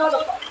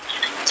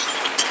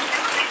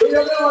 In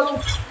the name of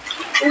Jesus.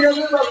 In the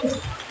name of Jesus.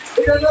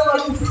 In the name of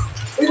Jesus.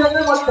 In the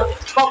name of Jesus.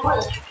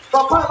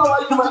 Papa, no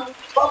argument.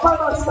 Papa,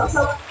 no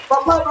sister.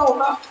 Papa, no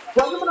woman.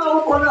 When you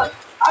know what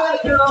I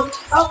am,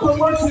 I'm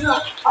promoting.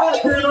 I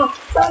am.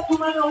 That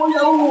woman, we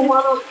are all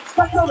one.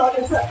 That's all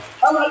I said.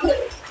 I'm like,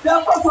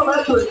 they're for some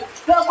entry.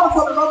 They're for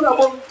some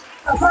number.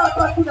 As I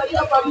am to the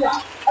Yabadia,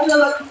 and I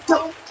like to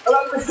stop. I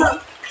like to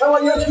stop.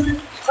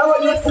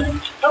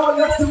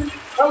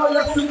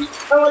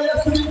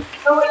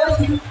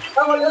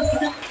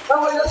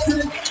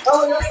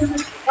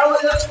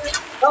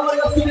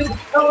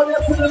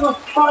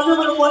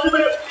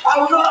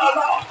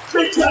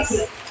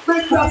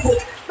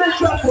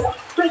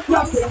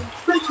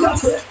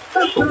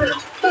 So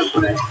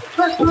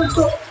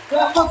they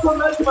are not so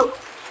nice.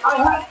 I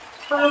had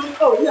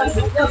oh yes.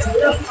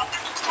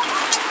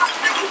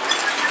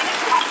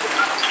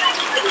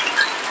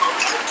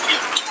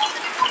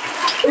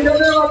 In the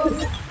name of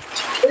Jesus.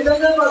 In the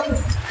name of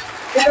Jesus.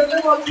 In the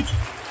name of Jesus.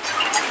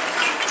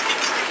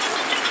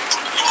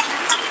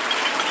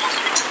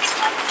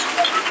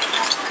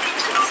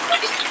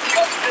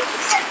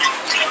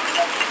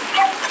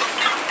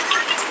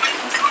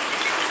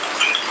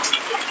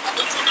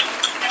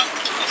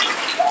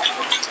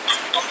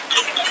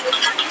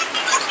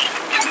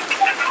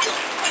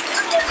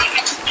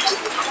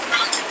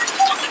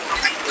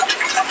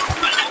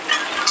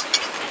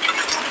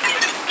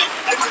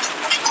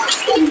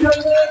 In the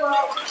name of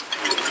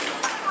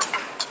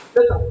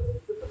Jesus.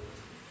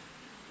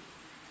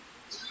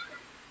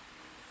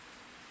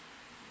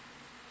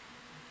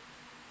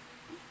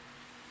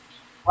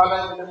 Father,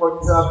 in the name of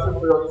Jesus, I pray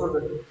for your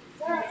children.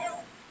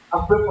 I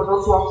pray for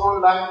those who are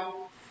online,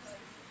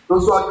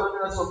 those who are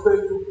joining us on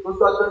Facebook, those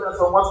who are joining us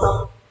on WhatsApp,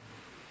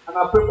 and I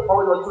pray for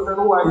all your children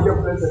who are here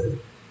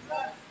present.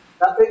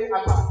 That any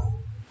attack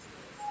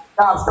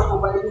that has come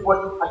over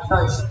anybody at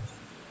night,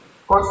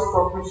 causing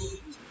confusion,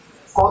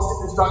 causing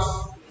distraction,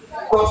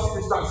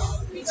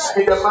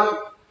 in the mind,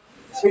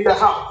 in the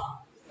house,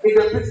 in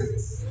the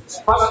business.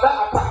 Father, that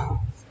attack,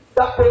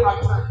 that came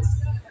at night,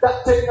 that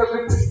take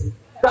everything.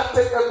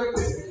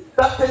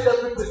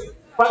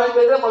 Father, in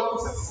the name of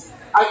Jesus,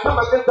 I come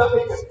against that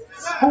agent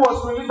who was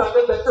released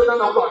against the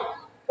children of God.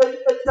 Any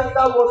agent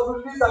that was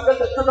released against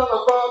the children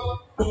of God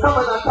to come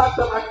and attack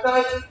them at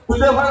night,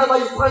 today, wherever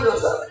you find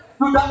yourself,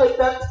 do that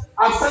agent.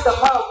 I send the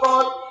power of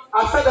God,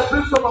 I send the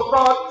brimstone of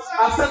God,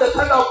 I send the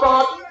thunder of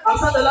God, I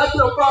send the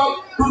lightning of God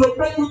to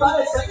locate you that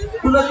agent,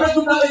 to locate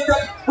you that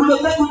agent, to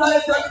locate you that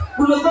agent,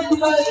 to locate you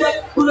that agent,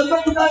 to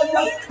locate you that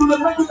agent, to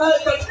locate you that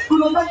agent, to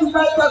locate you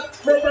that agent.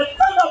 May the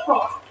thunder of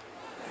God.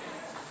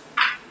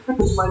 This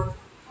is my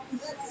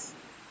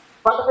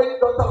Father, any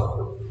daughter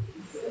of you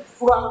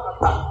who have an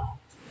attack,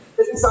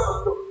 any son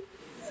of you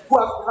who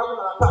has been having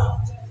an attack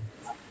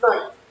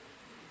tonight,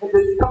 and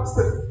they become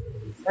sick,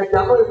 and they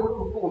are not able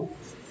to move.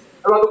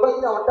 And when the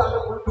baby are done,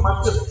 they will to my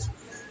church.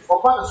 Or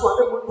father, so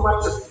they will to my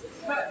church.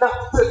 Not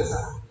to tell this.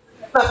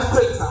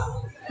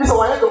 This is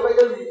why I don't make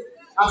any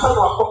answer to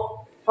our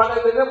call. Father,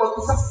 in the name of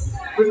Jesus,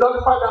 we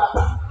nullify that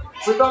attack.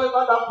 We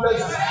nullify that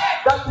pleasure.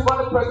 That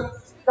demonic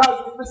presence that has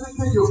been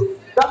visiting you.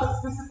 That has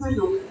been visiting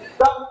you.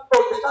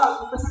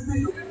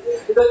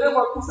 In the name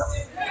of Jesus,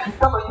 we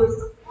come against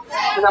them.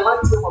 In the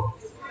mighty name of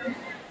Jesus.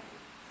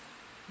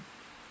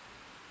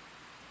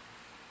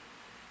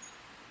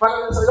 Father,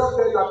 there's a young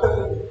girl you are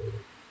telling me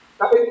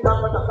that any time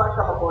that attack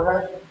come upon her,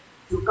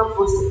 she will come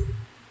close to you.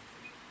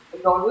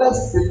 And unless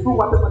they do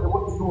whatever they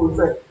want to do with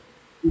her,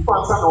 you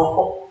find son or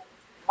hope,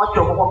 much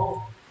of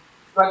hope.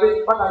 But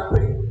I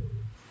pray,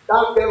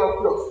 that girl of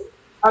yours,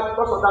 and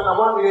because of that, I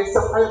want to say,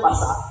 I am a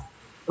son.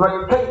 When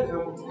you tell them,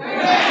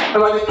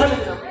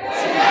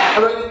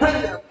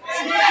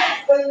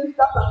 any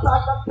that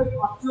attack that came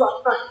at you at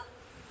night,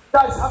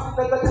 that is having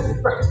negative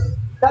effect,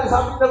 that is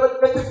having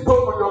negative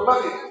toll on your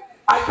money.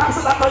 I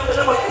cancel that in the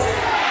name of Jesus.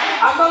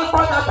 I'm not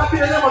going to attack in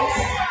the name of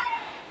Jesus.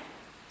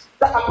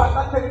 That attack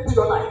that came into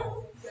your life,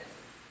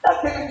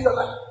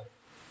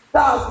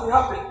 that has been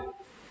happening.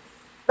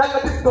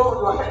 Negative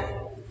toll on your head.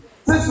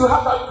 Since you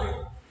have that dream,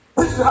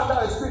 since you have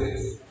that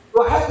experience,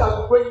 your head has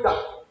been going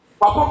down.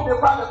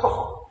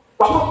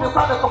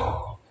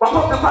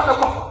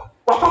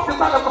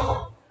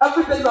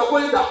 Every day you are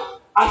going down.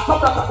 I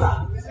stop that attack.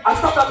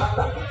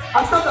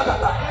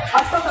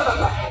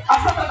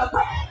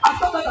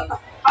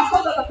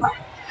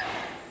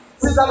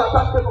 Since that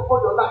attack came upon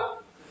your life,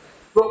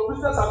 your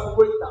business has been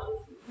going down.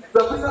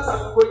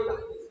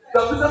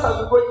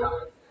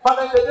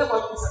 Father, in the name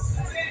of Jesus,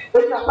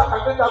 any attack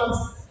against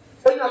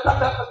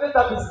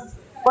that business,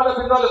 Father,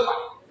 be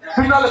nullified.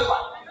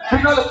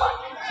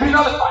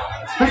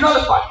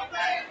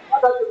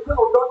 Father, the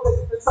people don't take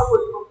it in some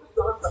way from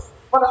your answer.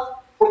 Father,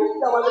 for me,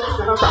 I want to take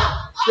the answer.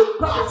 You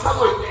put in some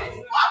way.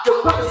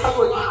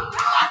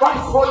 What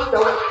is holding the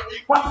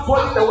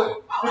way?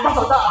 Because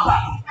of that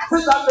attack.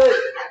 Since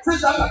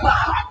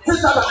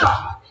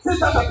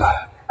that attack,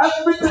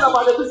 everything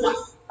about the business,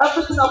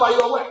 everything about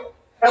your work,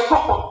 and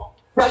comfort,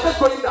 they are just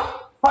going down.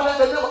 Father,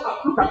 the name of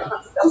look at the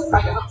hands. Look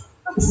at the hands.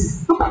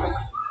 Look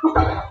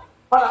at the hands.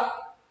 Father,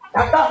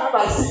 and that hand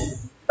I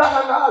see, that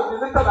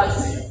hand I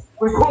see,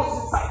 we close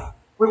inside.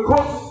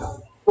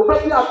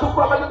 Maybe I took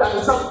property than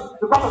yourself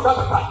because of that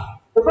attack.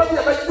 Maybe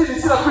I bet you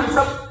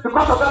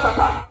because of that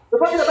attack.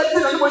 Maybe I bet you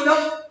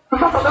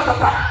because of that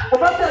attack.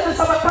 Maybe I did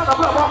some kind of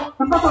problem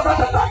because of that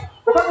attack.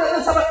 Maybe I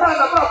did some kind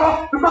of problem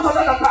because of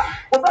that attack.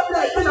 Maybe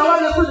I did a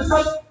while for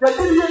yourself. They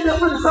did here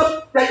for yourself.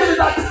 They did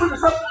that for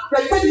yourself.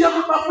 They did here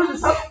for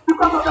yourself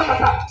because of that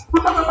attack.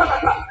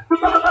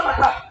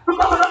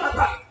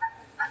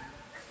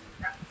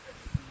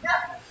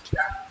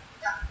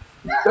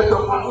 Let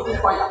your consuming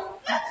fire.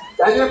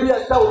 And you be a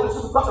devil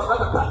because of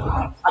that attack.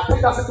 I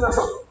take that sickness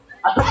up.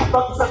 I take it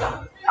back to center.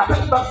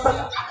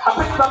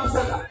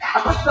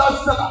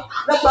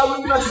 Let that that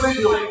witness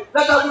radio.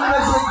 Let that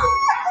witness radio.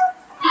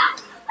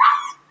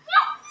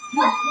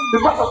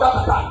 Because of that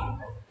attack,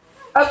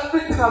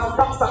 everything has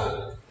become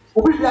stagnant.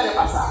 We be a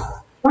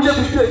pastor. We just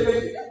be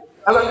here.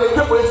 And when they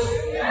came with,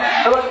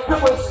 and when they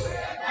came with,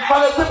 but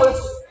they came with.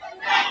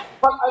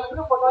 But I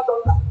pray for that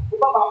daughter. The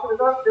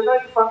Baba, the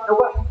night from the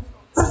work.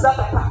 Since that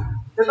attack,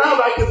 the now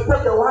right is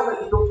take the one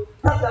and do.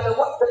 Tell that the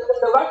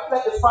right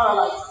leg is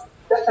paralyzed.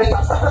 It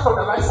has started from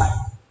the right side.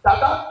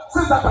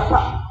 Since that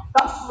attack,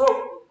 that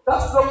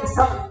stroke is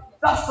coming.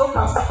 That stroke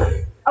has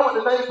started. I want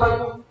the night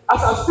from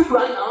as I speak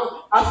right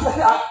now, I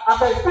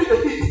can feel the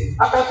heat,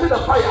 I can feel the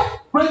fire.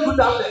 Going to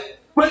that leg,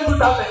 going to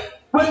that leg,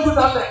 going to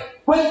that leg,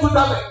 going to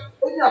that leg.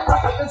 Any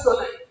attack against your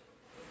leg.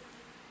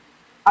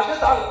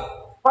 Against that leg.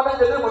 Father, in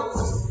the name of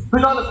Jesus, be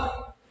nullified,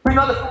 be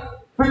nullified,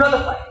 be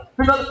nullified,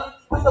 be nullified.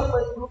 Put the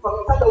first group of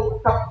the will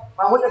come.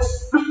 My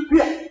witness, look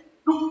here,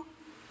 look.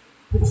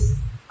 Please,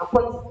 I'm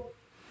pointing.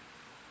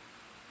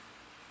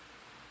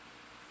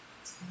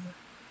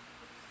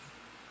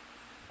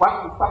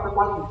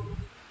 One.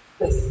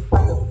 Yes,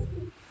 Father,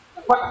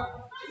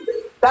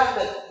 that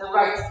leg, the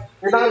right,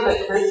 the right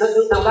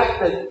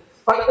leg.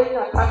 Father, any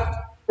attack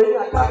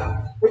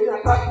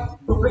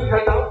to bring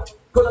her down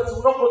so that she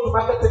will not go to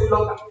market any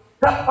longer.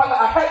 That Father,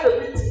 I heard the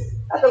meeting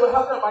and they were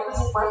having about this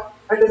woman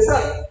and they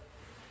said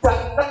that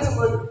next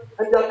money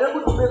and they are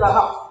able to build a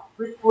house.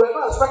 We were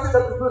not expecting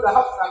them to build a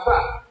house in Accra,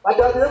 but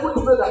they are able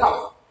to build a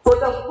house. So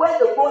that when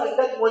they go and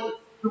get money,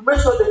 you make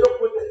sure they don't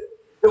go there.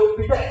 They will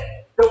be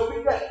there. They will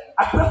be there.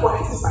 I pray for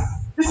her sister.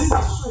 This is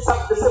her sister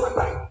at the same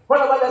time.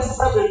 Whatever their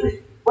sister may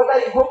be, whether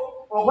you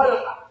hope or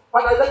whatever,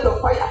 Father, let your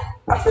fire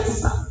touch the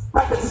sister,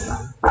 touch the sister,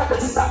 touch the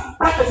sister,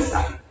 touch the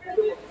sister.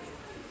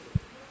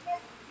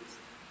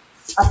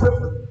 I pray for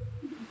you.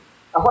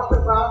 And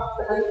whatever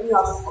the enemy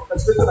has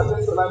orchestrated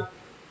against your life,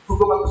 to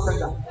go back to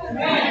sender.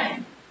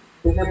 Amen.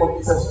 In the name of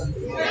Jesus.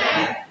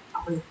 Amen.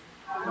 Amen.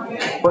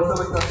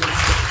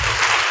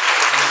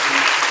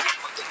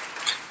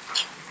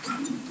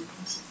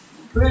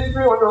 Please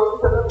be on your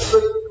internet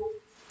radio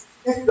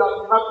if you are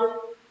having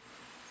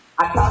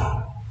attack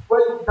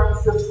when you become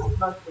safe from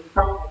night when you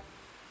come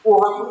or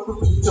have to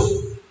be chill.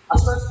 As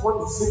soon as you want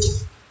to sleep,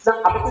 then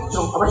I'm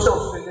chill. I'm sure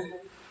something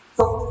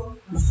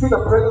you feel the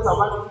presence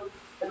around you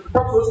and you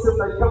become so still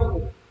that you come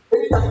home.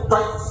 Anytime you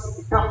try to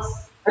sleep, it comes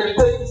and you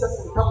take Jesus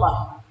and you come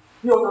back.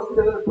 Be on your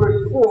internet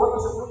radio. Oh, how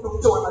does it look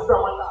to chill and I do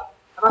that?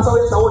 And that's how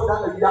it's all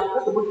done and react.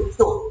 Let the book to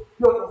chill.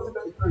 Be on your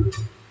internet radio.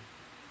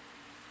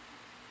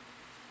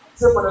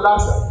 Say for the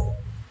last time.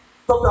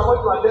 Sometimes when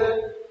you are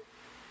there,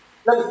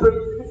 let me pray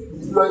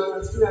if you are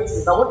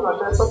experiencing that when you are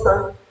there,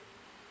 sometimes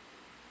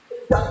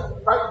anytime you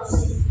try to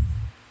see,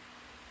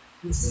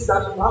 you see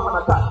that you have an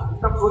attack,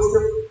 you become so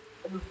stiff,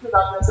 and you feel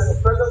that there's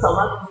a presence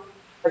around you,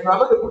 and you are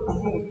not able to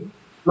move.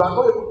 You are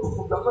not able to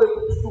move, you are not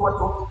able to do what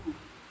you want to do.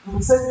 You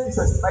will say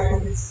Jesus, like you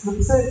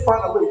will say it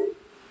far away,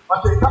 but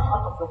they come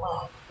out of the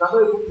mouth, you are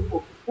not able to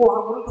move. Oh,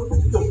 I'm going to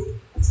do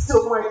it.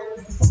 Still, why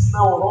it is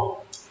now or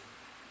not?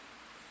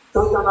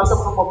 So you can ask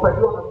someone for prayer,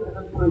 you want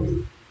to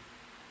pray.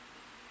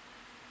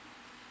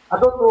 I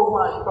don't know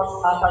why, because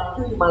I can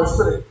feel in my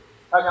spirit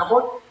that I'm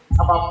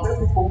about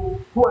 10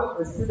 people who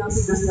are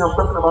experiencing this thing I'm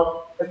talking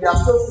about, and they are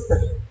still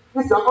seated.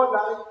 If you are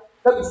online,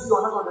 let me see your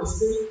hand on the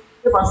screen.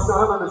 If I see your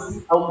hand on the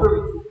screen, I will pray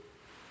with you.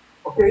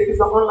 Okay, if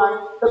you are online,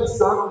 let me see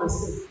your hand on the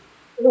screen.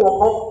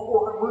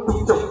 Oh, I'm going to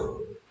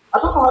chill. I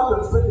don't know how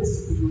to explain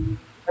this to you.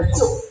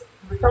 Until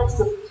you become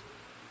still.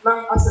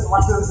 Now, I said,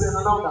 what's the saying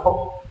around the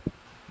home?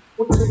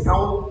 What do you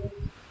count?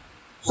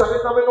 So I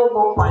don't know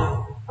more fine.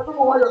 I don't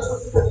know why you're so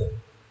seated.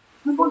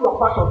 You know you're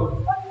part of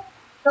it.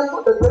 That's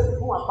not the dead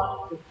who are part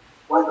of it.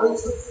 Why are you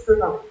still sitting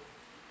now?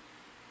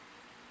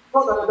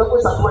 Not that the devil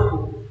is at work.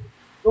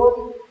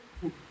 Don't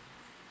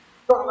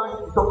allow him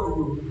to talk to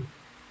you.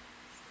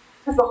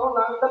 If you're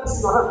online, let me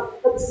see your hand.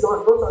 Let me see your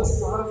hand. Those are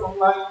seeing your hands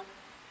online.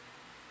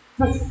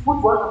 Please put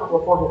one hand on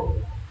your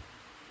forehead.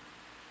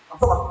 I'm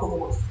talking about 2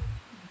 months.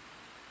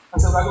 I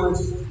said,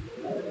 evaluation.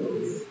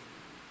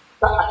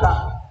 That attack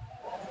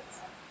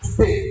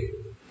today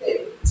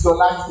is your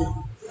life day.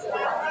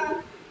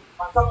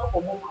 I'm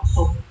talking about my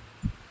soul.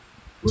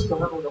 Put your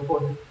hand on your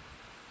forehead.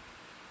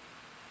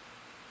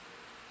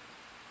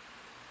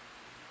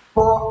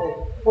 Forehead,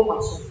 my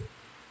soul.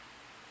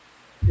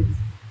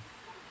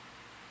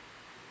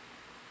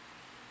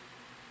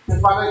 The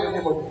Father in the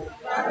name of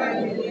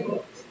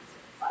Jesus.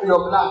 By your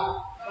blood.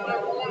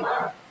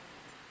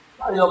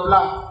 By your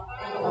blood.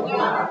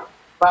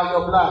 By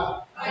your blood.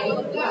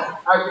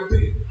 I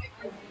decree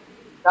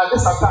that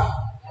this attack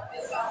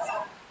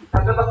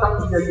can never come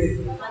to me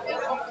again.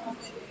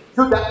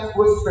 You that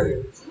evil spirit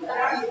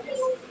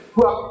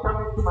who have come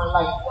into my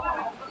life,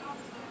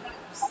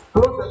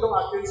 close the door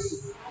against you.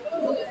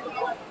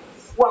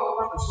 Who are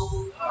over the soul?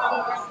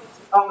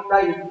 I will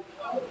die you.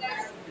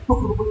 Two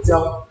people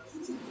tell.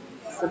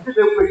 The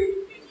people wait.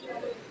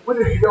 When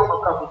you hear my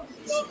problem,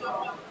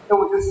 they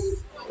will just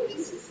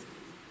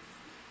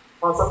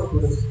answer me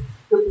to this.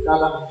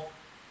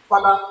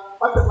 Father,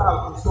 whatever has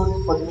been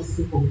stolen for these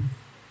people,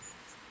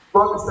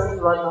 God is telling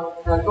you right now,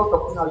 and a lot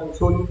of things have been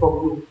stolen from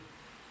you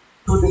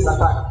through this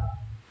attack.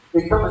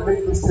 They come and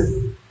make mistakes,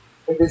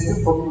 and they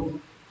steal from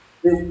you.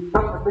 They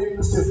come and make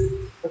mistakes,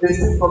 and they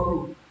steal from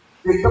you.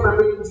 They come and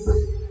make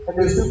mistakes, and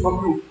they steal from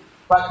you.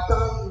 By the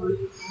time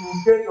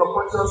you gain your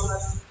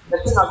consciousness, the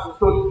thing has been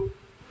stolen.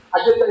 I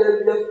get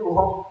there to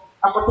home.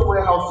 I go to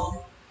warehouse.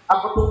 I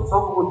go to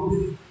Stronghold.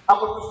 I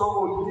go to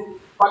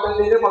Stronghold. But in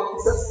the name of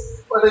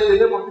Jesus,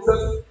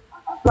 I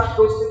attack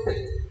those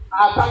Satans.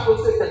 I attack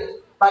those Satans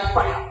by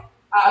fire.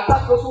 I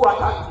attack those who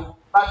attack you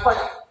by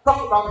fire.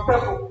 Talk about the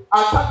temple.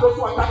 I attack those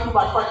who attack you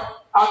by fire.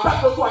 I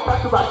attack those who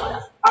attack you by fire.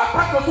 I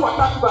attack those who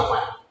attack you by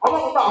fire. I'm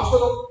not going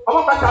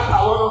to attack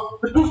our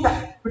we do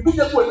that. We do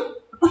that well.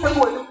 We do that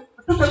well.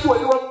 We do that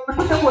well. We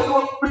do that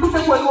well. We do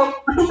that well.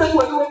 We do that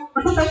well.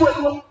 We do that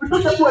well. We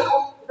do that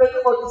well. In the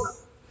name of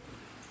Jesus.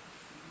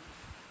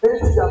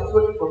 Anything you have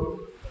stolen from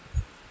me,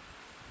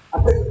 I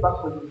take it back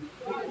from you.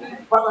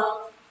 Father,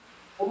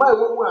 for my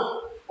woman,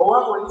 or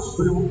one when it's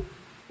blue,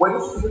 when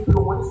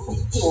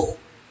it's chill,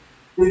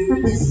 they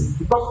feel this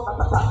because of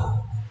that attack.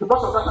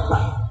 Because of that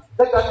attack.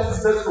 Let that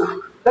business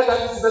go. Let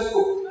that business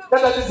go.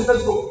 Let that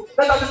business go.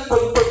 Let that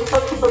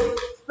business go.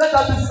 Let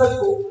that business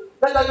go.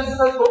 Let that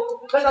business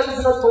go. Let that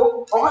business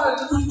go. Or when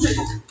it's too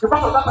chill,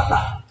 because of that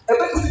attack.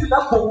 Eventually,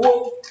 that will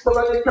work. So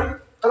when they come,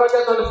 and I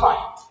get notified.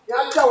 The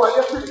answer was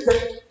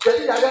everything.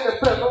 Jadi ada yang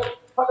terlalu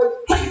pada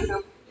kita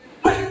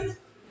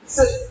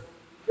say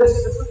yes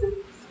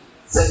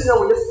say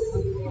no yes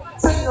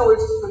say no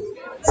yes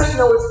say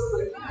no yes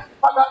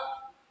pada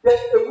the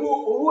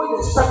who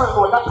is shaman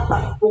or that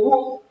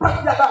who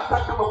practice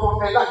that come upon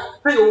their life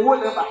they will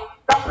never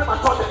that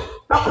premature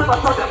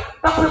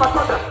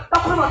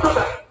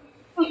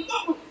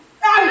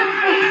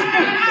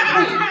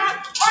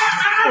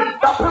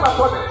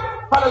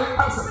pada we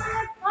cancel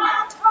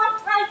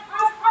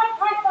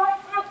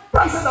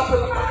cancel that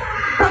premature.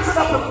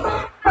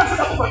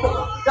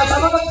 There's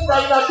another thing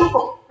that you are too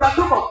much.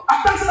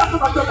 I cancel that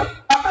premature.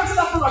 Out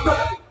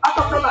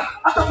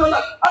of your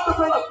life.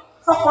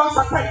 Someone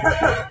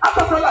say, out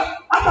of your life.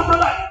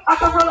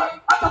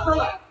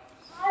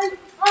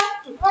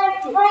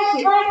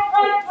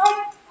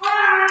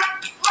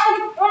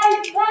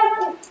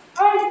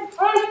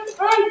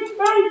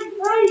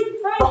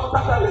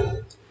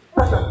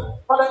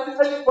 Father,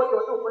 anybody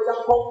where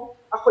you come,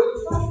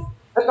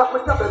 and I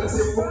put up a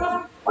missing food.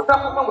 I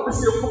can't come up with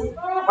a food.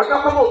 I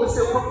can't come up with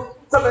a food.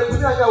 So,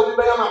 Bentina, will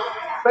be Bayama.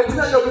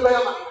 Bentina, will be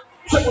Bayama.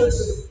 Check with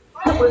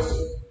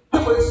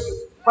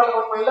but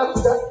on my left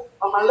here,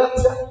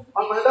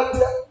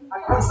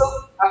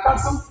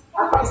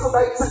 I cancel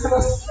that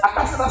sickness. I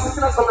cancel that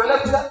sickness on my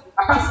left here.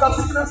 I cancel that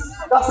sickness.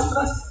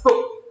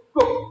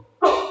 Go.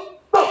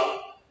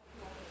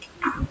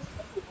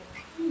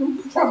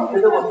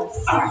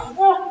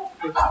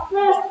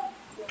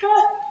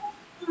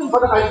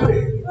 Father, I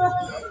pray.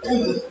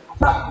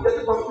 Attack the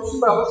confusion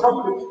by our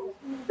family.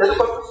 The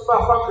confusion by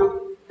our family.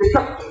 They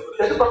come.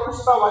 The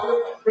confusion by our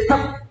family. They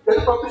come. The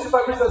confusion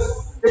by business.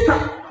 They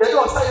come. They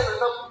do a sign and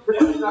now. They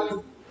do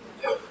nothing.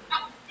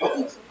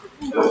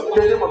 In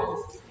the name of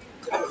Jesus.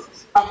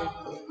 Amen.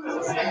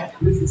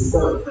 This is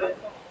God.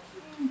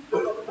 If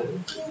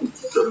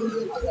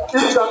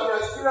you are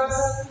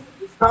experiencing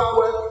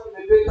cobweb in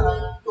the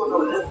daytime, don't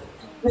know.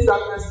 If you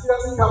are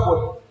experiencing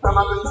cobweb, then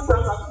I'm the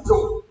distance at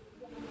the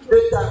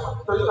daytime,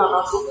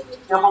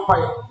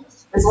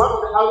 it's one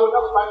of the hours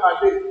that fight by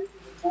day.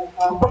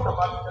 We'll talk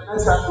about it the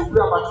next time, we'll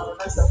pray about it the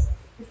next time.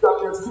 If you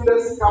have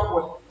experienced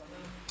cobweb,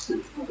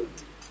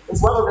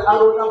 it's one of the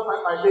hours that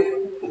fight by day.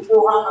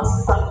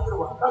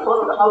 That's one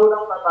of the hours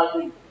that fight by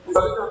day. It's a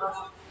little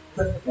national.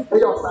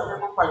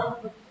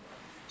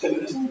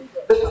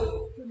 Listen,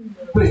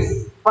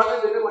 please.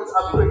 Father, the name is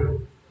I pray.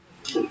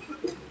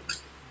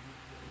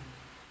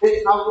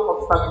 Take out of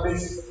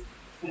stagnation.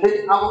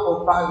 Take out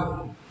of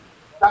value.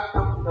 That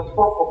comes in the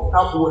form of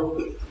cobweb.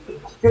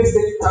 Against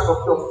any kind of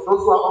yours.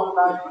 Those who are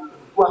online,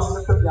 who are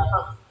setting their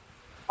hands.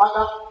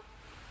 Father,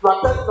 you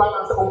are telling God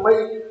and say, oh,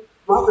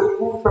 you have a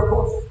good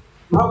purpose,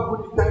 you have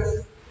good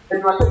intention, and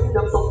you are taking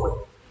them somewhere.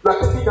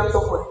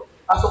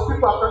 And some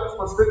people are trying to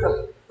frustrate them.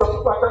 Some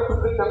people are trying to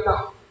bring them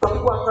down. Some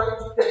people are trying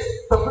to test.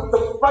 Some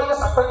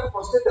barriers are trying to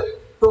frustrate them.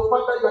 So,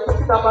 Father, you are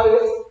taking that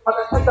barriers.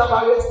 Father, take that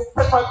barriers.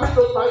 Take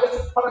those barriers.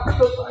 Father, take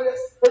those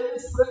barriers. Any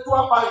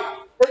spiritual barrier,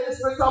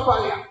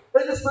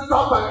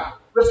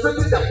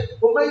 restricting them.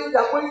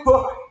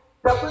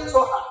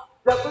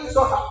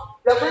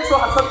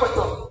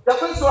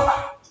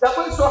 They are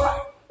going so high.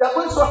 They're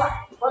going so high.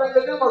 But in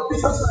the name of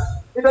Jesus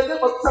Christ,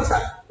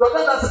 your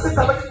name has been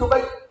coming to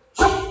me.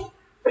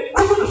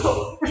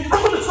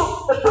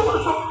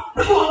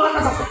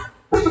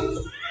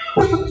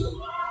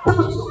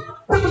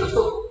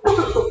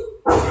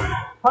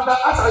 Father,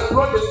 as I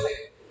blow this egg,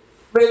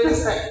 may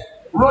this egg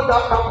blow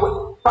that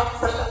cobweb back to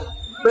center.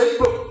 May it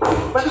go,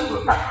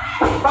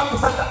 back to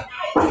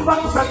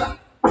center.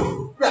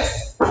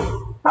 Yes,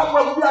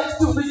 cobweb will be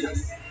attitude business,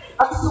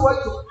 attitude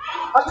work,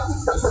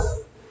 attitude success.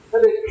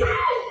 Then they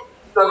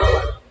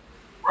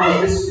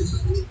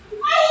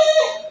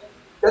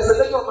there's a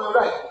lady on my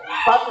right,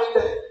 back in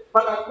there.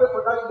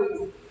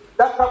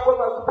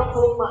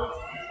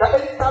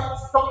 anytime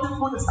something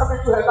good is coming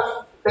to her life,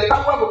 the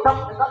camera will come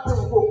and that thing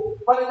will go.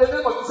 But in the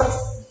name of Jesus,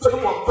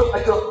 somebody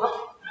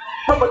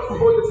to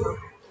hold this man.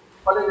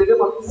 But in the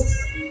name of Jesus,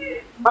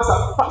 Master,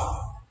 fast.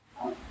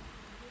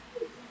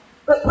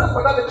 Let's pray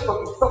for that name of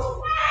Jesus.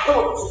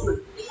 Someone to pray.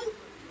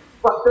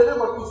 But the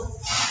name of Jesus,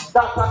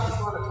 that is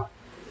not the fact.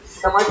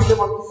 The mighty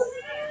name of Jesus,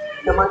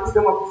 the mighty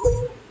name of Jesus.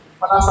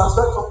 But as I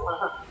stretch up my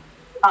hand,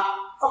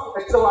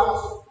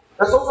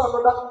 there's also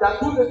another, there are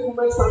two lady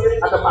women standing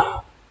at the back.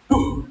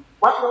 Two.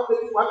 One young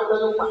lady, one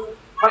elderly woman.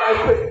 But I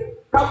pray,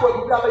 come with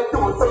me, I bet you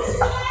on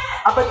Septica.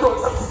 I bet you on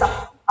Septica.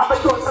 I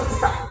bet you on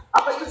Septica. I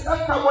bet you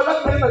come with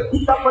that name and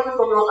keep that money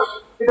from your hand.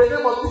 In the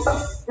name of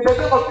Jesus, in the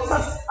name of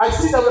Jesus, I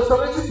see the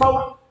restoration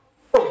power.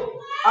 Oh,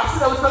 I see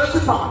the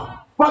restoration power.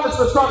 What is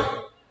the story?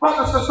 What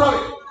is the story?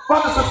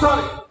 What is the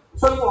story?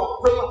 Say more.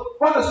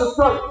 What is the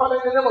story? Father,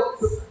 in the name of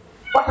Jesus.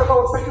 Whatever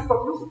was taken from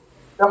you,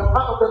 the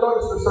hand of the Lord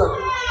is restored.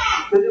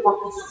 In the name of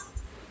Jesus.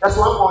 There's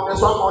one more.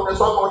 There's one more. There's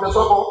one more. There's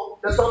one more.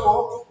 There's one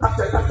more. Touch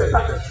it. Touch it.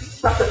 Touch it.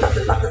 Touch it. Touch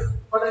it. Touch it.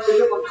 Father, in the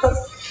name of Jesus.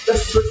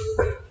 Let's praise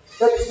Him.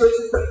 Let's praise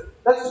Him.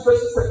 Let's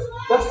praise Him.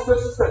 Let's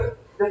praise Him.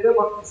 In the name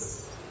of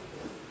Jesus.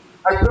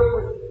 I pray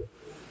for you.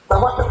 That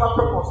whatever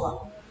purpose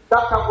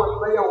that can work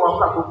very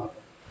well.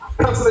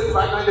 Cancel it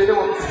right now in the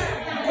name of Jesus.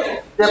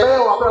 The very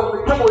well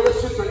become what you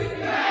should do.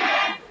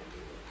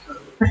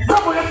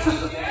 Become what you should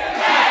do.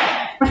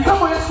 Become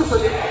what you should do.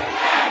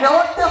 You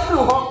want to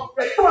feel home.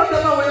 You don't want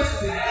to know what you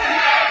should do.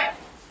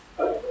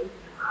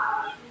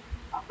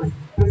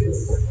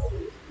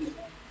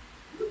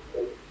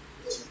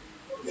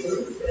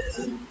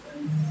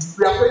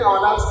 We are praying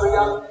our last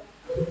prayer.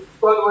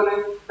 God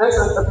willing, next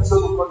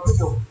episode will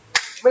continue.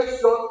 Make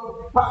sure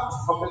to be part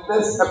of the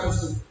next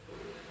episode.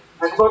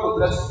 And God will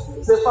bless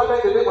you. Say, Father,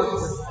 in the name of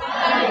Jesus.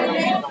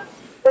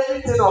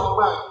 Anything of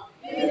mine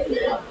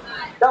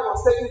that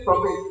was taken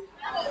from me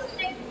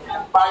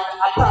by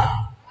the attack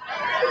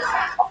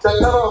of the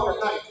terror of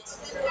the night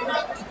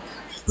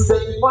to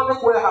the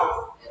demonic warehouse,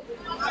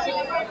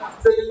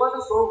 to the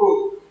demonic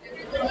stronghold,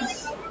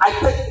 I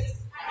take it.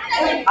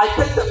 I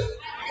take them.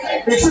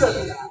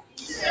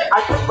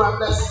 I take my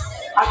blessing.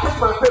 I take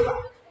my favor.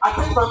 I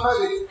take my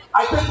marriage.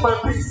 I take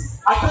my peace.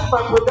 I take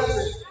my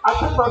progression. I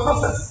take my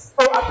success.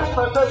 Oh, I take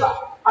my favor.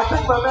 I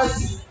take my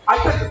mercy. I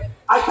take it.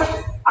 I take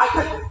it. I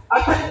take it. I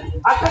take it.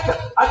 I take it.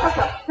 I take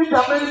it. If there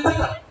are many, take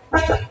it.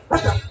 Take it.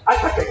 Take it. I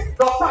take it.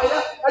 The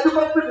fire. And you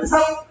can feel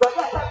yourself. But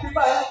I can't be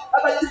fire. I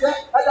bet you there.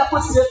 And I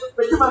push it.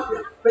 Make you man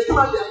there. Make you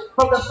man there.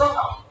 From the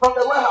stronghold. From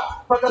the warehouse.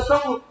 From the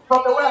stronghold.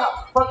 From the warehouse.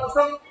 From the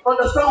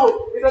stronghold.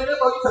 In the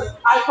name of Jesus.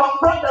 I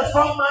confront the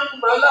strong man in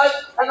my life.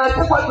 And I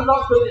take what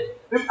belongs to me.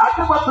 I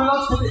take what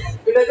belongs to me.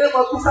 In the name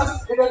of Jesus.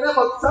 In the name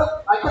of Jesus.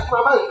 I take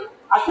my marriage.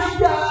 I take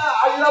care.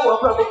 I love what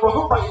I'm going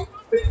to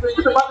make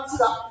you the body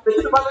sit up, make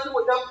you the body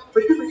with them,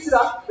 make you sit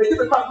up, make you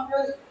the body,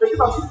 make you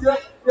sit there.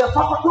 They are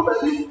papa to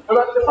baby,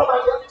 around the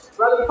family,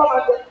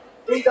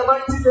 in the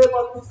mighty name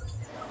of Jesus.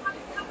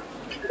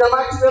 In the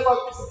mighty name of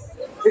Jesus.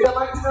 In the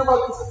mighty name of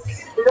Jesus.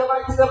 In the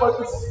mighty name of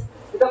Jesus.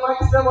 In the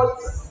mighty name of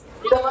Jesus.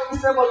 In the mighty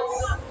name of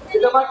Jesus.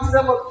 In the mighty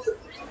name of Jesus.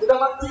 In the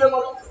mighty name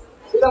of Jesus.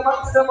 In the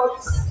mighty name of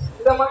Jesus.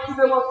 In the mighty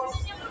name of Jesus.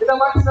 In the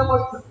mighty name of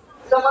Jesus.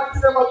 In the mighty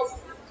name of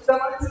Jesus. In the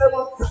mighty name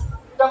of Jesus.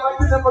 In the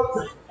mighty name of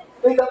Jesus.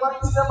 In the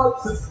mighty name of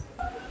Jesus.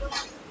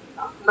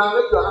 Now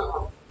let your hand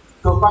up.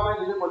 So Father,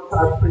 in the name of Jesus,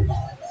 I pray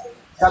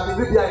that the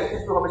media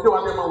is from the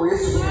one man we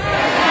issue.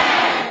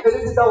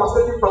 Anything that was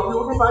taken from you,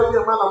 if I be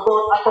a man of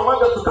God, I command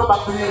them to come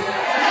back to you.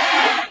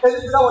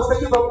 Anything that was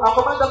taken from, I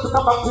command them to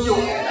come back to you.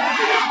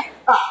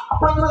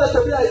 Appointment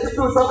letter be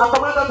I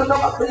command them to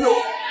come back to you.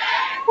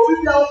 If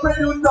you are open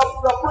new job,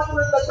 the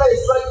appointment letter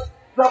is right.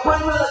 The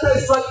appointment letter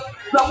is ready.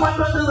 The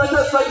appointment letter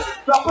is ready.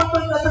 The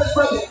appointment letter is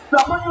ready. The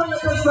appointment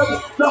letter is ready.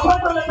 The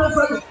appointment letter is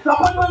ready. The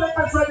appointment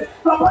letter is ready.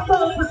 The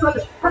appointment letter is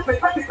ready.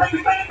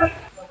 Take it.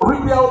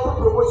 We are open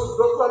promotion.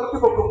 Those who are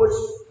looking for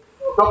promotion.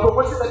 The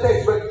promotion letter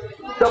is ready.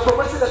 The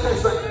promotion letter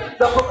is ready.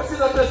 The promotion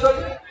letter is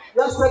ready.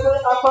 Yesterday,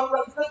 I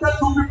congratulated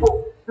 2 people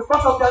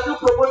because of their new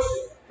promotion.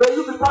 May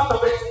you be part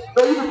of it.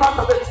 May you be part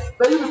of it.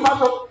 May you be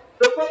part of it.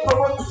 They don't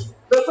promote you.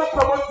 They don't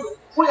promote you.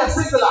 We are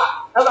singular.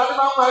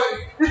 Married.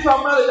 If you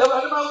are married,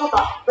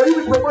 may you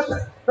be promoted.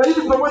 May you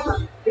be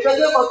promoted. In the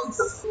name of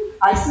Jesus.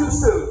 I see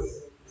sales.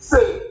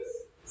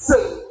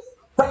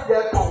 Take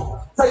their tongue.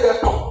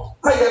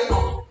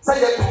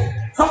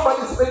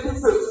 Somebody is making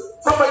sales.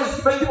 Somebody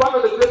is making one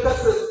of the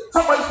greatest sales.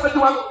 Somebody is making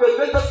one of the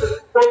greatest sales.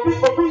 Obi,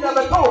 you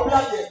never told me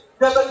again.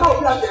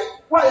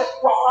 Why I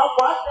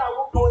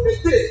won't go the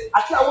day. I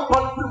won't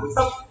go to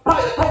myself.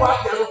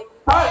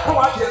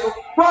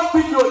 Don't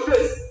give your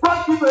grace.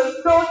 Don't give your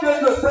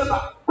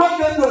favor. Don't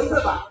give your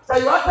favor. Say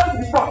you are telling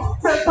before.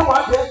 Say come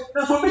out here.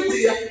 There's a big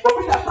here.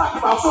 Obi that talk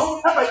about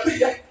so. Every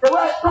day. The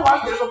way come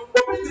out here.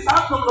 Obi is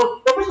out to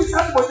know. Obi is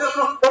out to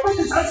know. Obi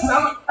is out to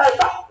know.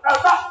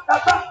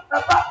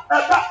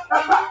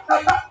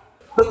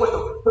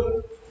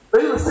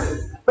 May you receive it.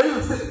 May you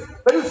receive it.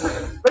 May you receive it.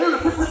 May you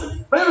repeat it.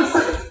 May you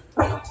receive it.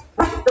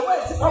 The way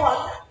is come out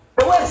here.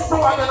 The way is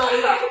come out here.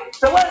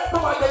 The way is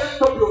come out here. The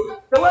way is come out here.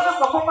 The way is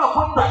come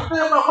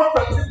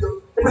out here.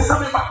 It is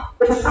coming back.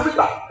 It is coming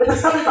back. It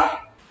is coming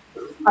back.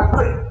 I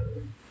pray.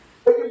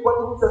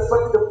 Anybody who's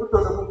expecting the fruit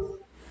of the womb,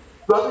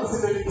 you haven't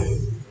seen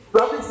anything. You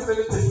haven't seen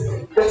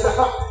anything. There's a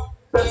hand.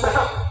 There's a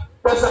hand.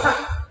 There's a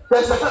hand.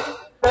 There's a hand.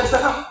 There's a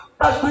hand.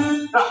 That's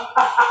being.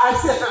 I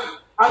see a hand.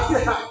 I see a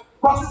hand.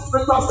 Causing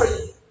spiritual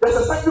strength. There's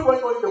a cycle going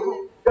on in the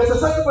room. There's a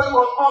cycle going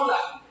on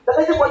online. That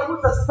anybody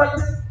who's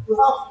expecting to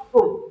have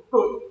good.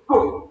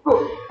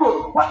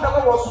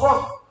 Whatever was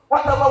wrong.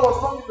 Whatever was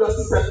wrong with your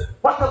system,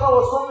 whatever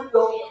was wrong with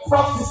your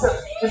strong system,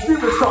 is being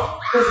restored,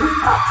 is being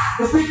cut,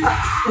 is being cut,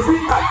 is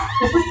being cut,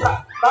 is being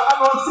cut. But I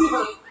don't see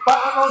him. But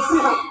I don't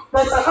see him.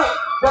 There's a hand.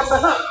 There's a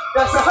hand.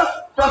 There's a hand.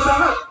 There's a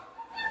hand.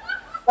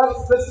 That's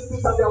the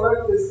things that they are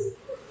wearing this.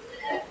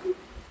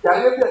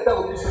 Yàrá bí ẹ̀dá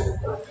òbí so.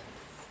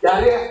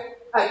 Yàrá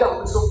ẹ̀dá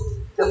òbí so.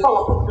 The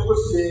power of the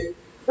Holy Spirit.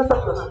 Lift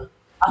up your hand.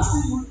 I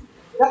see you.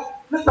 Yeah.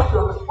 Lift up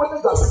your hand. What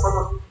is that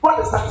symbol? What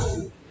is touching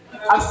you?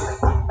 I see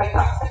attack.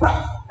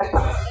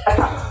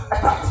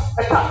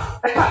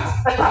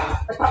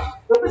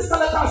 The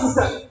physical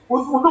system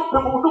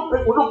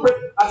will not break.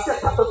 I see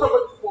attack.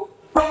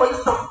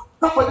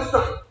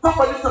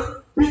 Somebody strong.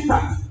 Beat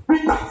that.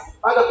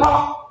 By the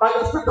power, by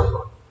the Spirit of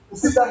God. You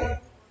see that?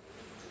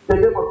 The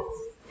name of it.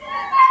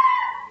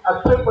 I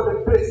pray for the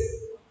grace,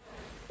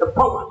 the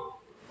power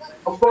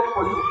of God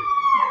for you.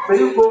 May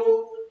you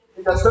go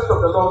in the strength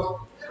of the Lord,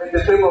 in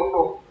the name of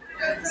God.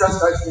 In Jesus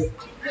Christ's name.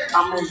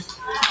 Amen.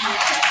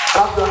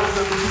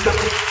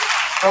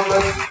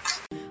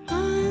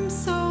 I'm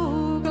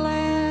so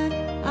glad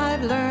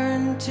I've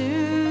learned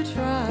to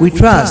trust. We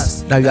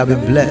trust that you have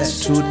been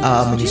blessed through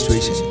our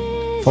administration.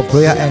 For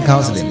prayer and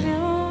counseling,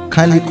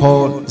 kindly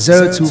call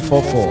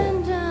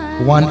 0244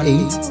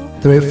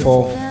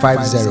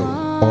 183450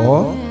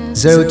 or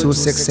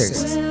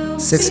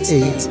 0266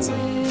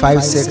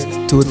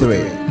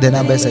 685623. The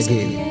numbers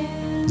again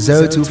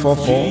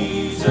 0244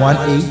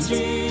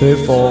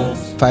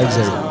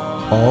 183450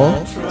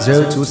 or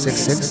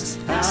 0266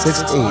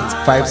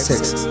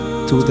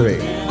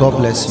 685623. God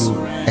bless you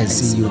and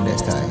see you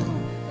next time.